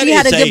because that she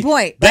had a is good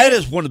point. That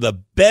is one of the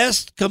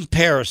best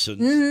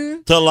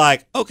comparisons to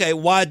like, okay,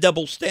 why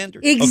double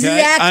standard? Okay?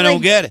 Exactly. I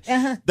don't get it.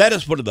 Uh-huh. That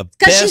is one of the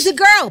Because best. she's a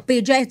girl,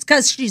 BJ. It's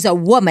because she's a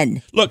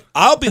woman. Look,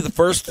 I'll be the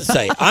first to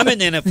say I'm an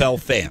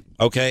NFL fan,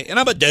 okay? And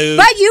I'm a dude.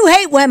 But you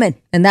hate women,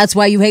 and that's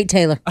why you hate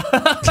Taylor.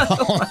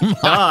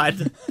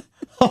 God.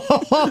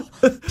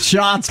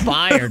 Shots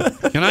fired.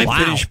 Can I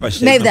finish my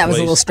statement, Maybe that was a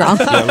please? little strong.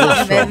 Yeah, a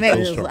little strong, Maybe a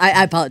little strong.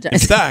 I apologize. In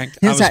fact,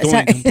 I was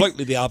going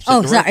completely the opposite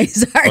Oh, direction.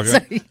 sorry. Okay?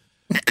 Sorry.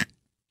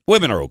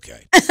 Women are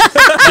okay.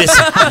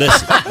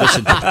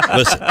 Listen.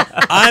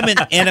 I'm an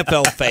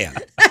NFL fan.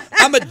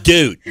 I'm a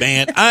dude,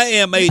 man. I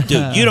am a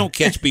dude. You don't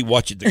catch me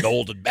watching The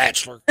Golden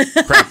Bachelor,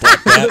 crap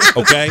like that,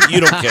 okay?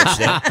 You don't catch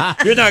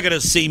that. You're not going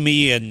to see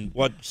me in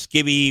what's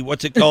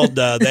it called?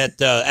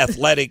 That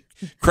athletic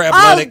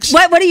crabletics.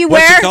 Oh, what do you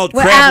What's wear? it called?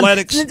 Well,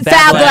 Crabletics?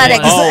 Fabletics.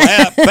 Oh,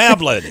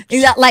 fabletics.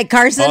 Is that like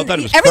Carson? Oh, I thought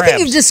it was Everything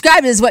crabs. you've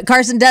described is what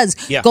Carson does.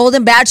 Yeah.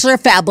 Golden Bachelor,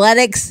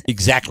 Fabletics.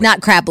 Exactly. Not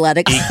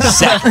Crabletics.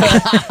 Exactly.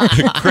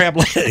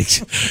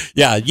 Crabletics.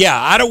 Yeah.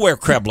 I don't wear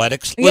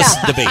crabletics.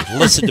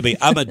 Listen to me.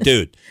 I'm a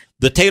dude.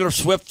 The Taylor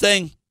Swift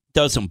thing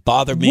doesn't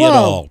bother me at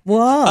all. Whoa.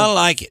 I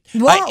like it.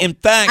 Whoa. In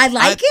fact, I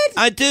like it?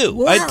 I do.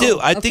 Whoa. I do.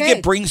 I think Okay.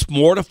 it brings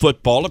more to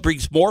football. It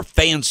brings more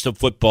fans to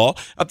football.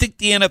 I think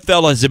the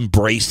NFL has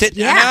embraced it,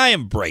 and I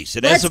embrace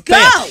it as Let's a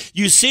fan. go.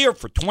 You see her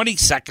for 20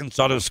 seconds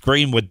on a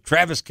screen with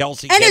Travis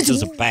Kelce And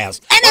catches a pass.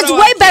 And What it's do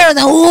way I better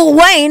than Lil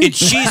Wayne. And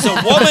she's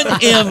a woman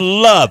in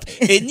love.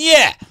 And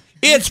yeah,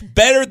 it's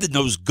better than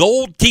those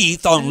gold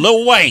teeth on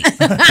Lil Wayne.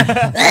 That's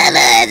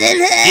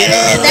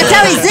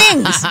how he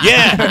sings.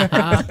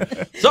 Yeah.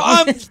 So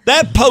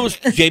that post,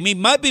 Jamie,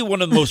 might be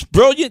one of the most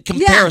brilliant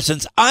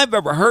comparisons I've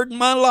ever heard in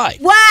my life.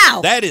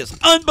 Wow. That is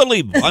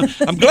unbelievable.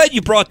 I'm glad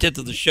you brought that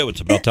to the show. It's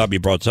about time you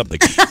brought something.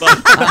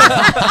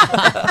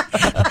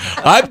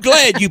 I'm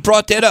glad you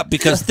brought that up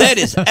because that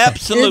is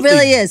absolutely It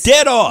really is.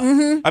 dead on.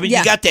 Mhm. I mean, Yeah.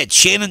 you got that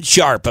Shannon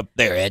Sharp up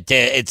there at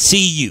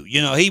CU.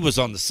 He was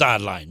on the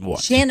sideline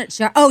once. Shannon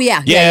Sharp. Oh,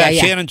 yeah.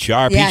 Shannon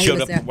Sharp. Yeah, he he showed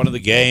was up there. at one of the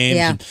games.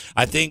 Yeah. And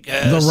I think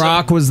The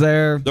Rock was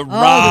there. The The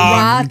Rock.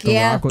 Rock,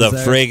 yeah. Rock was The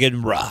there.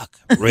 friggin' Rock.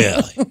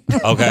 Really?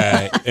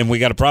 Okay. And we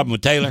got a problem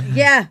with Taylor?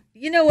 Yeah.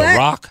 You know what? The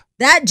Rock?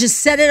 That just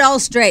set it all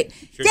straight.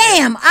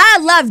 Damn, I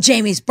love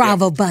Jamie's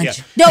Bravo Bunch.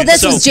 yeah. No, And this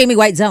so- was Jamie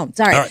White Zone.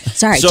 Sorry. All right.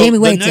 Sorry, So Jamie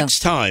White the Zone. next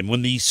time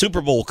when the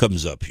Super Bowl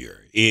comes up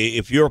here,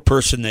 if you're a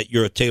person that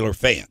you're a Taylor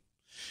fan,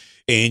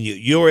 and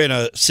you're in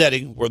a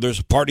setting where there's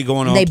a party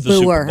going on They for the boo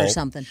Super her or Bowl,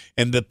 something.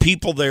 and the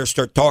people there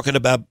start talking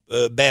about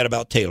bad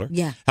about Taylor,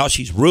 Yeah. how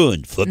she's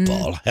ruined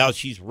football, how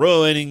she's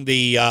ruining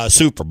the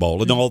Super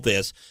Bowl, and all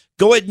this.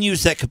 Go ahead and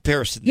use that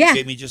comparison that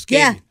Jamie just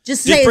gave me.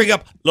 Just bring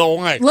up Lil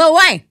Wayne. Lil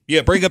Wayne. Yeah,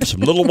 bring up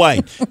some Lil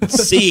Wayne and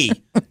see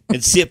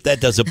if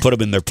that doesn't put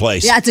them in their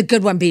place. Yeah, it's a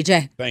good one,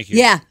 BJ. Thank you.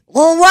 Yeah,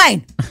 Lil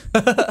Wayne.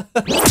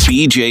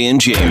 BJ and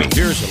Jamie.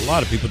 Here's a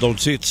lot of people don't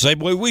see it the same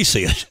way we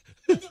see it.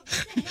 How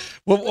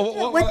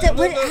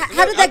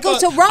did that go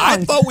so wrong?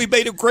 I thought we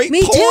made a great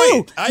Me point.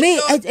 too.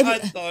 I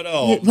thought,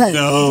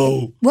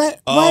 no.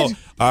 What? Oh,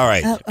 all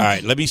right. All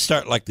right. Let me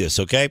start like this,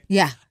 okay?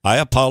 Yeah. I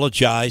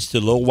apologize to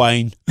Lil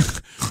Wayne.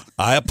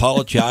 I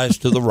apologize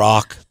to The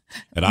Rock.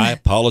 And I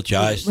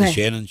apologize to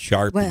Shannon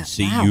Sharp and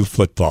CU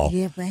football.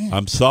 Yeah, man.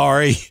 I'm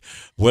sorry.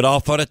 Went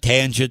off on a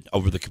tangent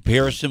over the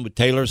comparison with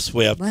Taylor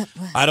Swift.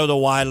 I don't know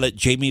why I let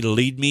Jamie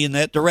lead me in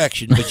that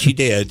direction, but she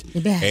did.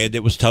 And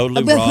it was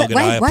totally wrong, and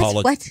I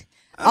apologize.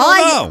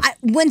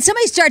 When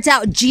somebody starts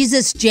out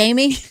Jesus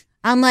Jamie,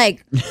 I'm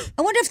like,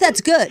 I wonder if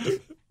that's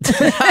good. 9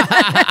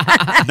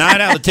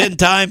 out of 10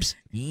 times,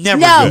 never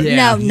good.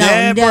 No,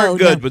 never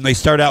good when they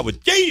start out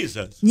with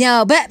Jesus.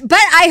 No, but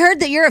I heard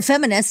that you're a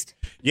feminist.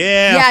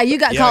 Yeah. You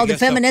got called a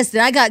feminist,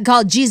 and I got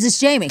called Jesus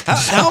Jamie.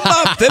 How am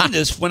I a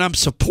feminist when I'm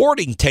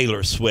supporting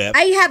Taylor Swift?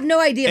 I have no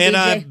idea, and BJ.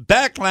 I'm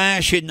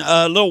backlashing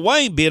Lil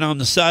Wayne being on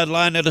the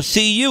sideline at a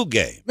CU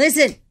game.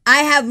 Listen, I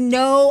have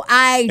no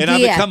idea. And I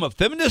become a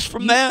feminist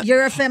from that?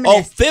 You're a feminist.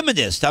 Oh,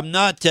 feminist. I'm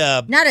not...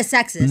 not a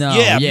sexist. No,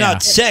 I'm not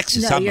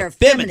sexist. No, I'm you're a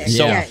feminist.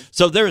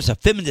 So there's a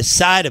feminist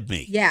side of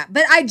me. Yeah,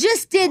 but I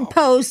just did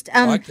post...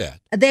 I like that.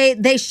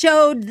 They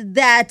showed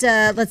that...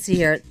 let's see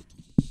here.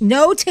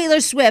 No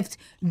Taylor Swift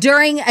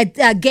during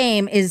a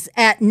game is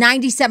at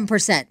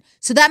 97%.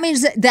 So that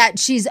means that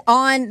she's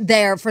on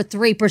there for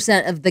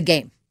 3% of the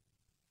game.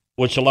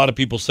 Which a lot of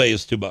people say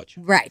is too much.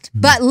 Right.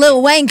 But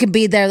Lil Wayne could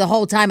be there the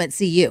whole time at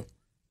CU.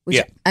 Which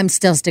I'm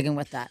still sticking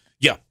with that.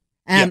 Yeah.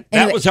 Anyway.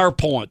 That was our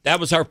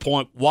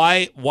point.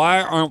 Why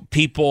aren't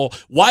people...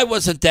 Why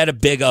wasn't that a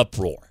big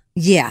uproar?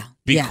 Yeah.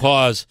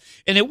 Because,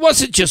 and it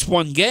wasn't just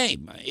one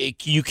game.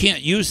 You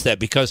can't use that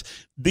because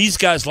these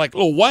guys like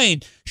Lil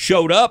Wayne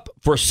showed up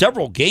for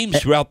several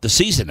games throughout the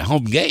season,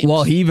 home games.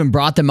 Well, he even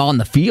brought them on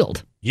the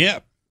field.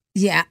 Yeah.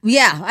 Yeah.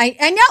 I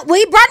know.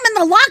 We brought them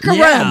in the locker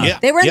room. Yeah.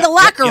 They were in the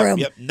locker room.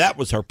 Yep. That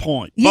was her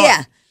point.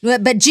 Yeah.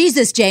 But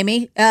Jesus,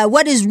 Jamie,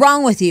 what is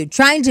wrong with you?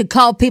 Trying to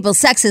call people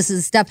sexist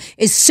and stuff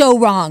is so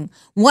wrong.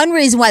 One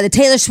reason why the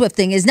Taylor Swift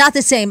thing is not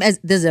the same as,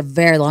 this is a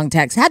very long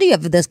text. How do you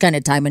have this kind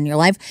of time in your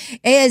life?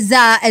 Is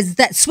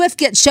that Swift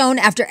gets shown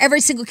after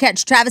every single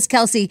catch Travis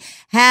Kelce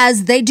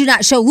has. They do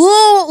not show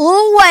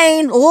Lil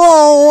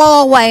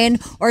Wayne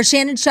or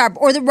Shannon Sharp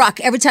or The Rock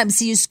every time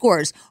CU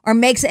scores or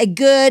makes a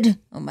good,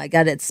 oh my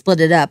God, it split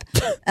it up.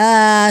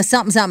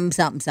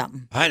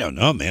 Something. I don't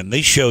know, man.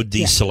 They showed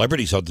these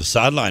celebrities on the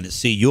sideline at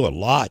CU a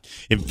lot.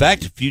 In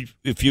fact,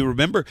 if you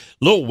remember,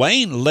 Lil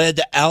Wayne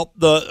led out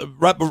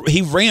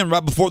he ran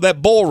right before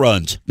that bull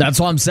runs. That's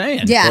what I'm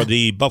saying. Yeah. Or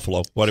the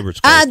buffalo, whatever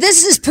it's called.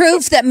 This is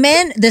proof that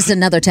men, this is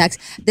another text.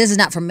 This is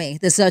not from me.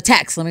 This is a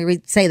text. Let me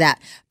say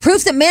that.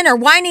 Proof that men are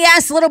whiny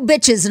ass little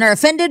bitches and are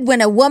offended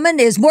when a woman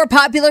is more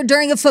popular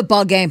during a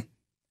football game.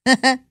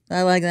 I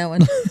like that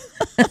one.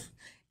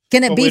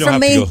 Can it be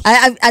from me?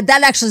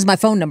 That actually is my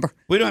phone number.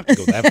 We don't have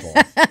to go that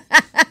far.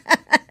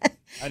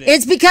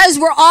 It's because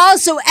we're all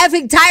so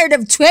effing tired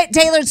of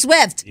Taylor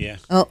Swift. Yeah.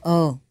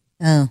 Oh.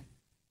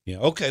 Yeah.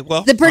 Okay.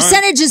 Well, the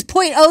percentage is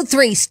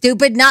 0.03.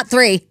 Stupid, not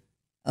 3.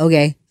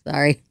 Okay.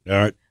 Sorry. All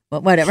right.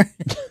 Well, whatever.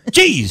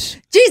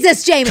 Jeez.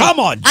 Jesus, Jamie. Come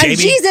on, Jamie. I'm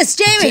Jesus,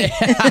 Jamie.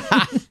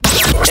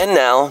 And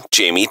now,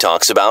 Jamie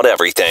talks about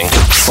everything.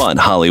 Fun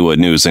Hollywood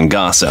news and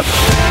gossip.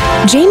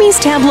 Jamie's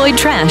Tabloid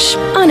Trash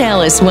on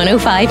Alice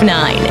 105.9.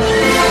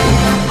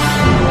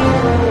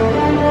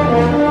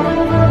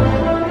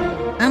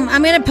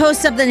 I'm going to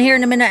post something here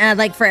in a minute, and I'd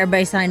like for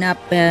everybody to sign up,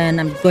 and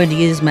I'm going to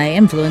use my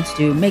influence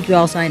to make you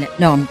all sign it.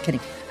 No, I'm kidding.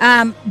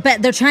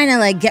 But they're trying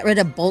to get rid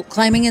of bolt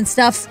climbing and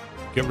stuff.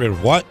 Get rid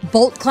of what?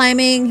 Bolt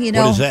climbing,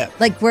 What is that?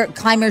 Like where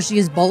climbers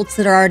use bolts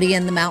that are already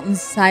in the mountain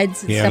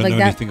sides and stuff like that. I don't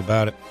know anything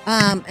about it.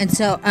 And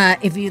so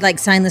if you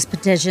sign this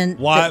petition.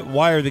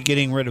 Why are they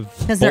getting rid of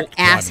Because they're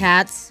ass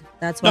hats.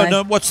 That's why.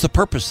 No, what's the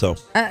purpose though?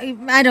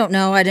 I don't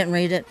know. I didn't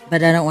read it,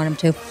 but I don't want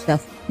them to. So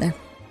there.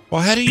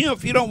 Well, how do you know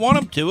if you don't want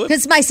them to?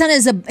 Because my son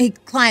he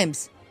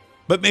climbs.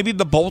 But maybe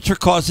the bolts are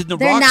causing the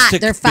They're rocks not. to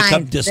They're fine.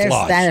 become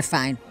dislodged. They're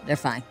fine. They're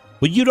fine.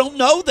 Well, you don't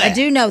know that. I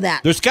do know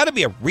that. There's got to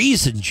be a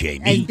reason,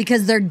 Jamie.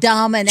 Because they're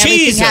dumb and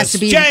everything has to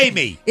be.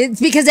 Jamie. It's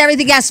because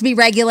everything has to be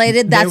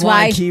regulated. That's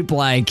why. Keep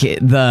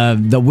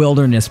the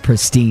wilderness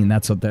pristine.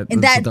 That's what that.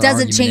 And that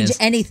doesn't change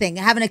anything.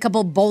 Having a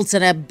couple bolts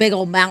in a big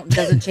old mountain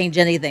doesn't change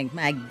anything.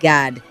 My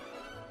God.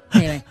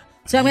 Anyway,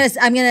 so I'm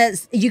gonna.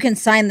 You can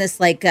sign this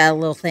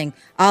little thing.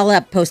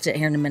 I'll post it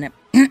here in a minute.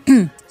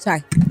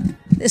 Sorry,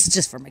 this is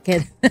just for my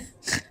kid.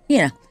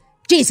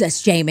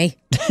 Jesus, Jamie.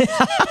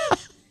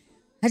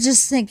 I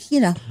just think, you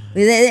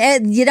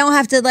don't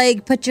have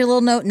to put your little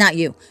note, not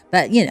you,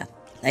 but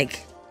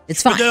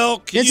it's fine.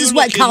 Fidel, this is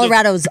what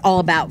Colorado is all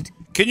about.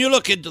 Can you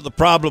look into the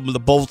problem of the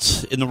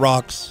bolts in the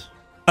rocks?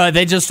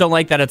 They just don't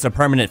like that it's a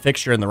permanent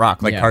fixture in the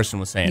rock, like Carson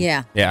was saying.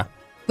 Yeah. Yeah.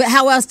 But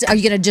how else are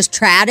you going to just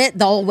trad it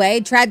the whole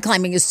way? Trad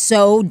climbing is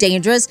so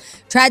dangerous.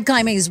 Trad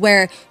climbing is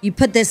where you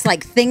put this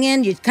like thing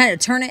in, you kind of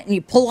turn it and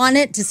you pull on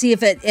it to see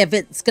if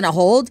it's going to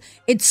hold.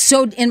 It's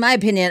so, in my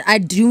opinion, I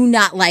do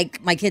not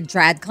like my kid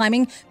trad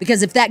climbing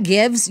because if that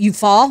gives, you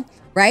fall,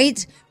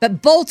 right?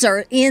 But bolts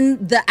are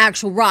in the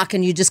actual rock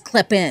and you just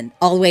clip in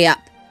all the way up.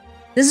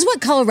 This is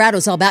what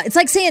Colorado's all about. It's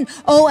like saying,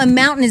 oh, a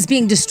mountain is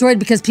being destroyed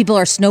because people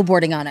are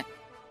snowboarding on it.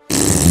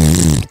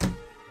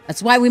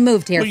 That's why we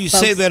moved here. Well, you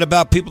folks. say that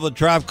about people that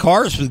drive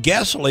cars with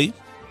gasoline.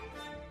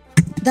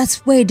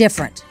 That's way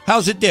different.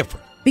 How's it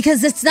different?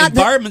 Because it's not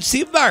environment's the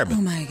environment.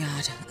 Oh my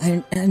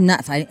God, I'm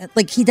not fighting.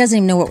 Like he doesn't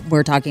even know what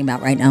we're talking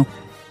about right now.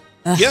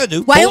 Yeah,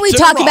 dude. Why don't we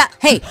talk about?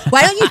 Hey,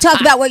 why don't you talk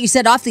about what you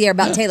said off the air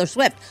about Taylor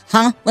Swift?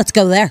 Huh? Let's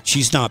go there.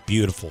 She's not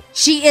beautiful.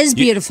 She is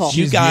beautiful.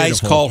 You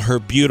guys call her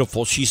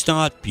beautiful. She's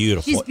not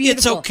beautiful. She's beautiful.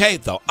 It's okay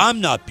though.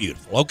 I'm not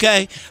beautiful.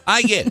 Okay,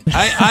 I get it.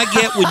 I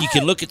get when you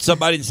can look at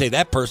somebody and say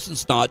that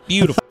person's not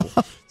beautiful.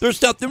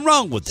 There's nothing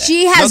wrong with that.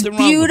 She has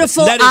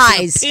beautiful eyes. That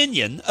is an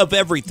opinion of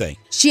everything.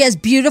 She has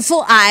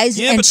beautiful eyes.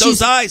 Yeah, and but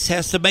those eyes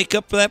has to make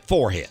up for that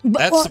forehead.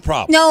 That's the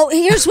problem. No,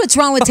 here's what's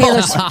wrong with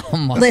Taylor Swift.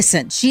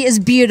 Listen, she is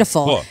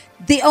beautiful. What?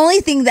 The only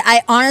thing that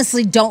I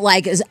honestly don't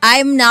like is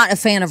I'm not a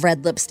fan of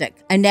red lipstick.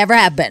 I never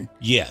have been.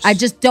 Yes. I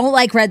just don't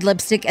like red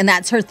lipstick, and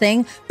that's her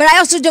thing. But I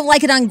also don't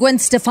like it on Gwen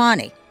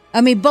Stefani.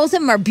 I mean, both of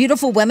them are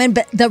beautiful women,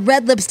 but the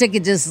red lipstick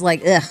is just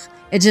like, ugh.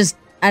 It just,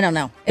 I don't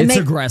know. It's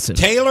aggressive.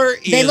 They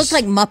look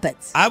like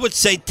Muppets. I would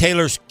say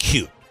Taylor's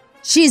cute.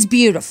 She's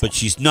beautiful. But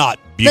she's not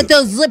beautiful. But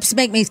those lips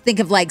make me think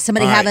of like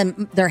somebody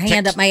having their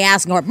hand up my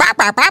ass and going, bah,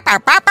 bah, bah, bah,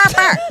 bah, bah,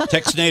 bah.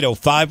 Text NATO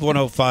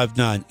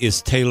 51059.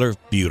 Is Taylor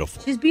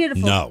beautiful? She's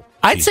beautiful. No.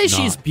 I'd say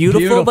she's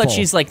beautiful, but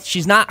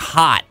she's not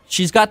hot.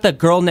 She's got the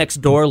girl next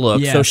door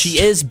look, so she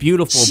is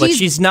beautiful, but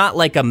she's not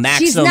like a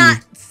Maxim. She's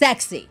not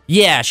sexy.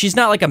 Yeah, she's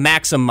not like a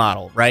Maxim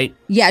model, right?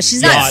 Yeah,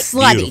 she's not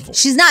slutty. Beautiful.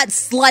 She's not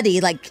slutty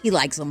like he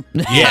likes them.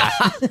 Yeah.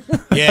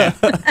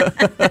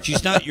 Yeah.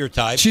 She's not your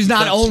type. She's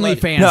not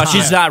OnlyFans. No,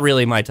 she's not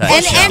really my type.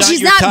 And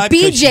she's not type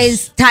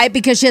BJ's type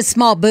because she has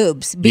small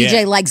boobs.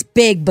 BJ Yeah. likes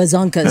big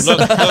bazunkas. Look,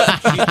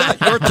 she's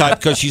not your type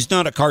because she's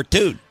not a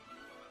cartoon.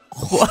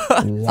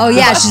 Oh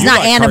yeah, she's You not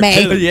like anime.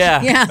 cartoons.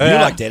 Yeah.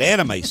 You like that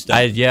anime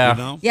stuff. You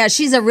know? Yeah,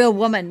 she's a real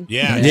woman.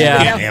 Yeah. You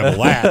can't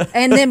handle that.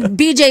 And then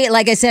BJ,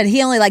 like I said,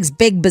 he only likes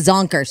big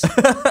bazonkers.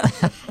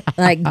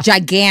 Like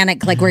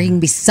gigantic, like where he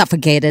can be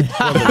suffocated.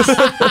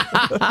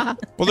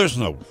 Well, there's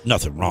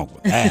nothing wrong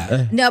with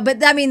that. No,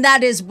 but I mean,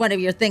 that is one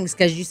of your things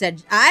because you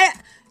said,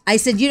 I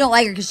said you don't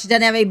like her because she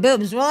doesn't have any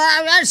boobs.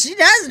 Well, she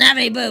doesn't have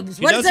any boobs.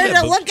 What is there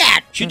to look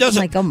at? She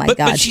doesn't. I'm like, oh my but,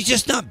 God. But she's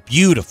just not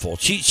beautiful.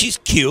 She's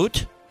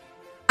cute.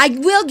 I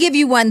will give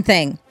you one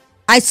thing.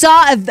 I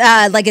saw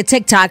like a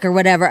TikTok or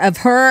whatever of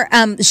her.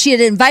 She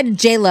had invited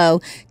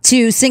J-Lo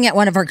to sing at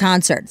one of her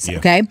concerts. Yeah.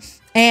 Okay.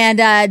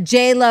 And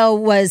J-Lo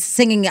was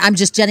singing I'm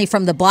Just Jenny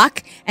from the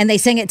Block, and they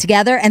sang it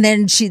together, and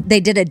then they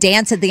did a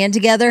dance at the end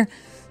together.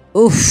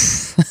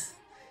 Oof.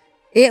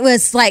 It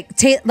was like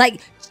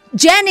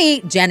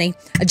Jenny,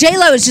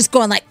 J-Lo is just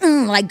going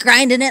like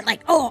grinding it,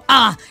 like,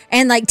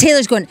 and like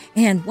Taylor's going,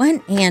 and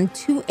 1 and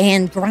 2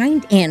 and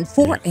grind and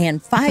 4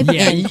 and 5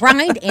 and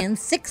grind and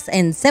 6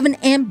 and 7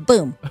 and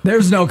boom.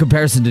 There's no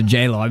comparison to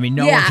J-Lo. I mean,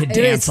 no one can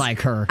dance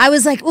like her. I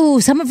was like,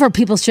 ooh, some of her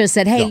people should have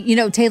said, hey, you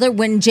know, Taylor,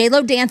 when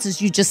J-Lo dances,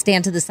 you just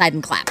stand to the side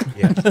and clap.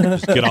 Yeah,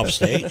 just get off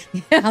stage.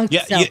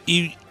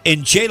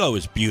 And J-Lo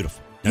is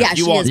beautiful. Now, Yeah, if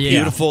you she want is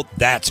beautiful,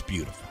 that's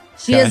beautiful.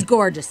 She is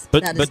gorgeous.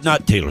 But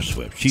not Taylor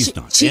Swift. She's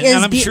not. She and is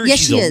I'm sure yes,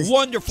 she's she a is.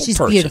 wonderful She's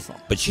person. beautiful.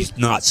 But she's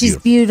not She's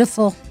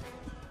beautiful. beautiful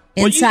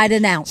inside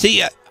and out.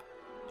 See,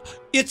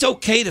 it's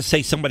okay to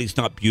say somebody's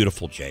not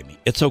beautiful, Jamie.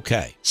 It's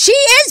okay. She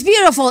is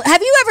beautiful.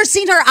 Have you ever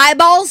seen her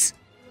eyeballs?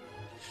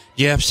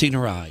 Yeah, I've seen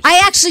her eyes.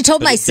 I actually told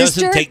But my it sister.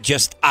 doesn't take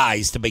just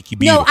eyes to make you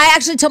beautiful. No, I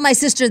actually told my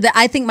sister that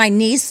I think my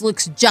niece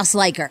looks just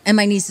like her, and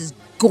my niece is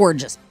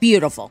gorgeous,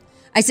 beautiful.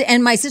 I said,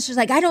 and my sister's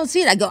like, I don't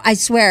see it. I go, I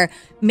swear,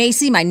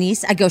 Macy, my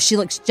niece. I go, she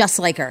looks just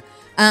like her.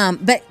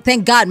 But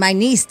thank God, my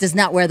niece does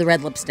not wear the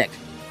red lipstick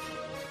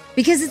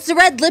because it's the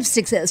red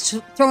lipstick that's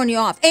throwing you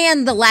off,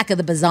 and the lack of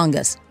the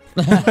bazongas.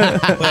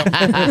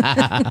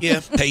 Yeah,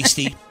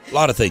 pasty. A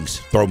lot of things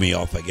throw me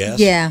off, I guess.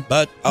 Yeah.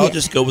 But I'll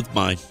just go with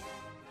mine.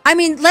 I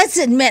mean, let's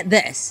admit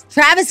this: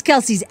 Travis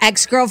Kelce's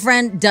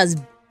ex-girlfriend does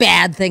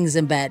bad things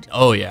in bed.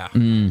 Oh, yeah.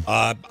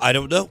 I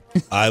don't know.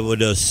 I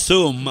would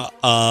assume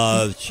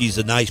she's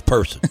a nice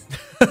person.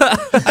 I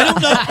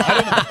don't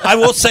know. I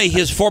will say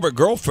his former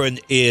girlfriend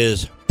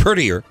is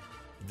prettier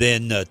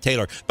than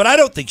Taylor, but I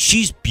don't think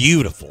she's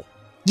beautiful.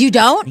 You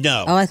don't?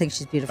 No. Oh, I think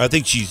she's beautiful. I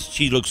think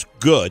she looks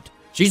good.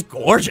 She's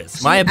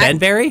gorgeous. Maya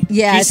Benberry?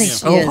 Yeah, She's I think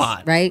so she is.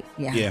 hot. Right?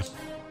 Yeah. Yeah.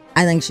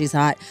 I think she's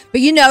hot.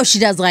 But you know she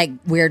does like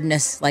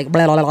weirdness, like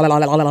blah, blah, blah, blah,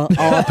 blah, blah,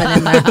 all up and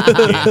in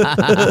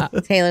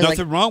there. Taylor's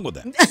Nothing wrong with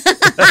that.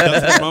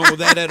 Nothing wrong with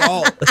that at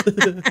all.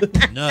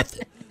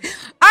 Nothing.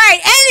 All right,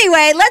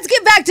 anyway, let's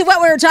get back to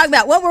what we were talking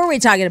about. What were we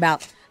talking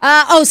about?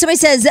 Somebody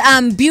says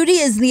beauty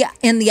is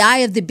in the eye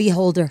of the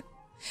beholder.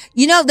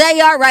 You know,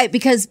 they are right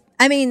because,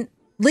 I mean,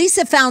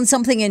 Lisa found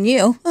something in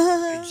you.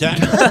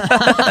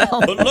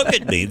 exactly. But look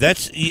at me.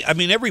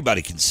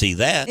 Everybody can see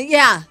that.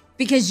 Yeah,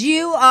 because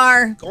you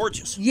are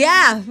gorgeous.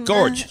 Yeah.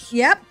 Gorgeous.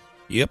 Yep.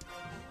 Yep.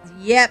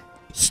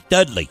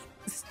 Studley.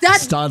 Hey, by the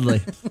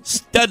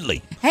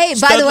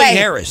Studley way.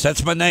 Harris,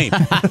 that's my name.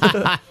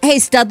 Hey,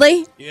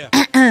 Studley. Yeah.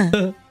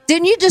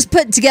 Didn't you just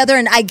put together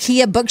an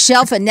IKEA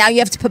bookshelf and now you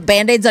have to put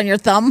Band-Aids on your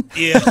thumb?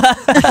 Yeah.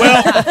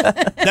 Well,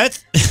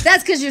 that's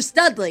because you're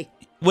Studley.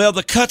 Well,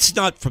 the cut's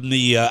not from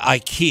the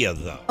IKEA,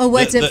 though. Oh,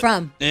 what's it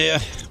from? Yeah.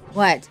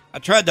 What? I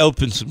tried to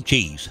open some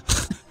cheese.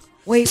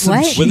 Wait,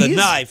 what? With a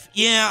knife.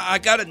 Yeah, I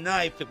got a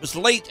knife. It was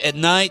late at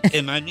night,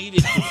 and I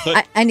needed to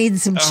put... I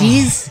needed some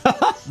cheese.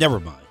 Never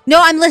mind. No,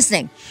 I'm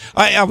listening.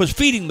 I was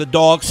feeding the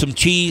dog some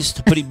cheese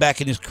to put him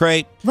back in his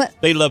crate. What?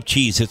 They love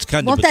cheese. It's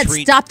kind Won't of a that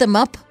treat. stop them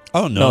up?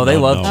 Oh, no, they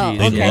love cheese.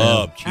 They okay.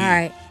 love cheese. All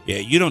right. Yeah,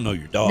 you don't know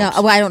your dogs. No,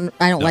 I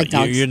don't like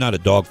dogs. You're not a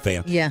dog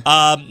fan. Yeah.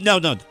 No.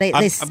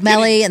 They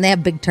smelly and they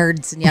have big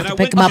turds, and you have to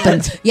pick them up,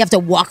 and you have to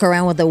walk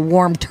around with a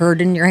warm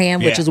turd in your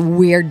hand, which is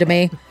weird to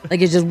me. Like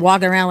you're just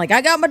walking around like,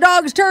 I got my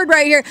dog's turd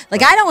right here.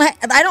 Like I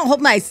don't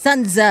hold my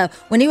son's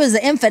when he was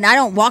an infant. I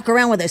don't walk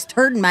around with his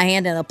turd in my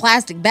hand in a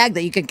plastic bag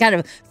that you can kind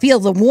of feel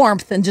the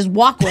warmth and just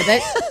walk with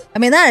it. I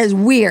mean, that is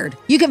weird.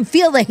 You can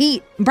feel the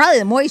heat and probably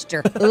the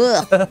moisture.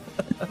 Ugh.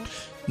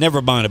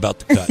 Never mind about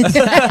the cut.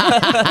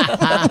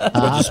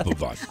 We'll just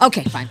move on.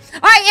 Okay, fine.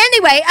 All right,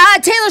 anyway,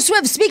 Taylor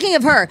Swift, speaking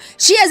of her,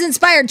 she has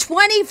inspired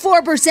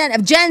 24%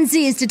 of Gen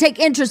Zs to take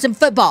interest in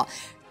football.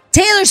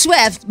 Taylor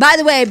Swift, by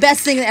the way,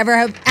 best thing that ever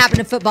happened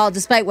to football,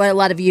 despite what a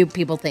lot of you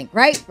people think,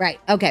 right? Right,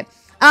 okay.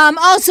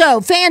 Also,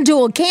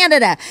 FanDuel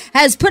Canada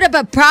has put up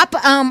a prop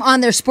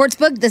on their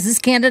sportsbook. This is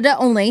Canada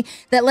only,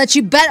 that lets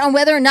you bet on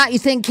whether or not you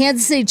think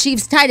Kansas City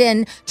Chiefs tight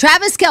end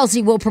Travis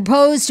Kelce will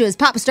propose to his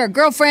pop star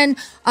girlfriend,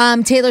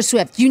 Taylor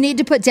Swift. You need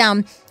to put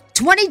down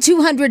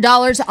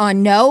 $2,200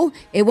 on no.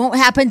 It won't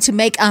happen to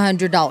make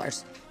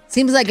 $100.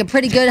 Seems like a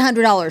pretty good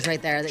 $100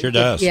 right there. Sure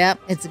does. Yep,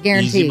 it's a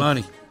guarantee. Easy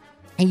money.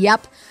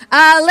 Yep.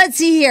 Let's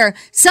see here.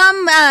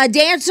 Some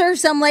dancer,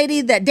 some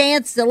lady that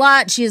danced a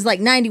lot. She is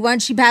like 91.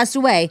 She passed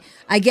away.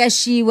 I guess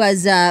she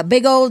was a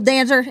big old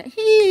dancer.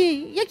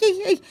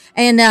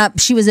 And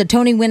she was a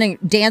Tony-winning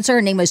dancer.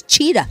 Her name was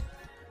Cheetah.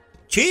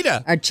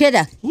 Cheetah. Or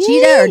Chitta.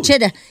 Cheetah or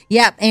Chitta.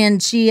 Yep.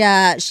 And she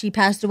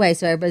passed away.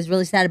 So everybody's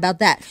really sad about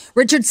that.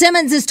 Richard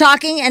Simmons is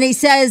talking, and he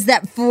says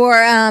that for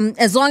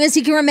as long as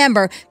he can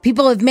remember,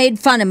 people have made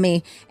fun of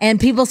me, and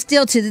people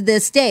still to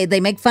this day, they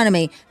make fun of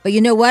me. But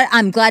you know what?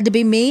 I'm glad to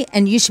be me,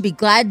 and you should be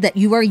glad that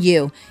you are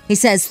you. He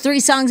says 3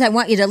 songs I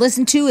want you to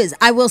listen to is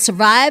I Will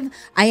Survive,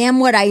 I Am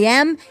What I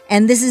Am,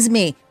 and This Is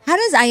Me. How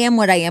does I Am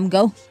What I Am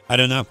go? I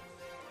don't know.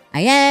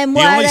 I am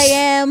what I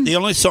am. The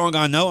only song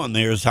I know on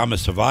there is I'm a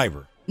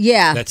Survivor.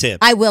 Yeah. That's it.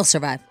 I Will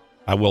Survive.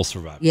 I Will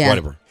Survive. Yeah.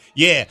 Whatever.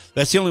 Yeah,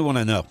 that's the only one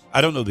I know.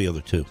 I don't know the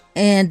other 2.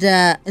 And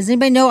does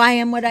anybody know I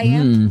Am What I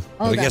Am?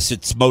 I guess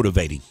it's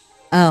motivating.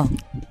 Oh.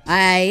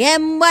 I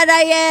am what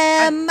I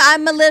am.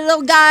 I'm a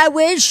little guy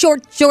with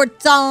shorts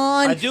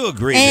on. I do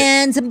agree.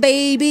 And some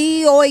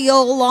baby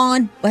oil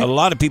on. What? A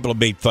lot of people have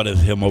made fun of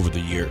him over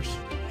the years.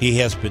 He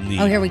has been the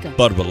here we go.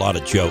 butt of a lot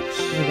of jokes.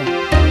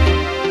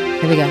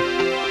 Here we go.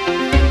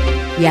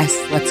 Yes,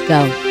 let's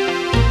go.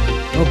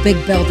 Oh,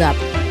 big build up.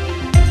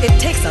 It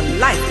takes a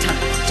lifetime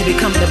to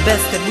become the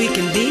best that we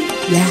can be.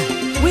 Yeah.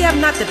 We have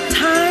not the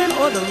time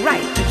or the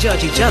right to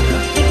judge each other.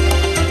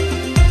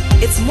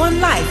 It's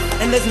one life,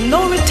 and there's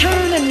no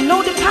return and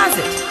no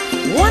deposit.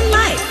 One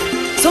life.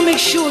 So make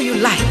sure you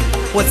like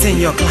what's in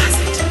your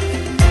closet.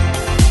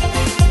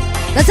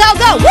 Let's all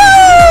go.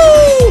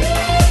 Woo!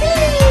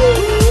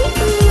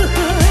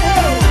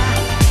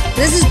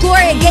 This is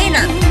Gloria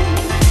Gaynor.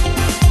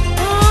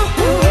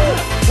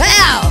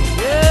 Wow.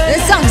 This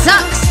song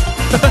sucks.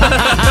 I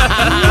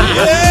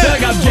feel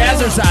like I'm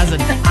jazzercising.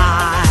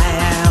 I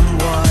am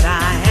what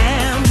I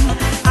am.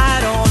 I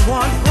don't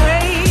want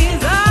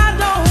praise. I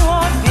don't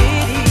want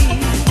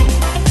pity.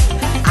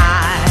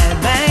 I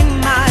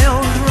bang my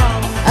own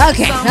drum.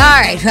 Okay.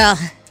 All right. Well,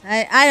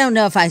 I don't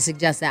know if I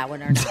suggest that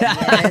one or not.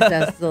 Yeah,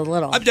 that's a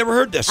little. I've never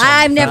heard this song.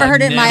 I've never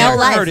heard it in my whole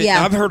life.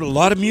 Yeah. I've heard a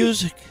lot of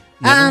music.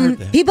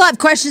 People have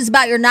questions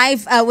about your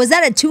knife. Was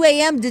that at 2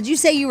 a.m.? Did you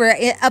say you were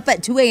up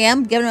at 2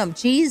 a.m. giving them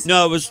cheese?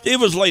 No, it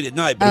was late at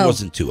night, but it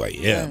wasn't 2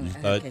 a.m.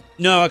 Okay.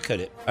 No, I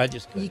cut it. I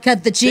just cut You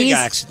cut the cheese? Big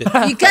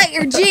accident. You cut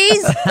your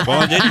cheese? Well,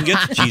 I didn't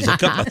get the cheese. I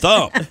cut my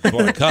thumb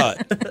before I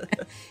cut.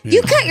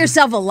 You cut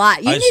yourself a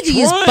lot. You I was need to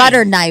use trying.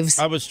 butter knives.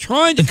 I was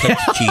trying to cut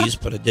the cheese,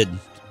 but I didn't.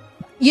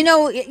 You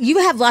know, you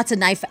have lots of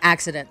knife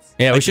accidents.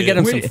 Yeah, we should get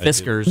him some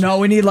Fiskars. No,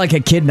 we need like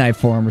a kid knife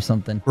for him or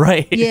something.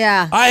 Right.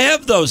 Yeah. I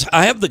have those.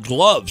 I have the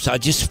gloves. I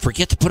just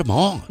forget to put them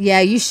on.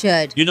 Yeah, you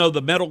should. You know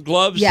the metal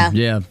gloves? Yeah.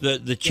 Yeah.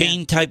 The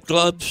chain type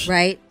gloves?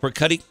 Right. For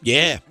cutting?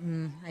 Yeah.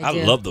 I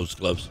do. love those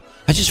gloves.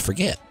 I just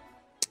forget.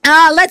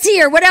 Let's see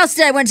here. What else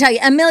did I want to tell you?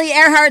 Amelia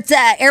Earhart's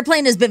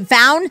airplane has been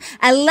found.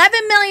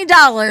 $11 million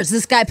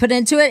this guy put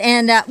into it.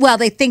 And, well,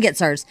 they think it's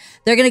hers.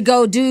 They're going to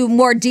go do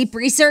more deep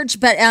research.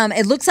 But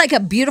it looks like a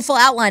beautiful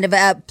outline of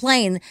a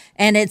plane.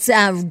 And it's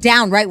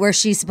down right where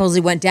she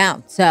supposedly went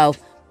down. So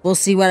we'll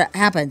see what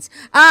happens.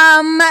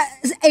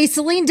 A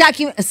Celine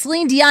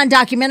Dion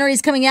documentary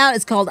is coming out.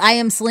 It's called I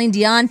Am Celine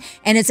Dion,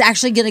 and it's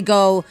actually going to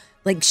go,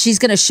 like, she's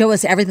going to show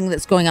us everything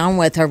that's going on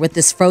with her with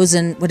this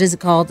frozen, what is it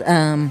called?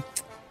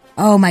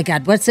 Oh my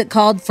God, what's it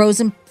called?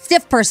 Frozen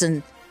stiff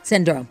person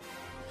syndrome.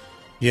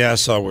 Yeah, I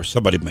saw where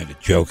somebody made a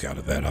joke out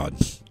of that,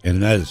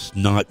 and that is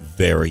not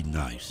very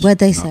nice. What'd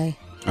they say?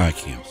 I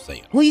can't say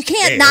it. Well, you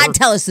can't not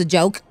tell us the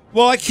joke.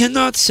 Well, I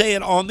cannot say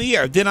it on the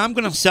air. Then I'm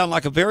going to sound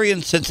like a very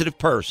insensitive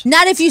person.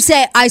 Not if you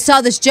say, I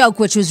saw this joke,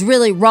 which was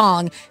really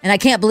wrong, and I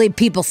can't believe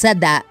people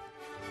said that.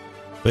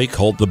 They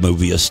called the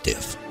movie a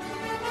stiff.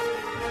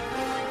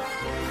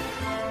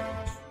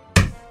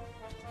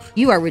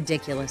 You are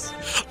ridiculous.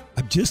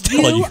 I'm just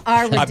telling you.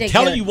 Are ridiculous. I'm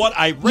telling you what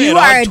I read you on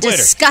are a Twitter.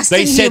 Disgusting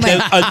they said human.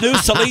 that a new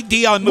Celine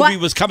Dion movie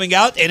was coming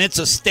out, and it's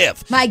a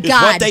stiff. My is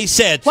God. what they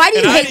said. Why do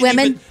you hate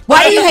women?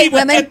 Why do you hate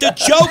women? At the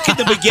joke in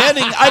the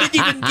beginning, I didn't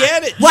even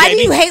get it. Why Jamie.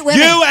 do you hate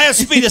women? You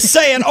asked me to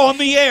say it on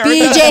the air.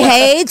 BJ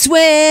hates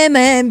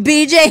women.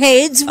 BJ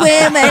hates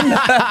women.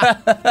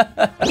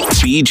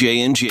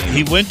 BJ and Jamie.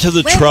 He went to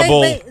the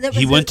trouble.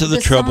 He went to the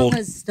the trouble. Song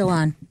was still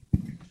on.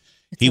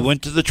 He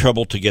went to the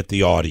trouble to get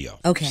the audio.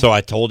 Okay. So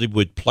I told him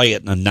we'd play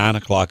it in the 9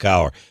 o'clock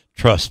hour.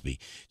 Trust me,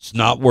 it's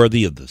not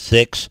worthy of the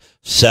 6,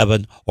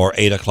 7, or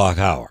 8 o'clock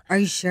hour. Are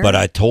you sure? But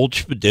I told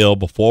Spadil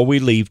before we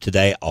leave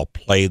today, I'll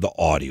play the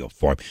audio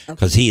for him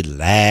because he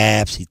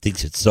laughs. He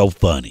thinks it's so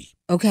funny.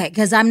 Okay,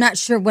 because I'm not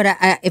sure what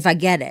if I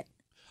get it.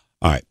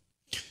 All right.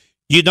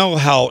 You know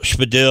how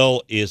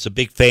Spadil is a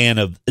big fan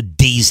of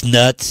D's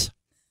Nuts?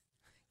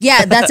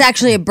 Yeah, that's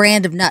actually a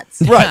brand of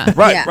nuts. Right.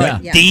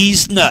 Yeah.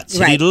 D's Nuts.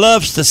 Right. And he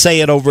loves to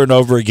say it over and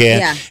over again.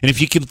 Yeah. And if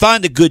you can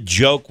find a good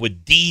joke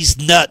with D's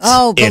Nuts,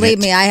 Oh, believe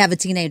me, I have a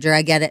teenager.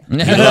 I get it. He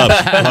loves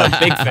it.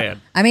 Big fan.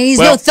 I mean, he's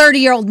no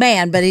 30-year-old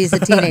man, but he's a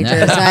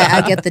teenager, so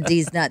I get the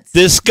D's nuts.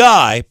 This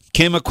guy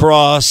came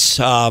across,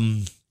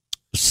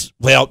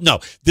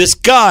 this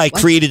guy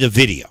created a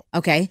video.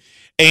 Okay.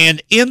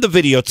 And in the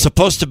video, it's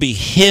supposed to be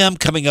him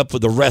coming up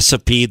with a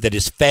recipe that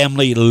his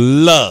family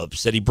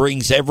loves, that he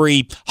brings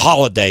every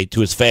holiday to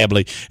his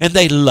family, and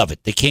they love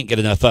it. They can't get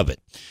enough of it.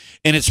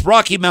 And it's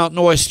Rocky Mountain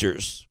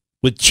oysters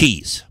with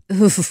cheese.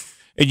 Oof.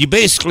 And you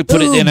basically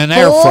put it in an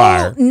air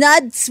fryer.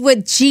 Nuts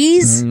with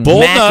cheese?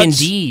 Bull Mac nuts. and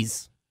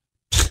D's.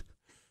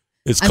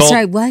 It's I'm called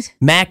sorry, what?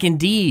 Mac and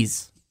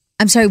D's.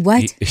 I'm sorry,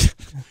 what?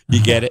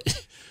 You get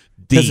it?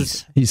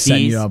 D's. He's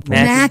setting you up.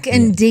 Mac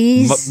and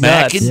D's?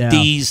 Mac and Yeah.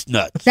 D's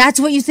nuts. That's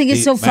what you think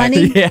is so Mac-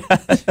 funny? Yeah.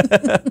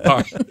 All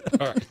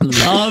right.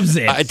 Loves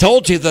it. I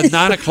told you the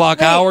 9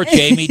 o'clock hour,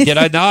 Jamie. Did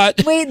I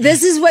not? Wait,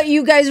 this is what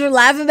you guys were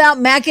laughing about,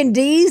 Mac and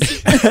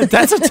D's?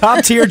 That's a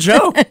top tier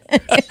joke.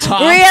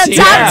 Top tier.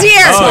 Top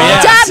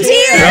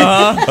tier.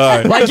 All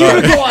right. Like you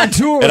could go on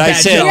tour with And I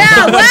that said, joke.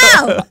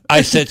 Yeah, wow.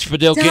 I said,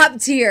 Spadil, Top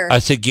tier. I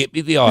said, get me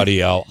the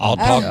audio. I'll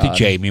talk to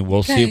Jamie.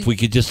 We'll see if we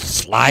could just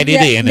slide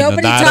it in the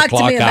Nobody 9 talked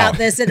o'clock to me hour. about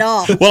this at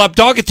all. Well, I'm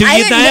talking to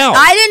you now.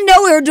 I didn't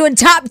know we were doing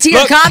top tier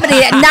Look. comedy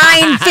at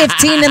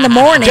 9:15 in the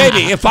morning.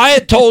 Jamie, if I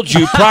had told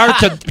you prior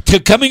to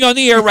coming on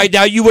the air right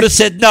now, you would have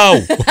said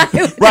no.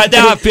 Right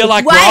now, I feel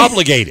like Why- we're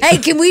obligated. Hey,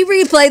 can we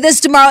replay this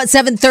tomorrow at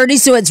 7:30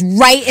 so it's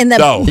right in the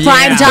No.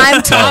 prime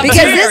time? No. Because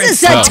this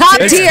is No. top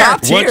It's tier.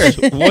 top tier.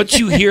 Once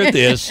you hear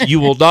this, you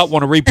will not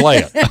want to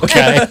replay it.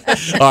 Okay.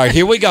 All right,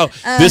 here we go.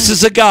 This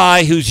is a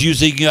guy who's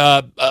using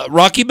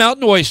Rocky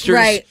Mountain oysters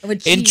Right,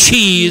 with and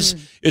cheese.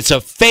 cheese. It's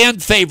a fan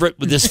favorite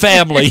with his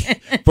family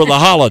for the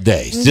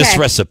holidays. This Okay.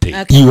 recipe.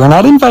 You are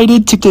not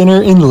invited to dinner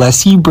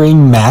unless you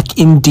bring Mac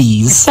and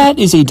D's. That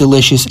is a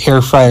delicious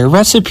air fryer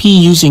recipe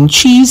using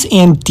cheese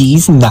and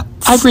D's nuts.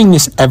 I bring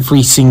this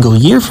every single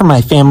year for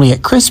my family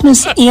at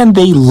Christmas, and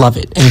they love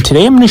it. And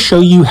today I'm going to show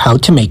you how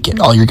to make it.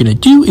 All you're going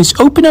to do is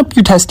open up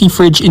your Testy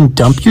fridge and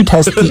dump your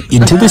Testy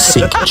into the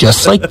sink,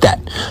 just like that.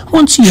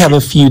 Once you have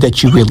a few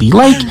that you really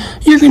like,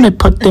 you're going to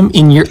put them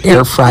in your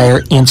air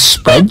fryer and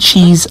spread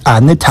cheese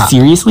on the top.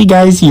 Seriously,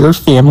 guys, your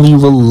family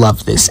will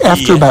love this.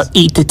 After about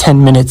 8 to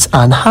 10 minutes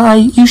on high,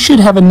 you should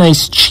have a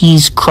nice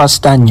cheese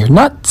crust on your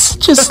nuts,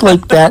 just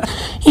like that.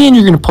 And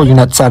you're going to pull your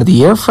nuts out of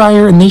the air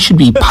fryer, and they should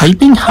be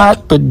piping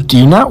hot, but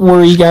do not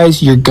worry,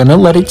 guys. You're going to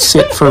let it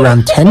sit for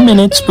around 10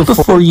 minutes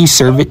before you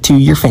serve it to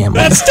your family.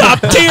 That's top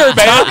tier, man.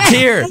 Top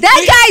tier.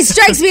 That guy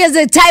strikes me as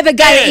the type of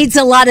guy that eats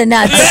a lot of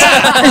nuts.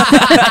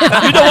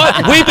 You know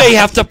what? We may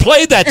have to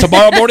play that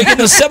tomorrow morning in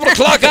the 7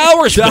 o'clock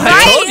hours. Right?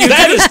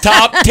 That is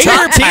top tier.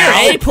 Top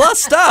tier. pal. A+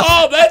 stuff.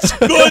 Oh, that's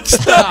good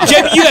stuff.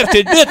 Jamie, you have to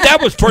admit that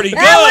was pretty good.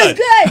 That was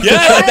good. Yeah,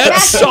 Mac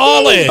that's and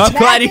solid. I'm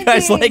glad you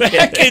guys like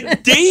Mac it.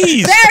 and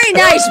D's. Very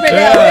nice,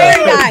 Manel.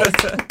 Very nice.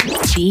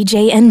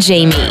 BJ and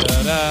Jamie.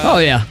 Oh,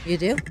 yeah. You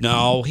do?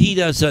 No, he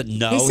doesn't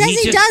know. He says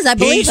he does. I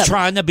believe He's him.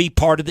 trying to be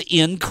part of the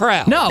in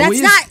crowd. No, That's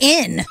not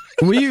in.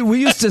 We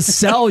used to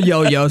sell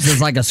yo-yos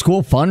as like a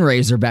school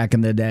fundraiser back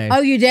in the day.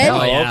 Oh, you did?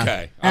 Oh, yeah.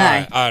 okay. All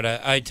right. All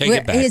right. I take We're-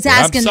 it back. he's then.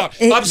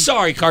 asking- I'm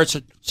sorry,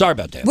 Carson. Sorry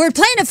about that. We're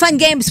playing a fun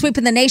game,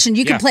 Sweeping the Nation.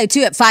 You can Yeah. play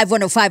too at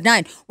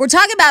 51059. We're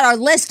talking about our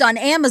list on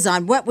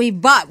Amazon, what we've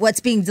bought, what's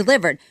being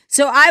delivered.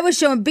 So I was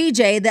showing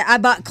BJ that I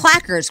bought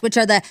clackers, which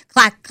are the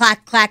clack,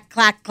 clack, clack,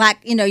 clack, clack.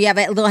 You know, you have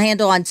a little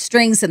handle on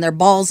strings and they're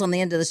balls on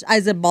the end of the, I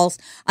said balls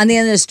on the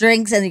end of the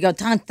strings, and you go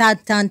dun, dun,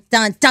 dun,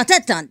 dun, dun,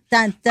 dun, dun,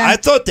 dun, dun. I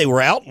thought they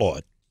were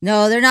outlawed.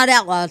 No, they're not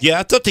outlawed. Yeah,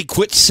 I thought they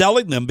quit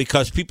selling them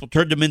because people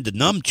turned them into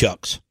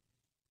nunchucks.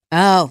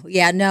 Oh,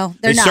 yeah, no,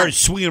 they're They not. started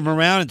swinging them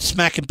around and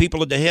smacking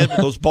people in the head with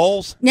those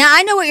balls. Now,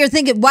 I know what you're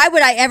thinking. Why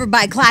would I ever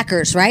buy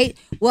clackers, right?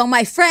 Well,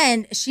 my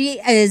friend, she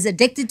is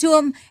addicted to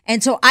them,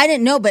 and so I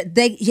didn't know, but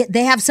they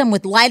have some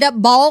with light-up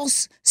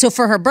balls. So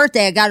for her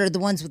birthday, I got her the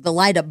ones with the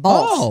light-up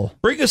balls. Oh,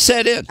 bring a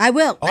set in. I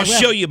will. I'll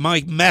show you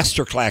my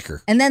master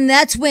clacker. And then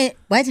that's when,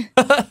 what?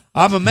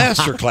 I'm a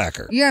master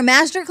clacker. You're a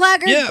master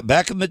clacker? Yeah,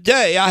 back in the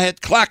day, I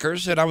had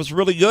clackers, and I was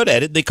really good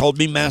at it. They called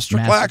me Master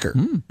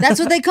Clacker. That's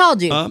what they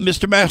called you.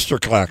 Mr. Master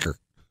Clacker.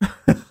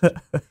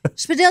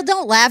 Spadil,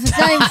 don't laugh. It's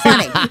not even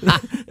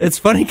funny. It's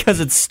funny because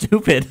it's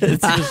stupid.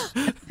 It's just,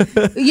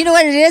 You know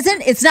what it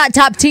isn't? It's not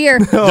top tier.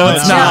 no,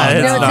 it's not.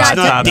 No, it's not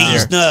top tier.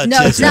 These nuts. No,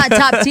 it's not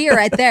top tier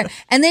right there.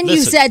 And then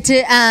you said,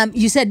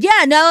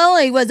 yeah, not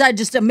only was I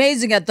just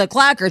amazing at the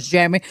clackers,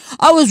 Jamie,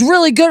 I was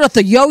really good at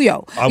the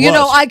yo-yo.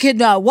 I could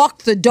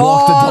walk the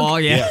dog. Walk the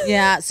dog, yeah.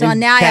 Yeah, so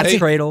now I have to.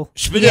 cradle.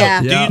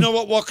 Spadil, do you know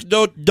what walk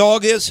the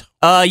dog is?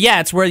 Yeah,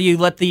 it's where you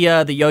let the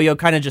yo-yo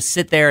kind of just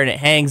sit there and it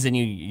hangs and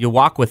you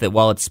walk with it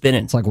while it's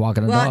spinning. It's like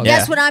walking a Well, dog.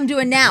 guess what I'm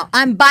doing now?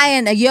 I'm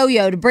buying a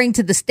yo-yo to bring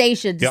to the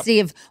station to see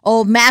if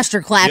old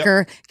Master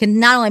Clacker can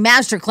not only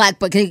master clack,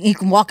 but he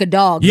can walk a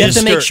dog. You have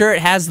to make sure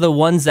it has the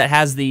ones that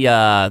has the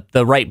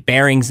right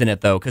bearings in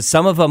it, though, because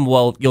some of them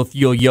you'll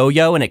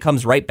yo-yo and it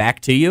comes right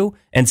back to you,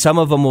 and some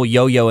of them will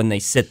yo-yo and they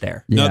sit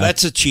there. No,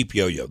 that's a cheap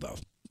yo-yo, though.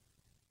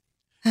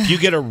 If you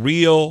get a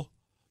real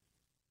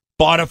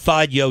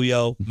bonafide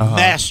yo-yo,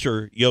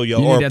 master yo-yo,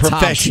 You or need a a top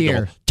professional,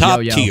 tier top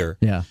yo-yo. tier,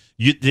 Yeah.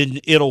 then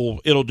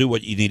it'll do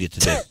what you need it to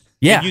do.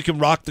 Yeah. And you can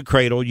rock the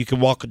cradle, you can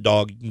walk a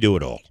dog, you can do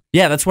it all.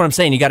 Yeah, that's what I'm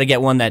saying. You got to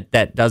get one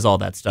that does all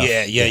that stuff.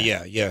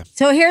 Yeah.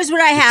 So here's what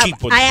I have.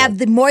 cheap ones I have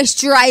the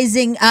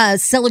moisturizing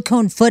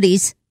silicone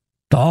footies.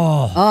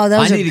 Oh,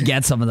 those I are need to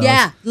get some of those.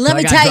 Yeah, let So me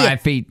I got tell dry you.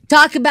 feet.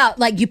 Talk about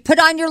like you put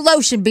on your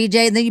lotion,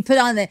 BJ, and then you put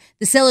on the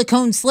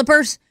silicone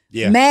slippers.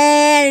 Yeah.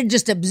 Man, it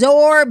just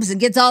absorbs and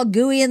gets all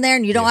gooey in there,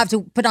 and you don't have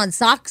to put on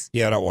socks.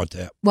 Yeah, I don't want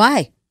that.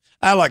 Why?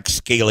 I like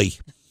scaly.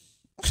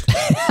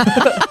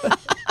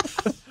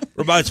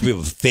 Reminds me of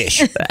a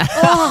fish.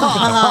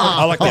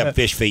 I like that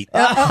fish feet.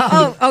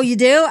 Oh, you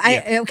do?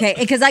 Okay,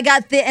 because I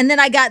got and then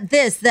I got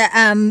this the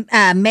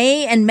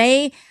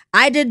May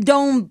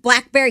Idodome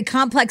Blackberry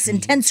Complex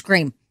Intense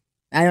Cream.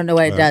 I don't know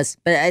what it does,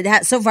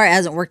 but so far it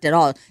hasn't worked at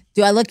all.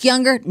 Do I look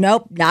younger?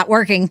 Nope, not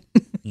working.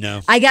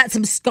 No. I got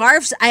some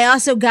scarves. I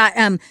also got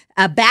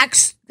a back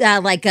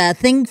like a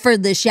thing for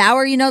the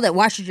shower, that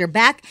washes your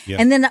back. Yeah.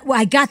 And then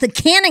I got the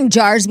canning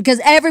jars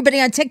because everybody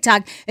on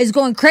TikTok is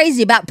going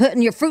crazy about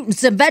putting your fruit and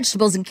some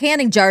vegetables in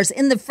canning jars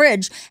in the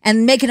fridge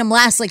and making them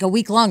last like a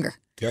week longer.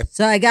 Okay.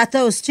 So I got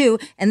those too.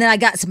 And then I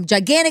got some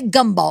gigantic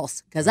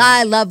gumballs because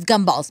I love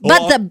gumballs.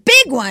 But the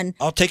big one.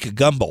 I'll take a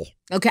gumball.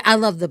 Okay, I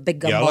love the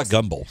big gumballs. Yeah, I like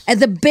gumballs. And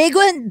the big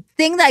one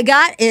thing that I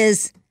got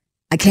is,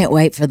 I can't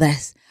wait for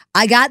this.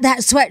 I got that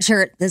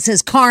sweatshirt that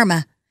says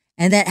Karma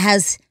and that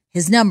has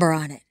his number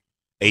on it.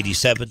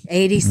 87.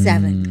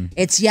 87.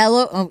 It's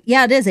yellow. Oh,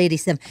 yeah, it is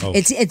 87. Oh.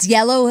 It's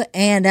yellow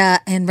and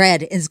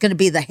red. It's going to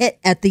be the hit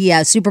at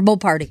the Super Bowl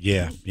party.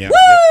 Yeah. Woo! You're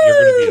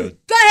going to be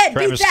Go ahead,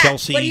 Travis beat that.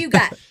 Kelce. What do you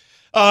got?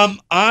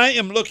 I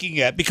am looking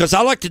at, because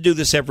I like to do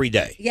this every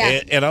day.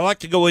 Yeah. And I like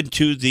to go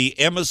into the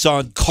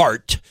Amazon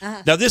cart.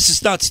 Uh-huh. Now, this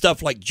is not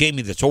stuff like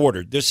Jamie that's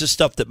ordered. This is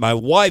stuff that my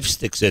wife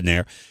sticks in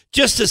there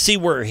just to see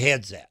where her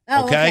head's at.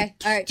 Oh, okay?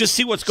 All right. Just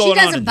see what's going on.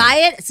 She doesn't in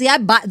buy it. See, I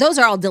buy. Those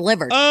are all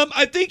delivered.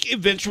 I think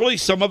eventually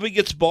some of it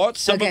gets bought.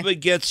 Some of it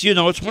gets,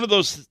 it's one of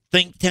those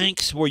think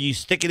tanks where you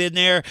stick it in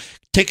there,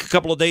 take a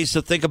couple of days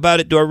to think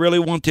about it. Do I really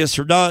want this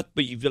or not?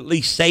 But you've at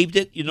least saved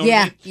it. You know what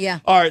I mean? Yeah.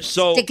 All right,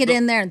 so Stick it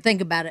in there and think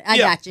about it. I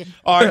Yeah. got you.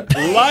 All right,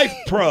 Life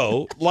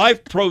Pro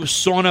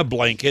sauna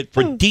blanket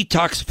for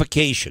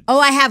detoxification. Oh,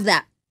 I have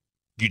that.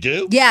 You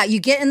do? Yeah, you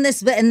get in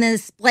this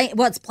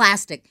well, it's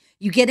plastic.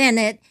 You get in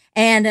it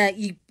and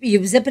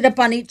you zip it up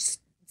on each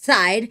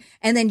side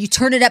and then you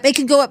turn it up. It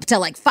can go up to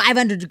like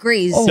 500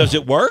 degrees. Does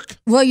it work?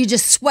 Well, you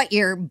just sweat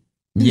your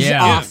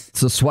Yeah, off.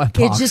 it's a sweat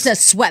box. It's just a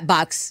sweat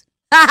box.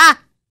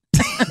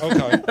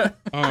 Okay.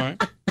 All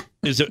right.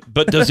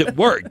 But does it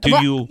work?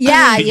 Can you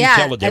Yeah.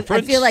 tell the I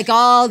difference? feel like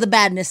all the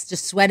badness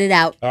just sweated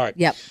out. All right.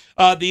 Yep.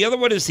 The other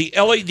one is the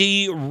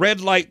LED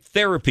red light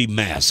therapy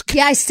mask.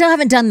 Yeah, I still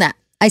haven't done that.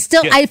 I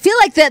feel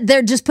like that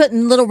they're just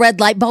putting little red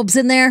light bulbs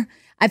in there.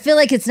 I feel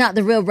like it's not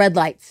the real red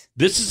lights.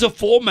 This is a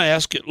full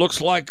mask. It looks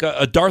like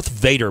a Darth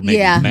Vader maybe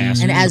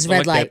mask. and it has Something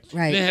red light. that.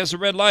 Right. And it has a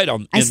red light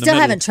on. I still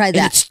haven't tried that.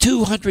 And it's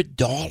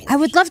 $200. I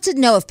would love to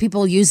know if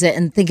people use it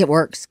and think it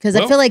works because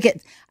I feel like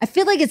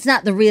it's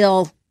not the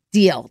real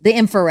deal. The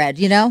infrared,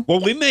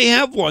 Well, we may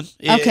have one.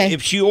 Okay.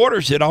 If she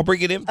orders it, I'll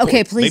bring it in. For Okay,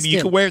 you. please Maybe you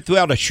do. can wear it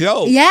throughout a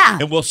show. Yeah.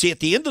 And we'll see at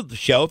the end of the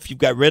show if you've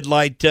got red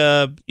light,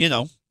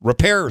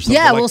 repair or something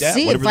Yeah, like we'll that.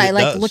 see if I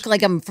look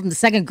like I'm from the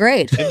second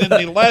grade. And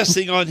then the last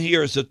thing on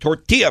here is a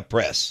tortilla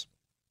press.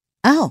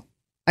 Oh,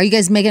 are you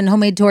guys making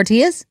homemade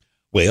tortillas?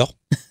 Well,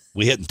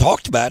 we hadn't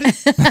talked about it.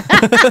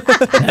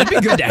 That'd be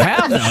good to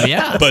have, though,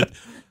 yeah. But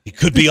it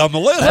could be on the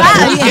list.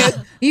 Wow, yeah.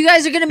 You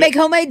guys are going to make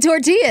homemade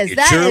tortillas.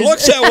 That Sure is-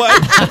 looks that way.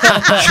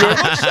 Sure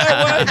looks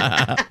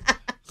that way.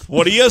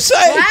 What do you say?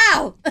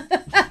 Wow.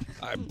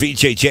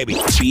 BJ Jamie.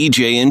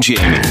 BJ and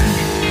Jamie.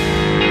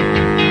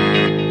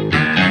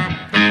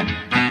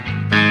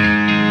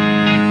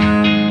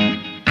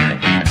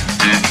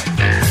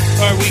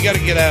 All right, we got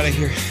to get out of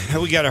here.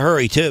 We got to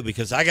hurry, too,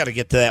 because I got to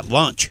get to that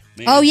lunch.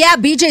 Oh, yeah.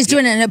 BJ's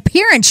doing an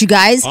appearance, you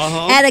guys,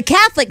 Uh-huh. at a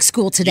Catholic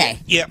school today.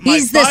 Yeah, my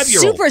He's the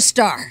 5-year-old.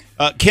 superstar.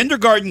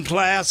 Kindergarten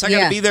class. I got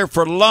to Yeah. be there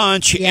for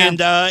lunch. Yeah. And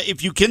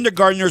if you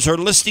kindergartners are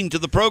listening to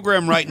the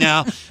program right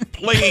now,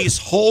 please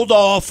hold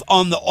off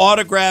on the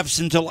autographs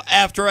until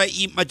after I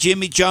eat my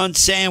Jimmy John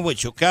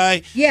sandwich,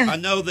 okay? Yeah. I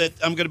know that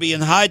I'm going to be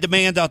in high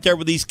demand out there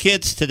with these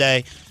kids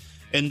today.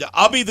 And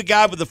I'll be the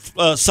guy with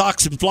the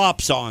socks and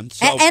flops on.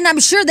 So. And I'm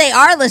sure they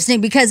are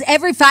listening because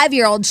every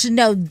 5-year-old should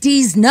know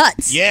D's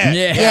nuts.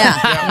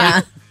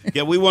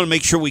 Yeah, we want to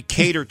make sure we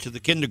cater to the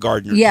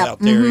kindergartners out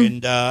there,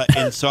 and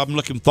so I'm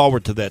looking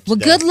forward to that. Well,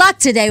 today. good luck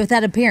today with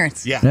that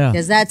appearance. Yeah.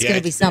 Because that's Yeah, going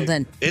to be it's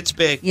something. big. It's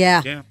big.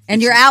 Yeah.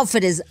 And your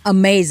outfit is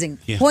amazing.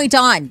 Yeah. Point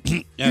on.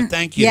 Yeah,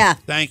 thank you. Yeah.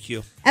 Thank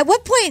you. At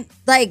what point,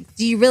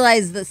 do you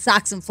realize the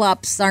socks and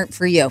flops aren't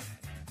for you?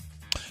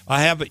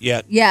 I haven't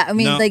yet. Yeah, I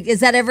mean, No. is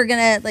that ever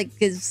gonna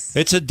is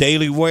It's a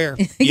daily wear.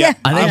 Yeah.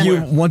 I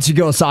think once you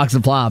go socks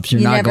and flops, you're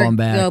You not never going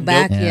back. go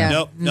back,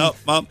 yeah. Nope.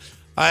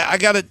 I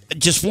got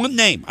just one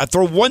name. I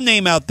throw one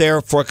name out there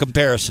for a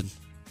comparison.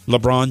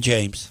 LeBron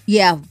James.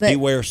 Yeah, but He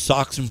wears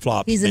socks and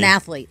flops. he's an man.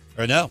 athlete.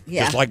 I know.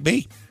 Yeah. Just like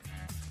me.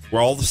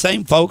 We're all the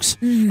same, folks.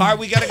 All right,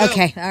 we got to go.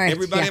 Okay, all right,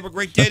 Everybody yeah. have a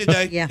great day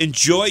today. Yeah.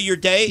 Enjoy your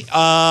day.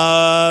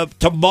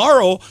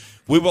 Tomorrow,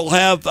 we will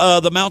have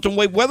the Mountain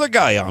Wave weather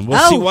guy on. We'll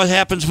see what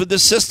happens with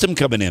this system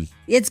coming in.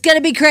 It's gonna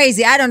be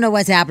crazy. I don't know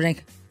what's happening.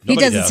 He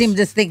Nobody doesn't does. seem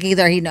to think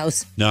either. He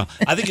knows. No,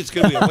 I think it's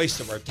going to be a waste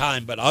of our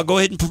time, but I'll go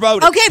ahead and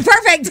promote it. Okay,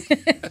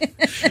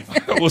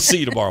 perfect. We'll see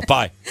you tomorrow.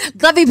 Bye.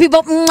 Love you,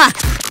 people. Mwah.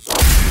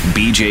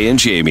 BJ and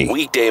Jamie.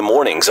 Weekday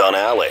mornings on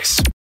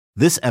Alice.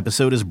 This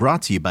episode is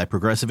brought to you by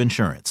Progressive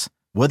Insurance.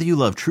 Whether you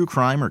love true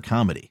crime or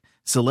comedy,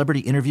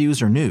 celebrity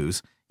interviews or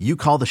news, you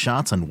call the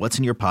shots on what's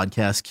in your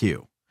podcast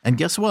queue. And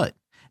guess what?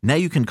 Now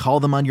you can call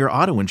them on your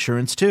auto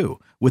insurance too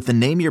with the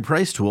Name Your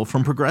Price tool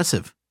from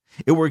Progressive.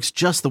 It works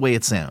just the way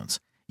it sounds.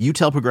 You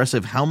tell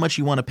Progressive how much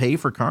you want to pay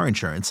for car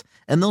insurance,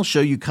 and they'll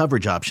show you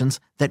coverage options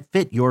that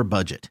fit your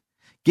budget.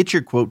 Get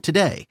your quote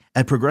today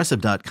at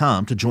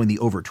Progressive.com to join the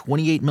over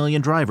 28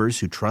 million drivers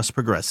who trust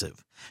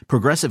Progressive.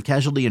 Progressive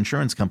Casualty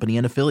Insurance Company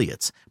and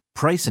Affiliates.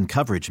 Price and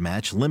coverage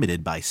match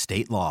limited by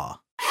state law.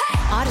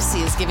 Odyssey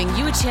is giving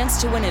you a chance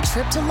to win a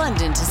trip to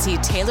London to see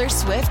Taylor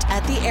Swift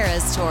at the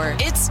Eras Tour.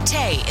 It's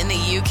Tay in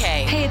the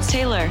UK. Hey, it's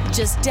Taylor.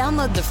 Just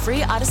download the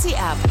free Odyssey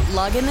app,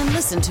 log in and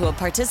listen to a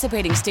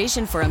participating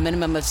station for a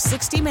minimum of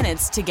 60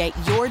 minutes to get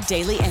your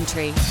daily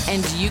entry.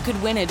 And you could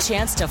win a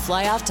chance to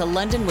fly off to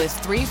London with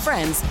 3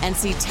 friends and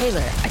see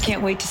Taylor. I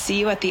can't wait to see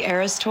you at the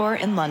Eras Tour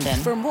in London.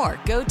 For more,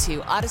 go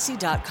to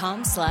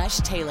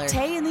odyssey.com/Taylor.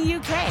 Tay in the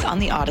UK. It's on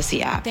the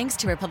Odyssey app. Thanks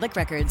to Republic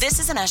Records. This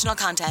is a national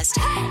contest.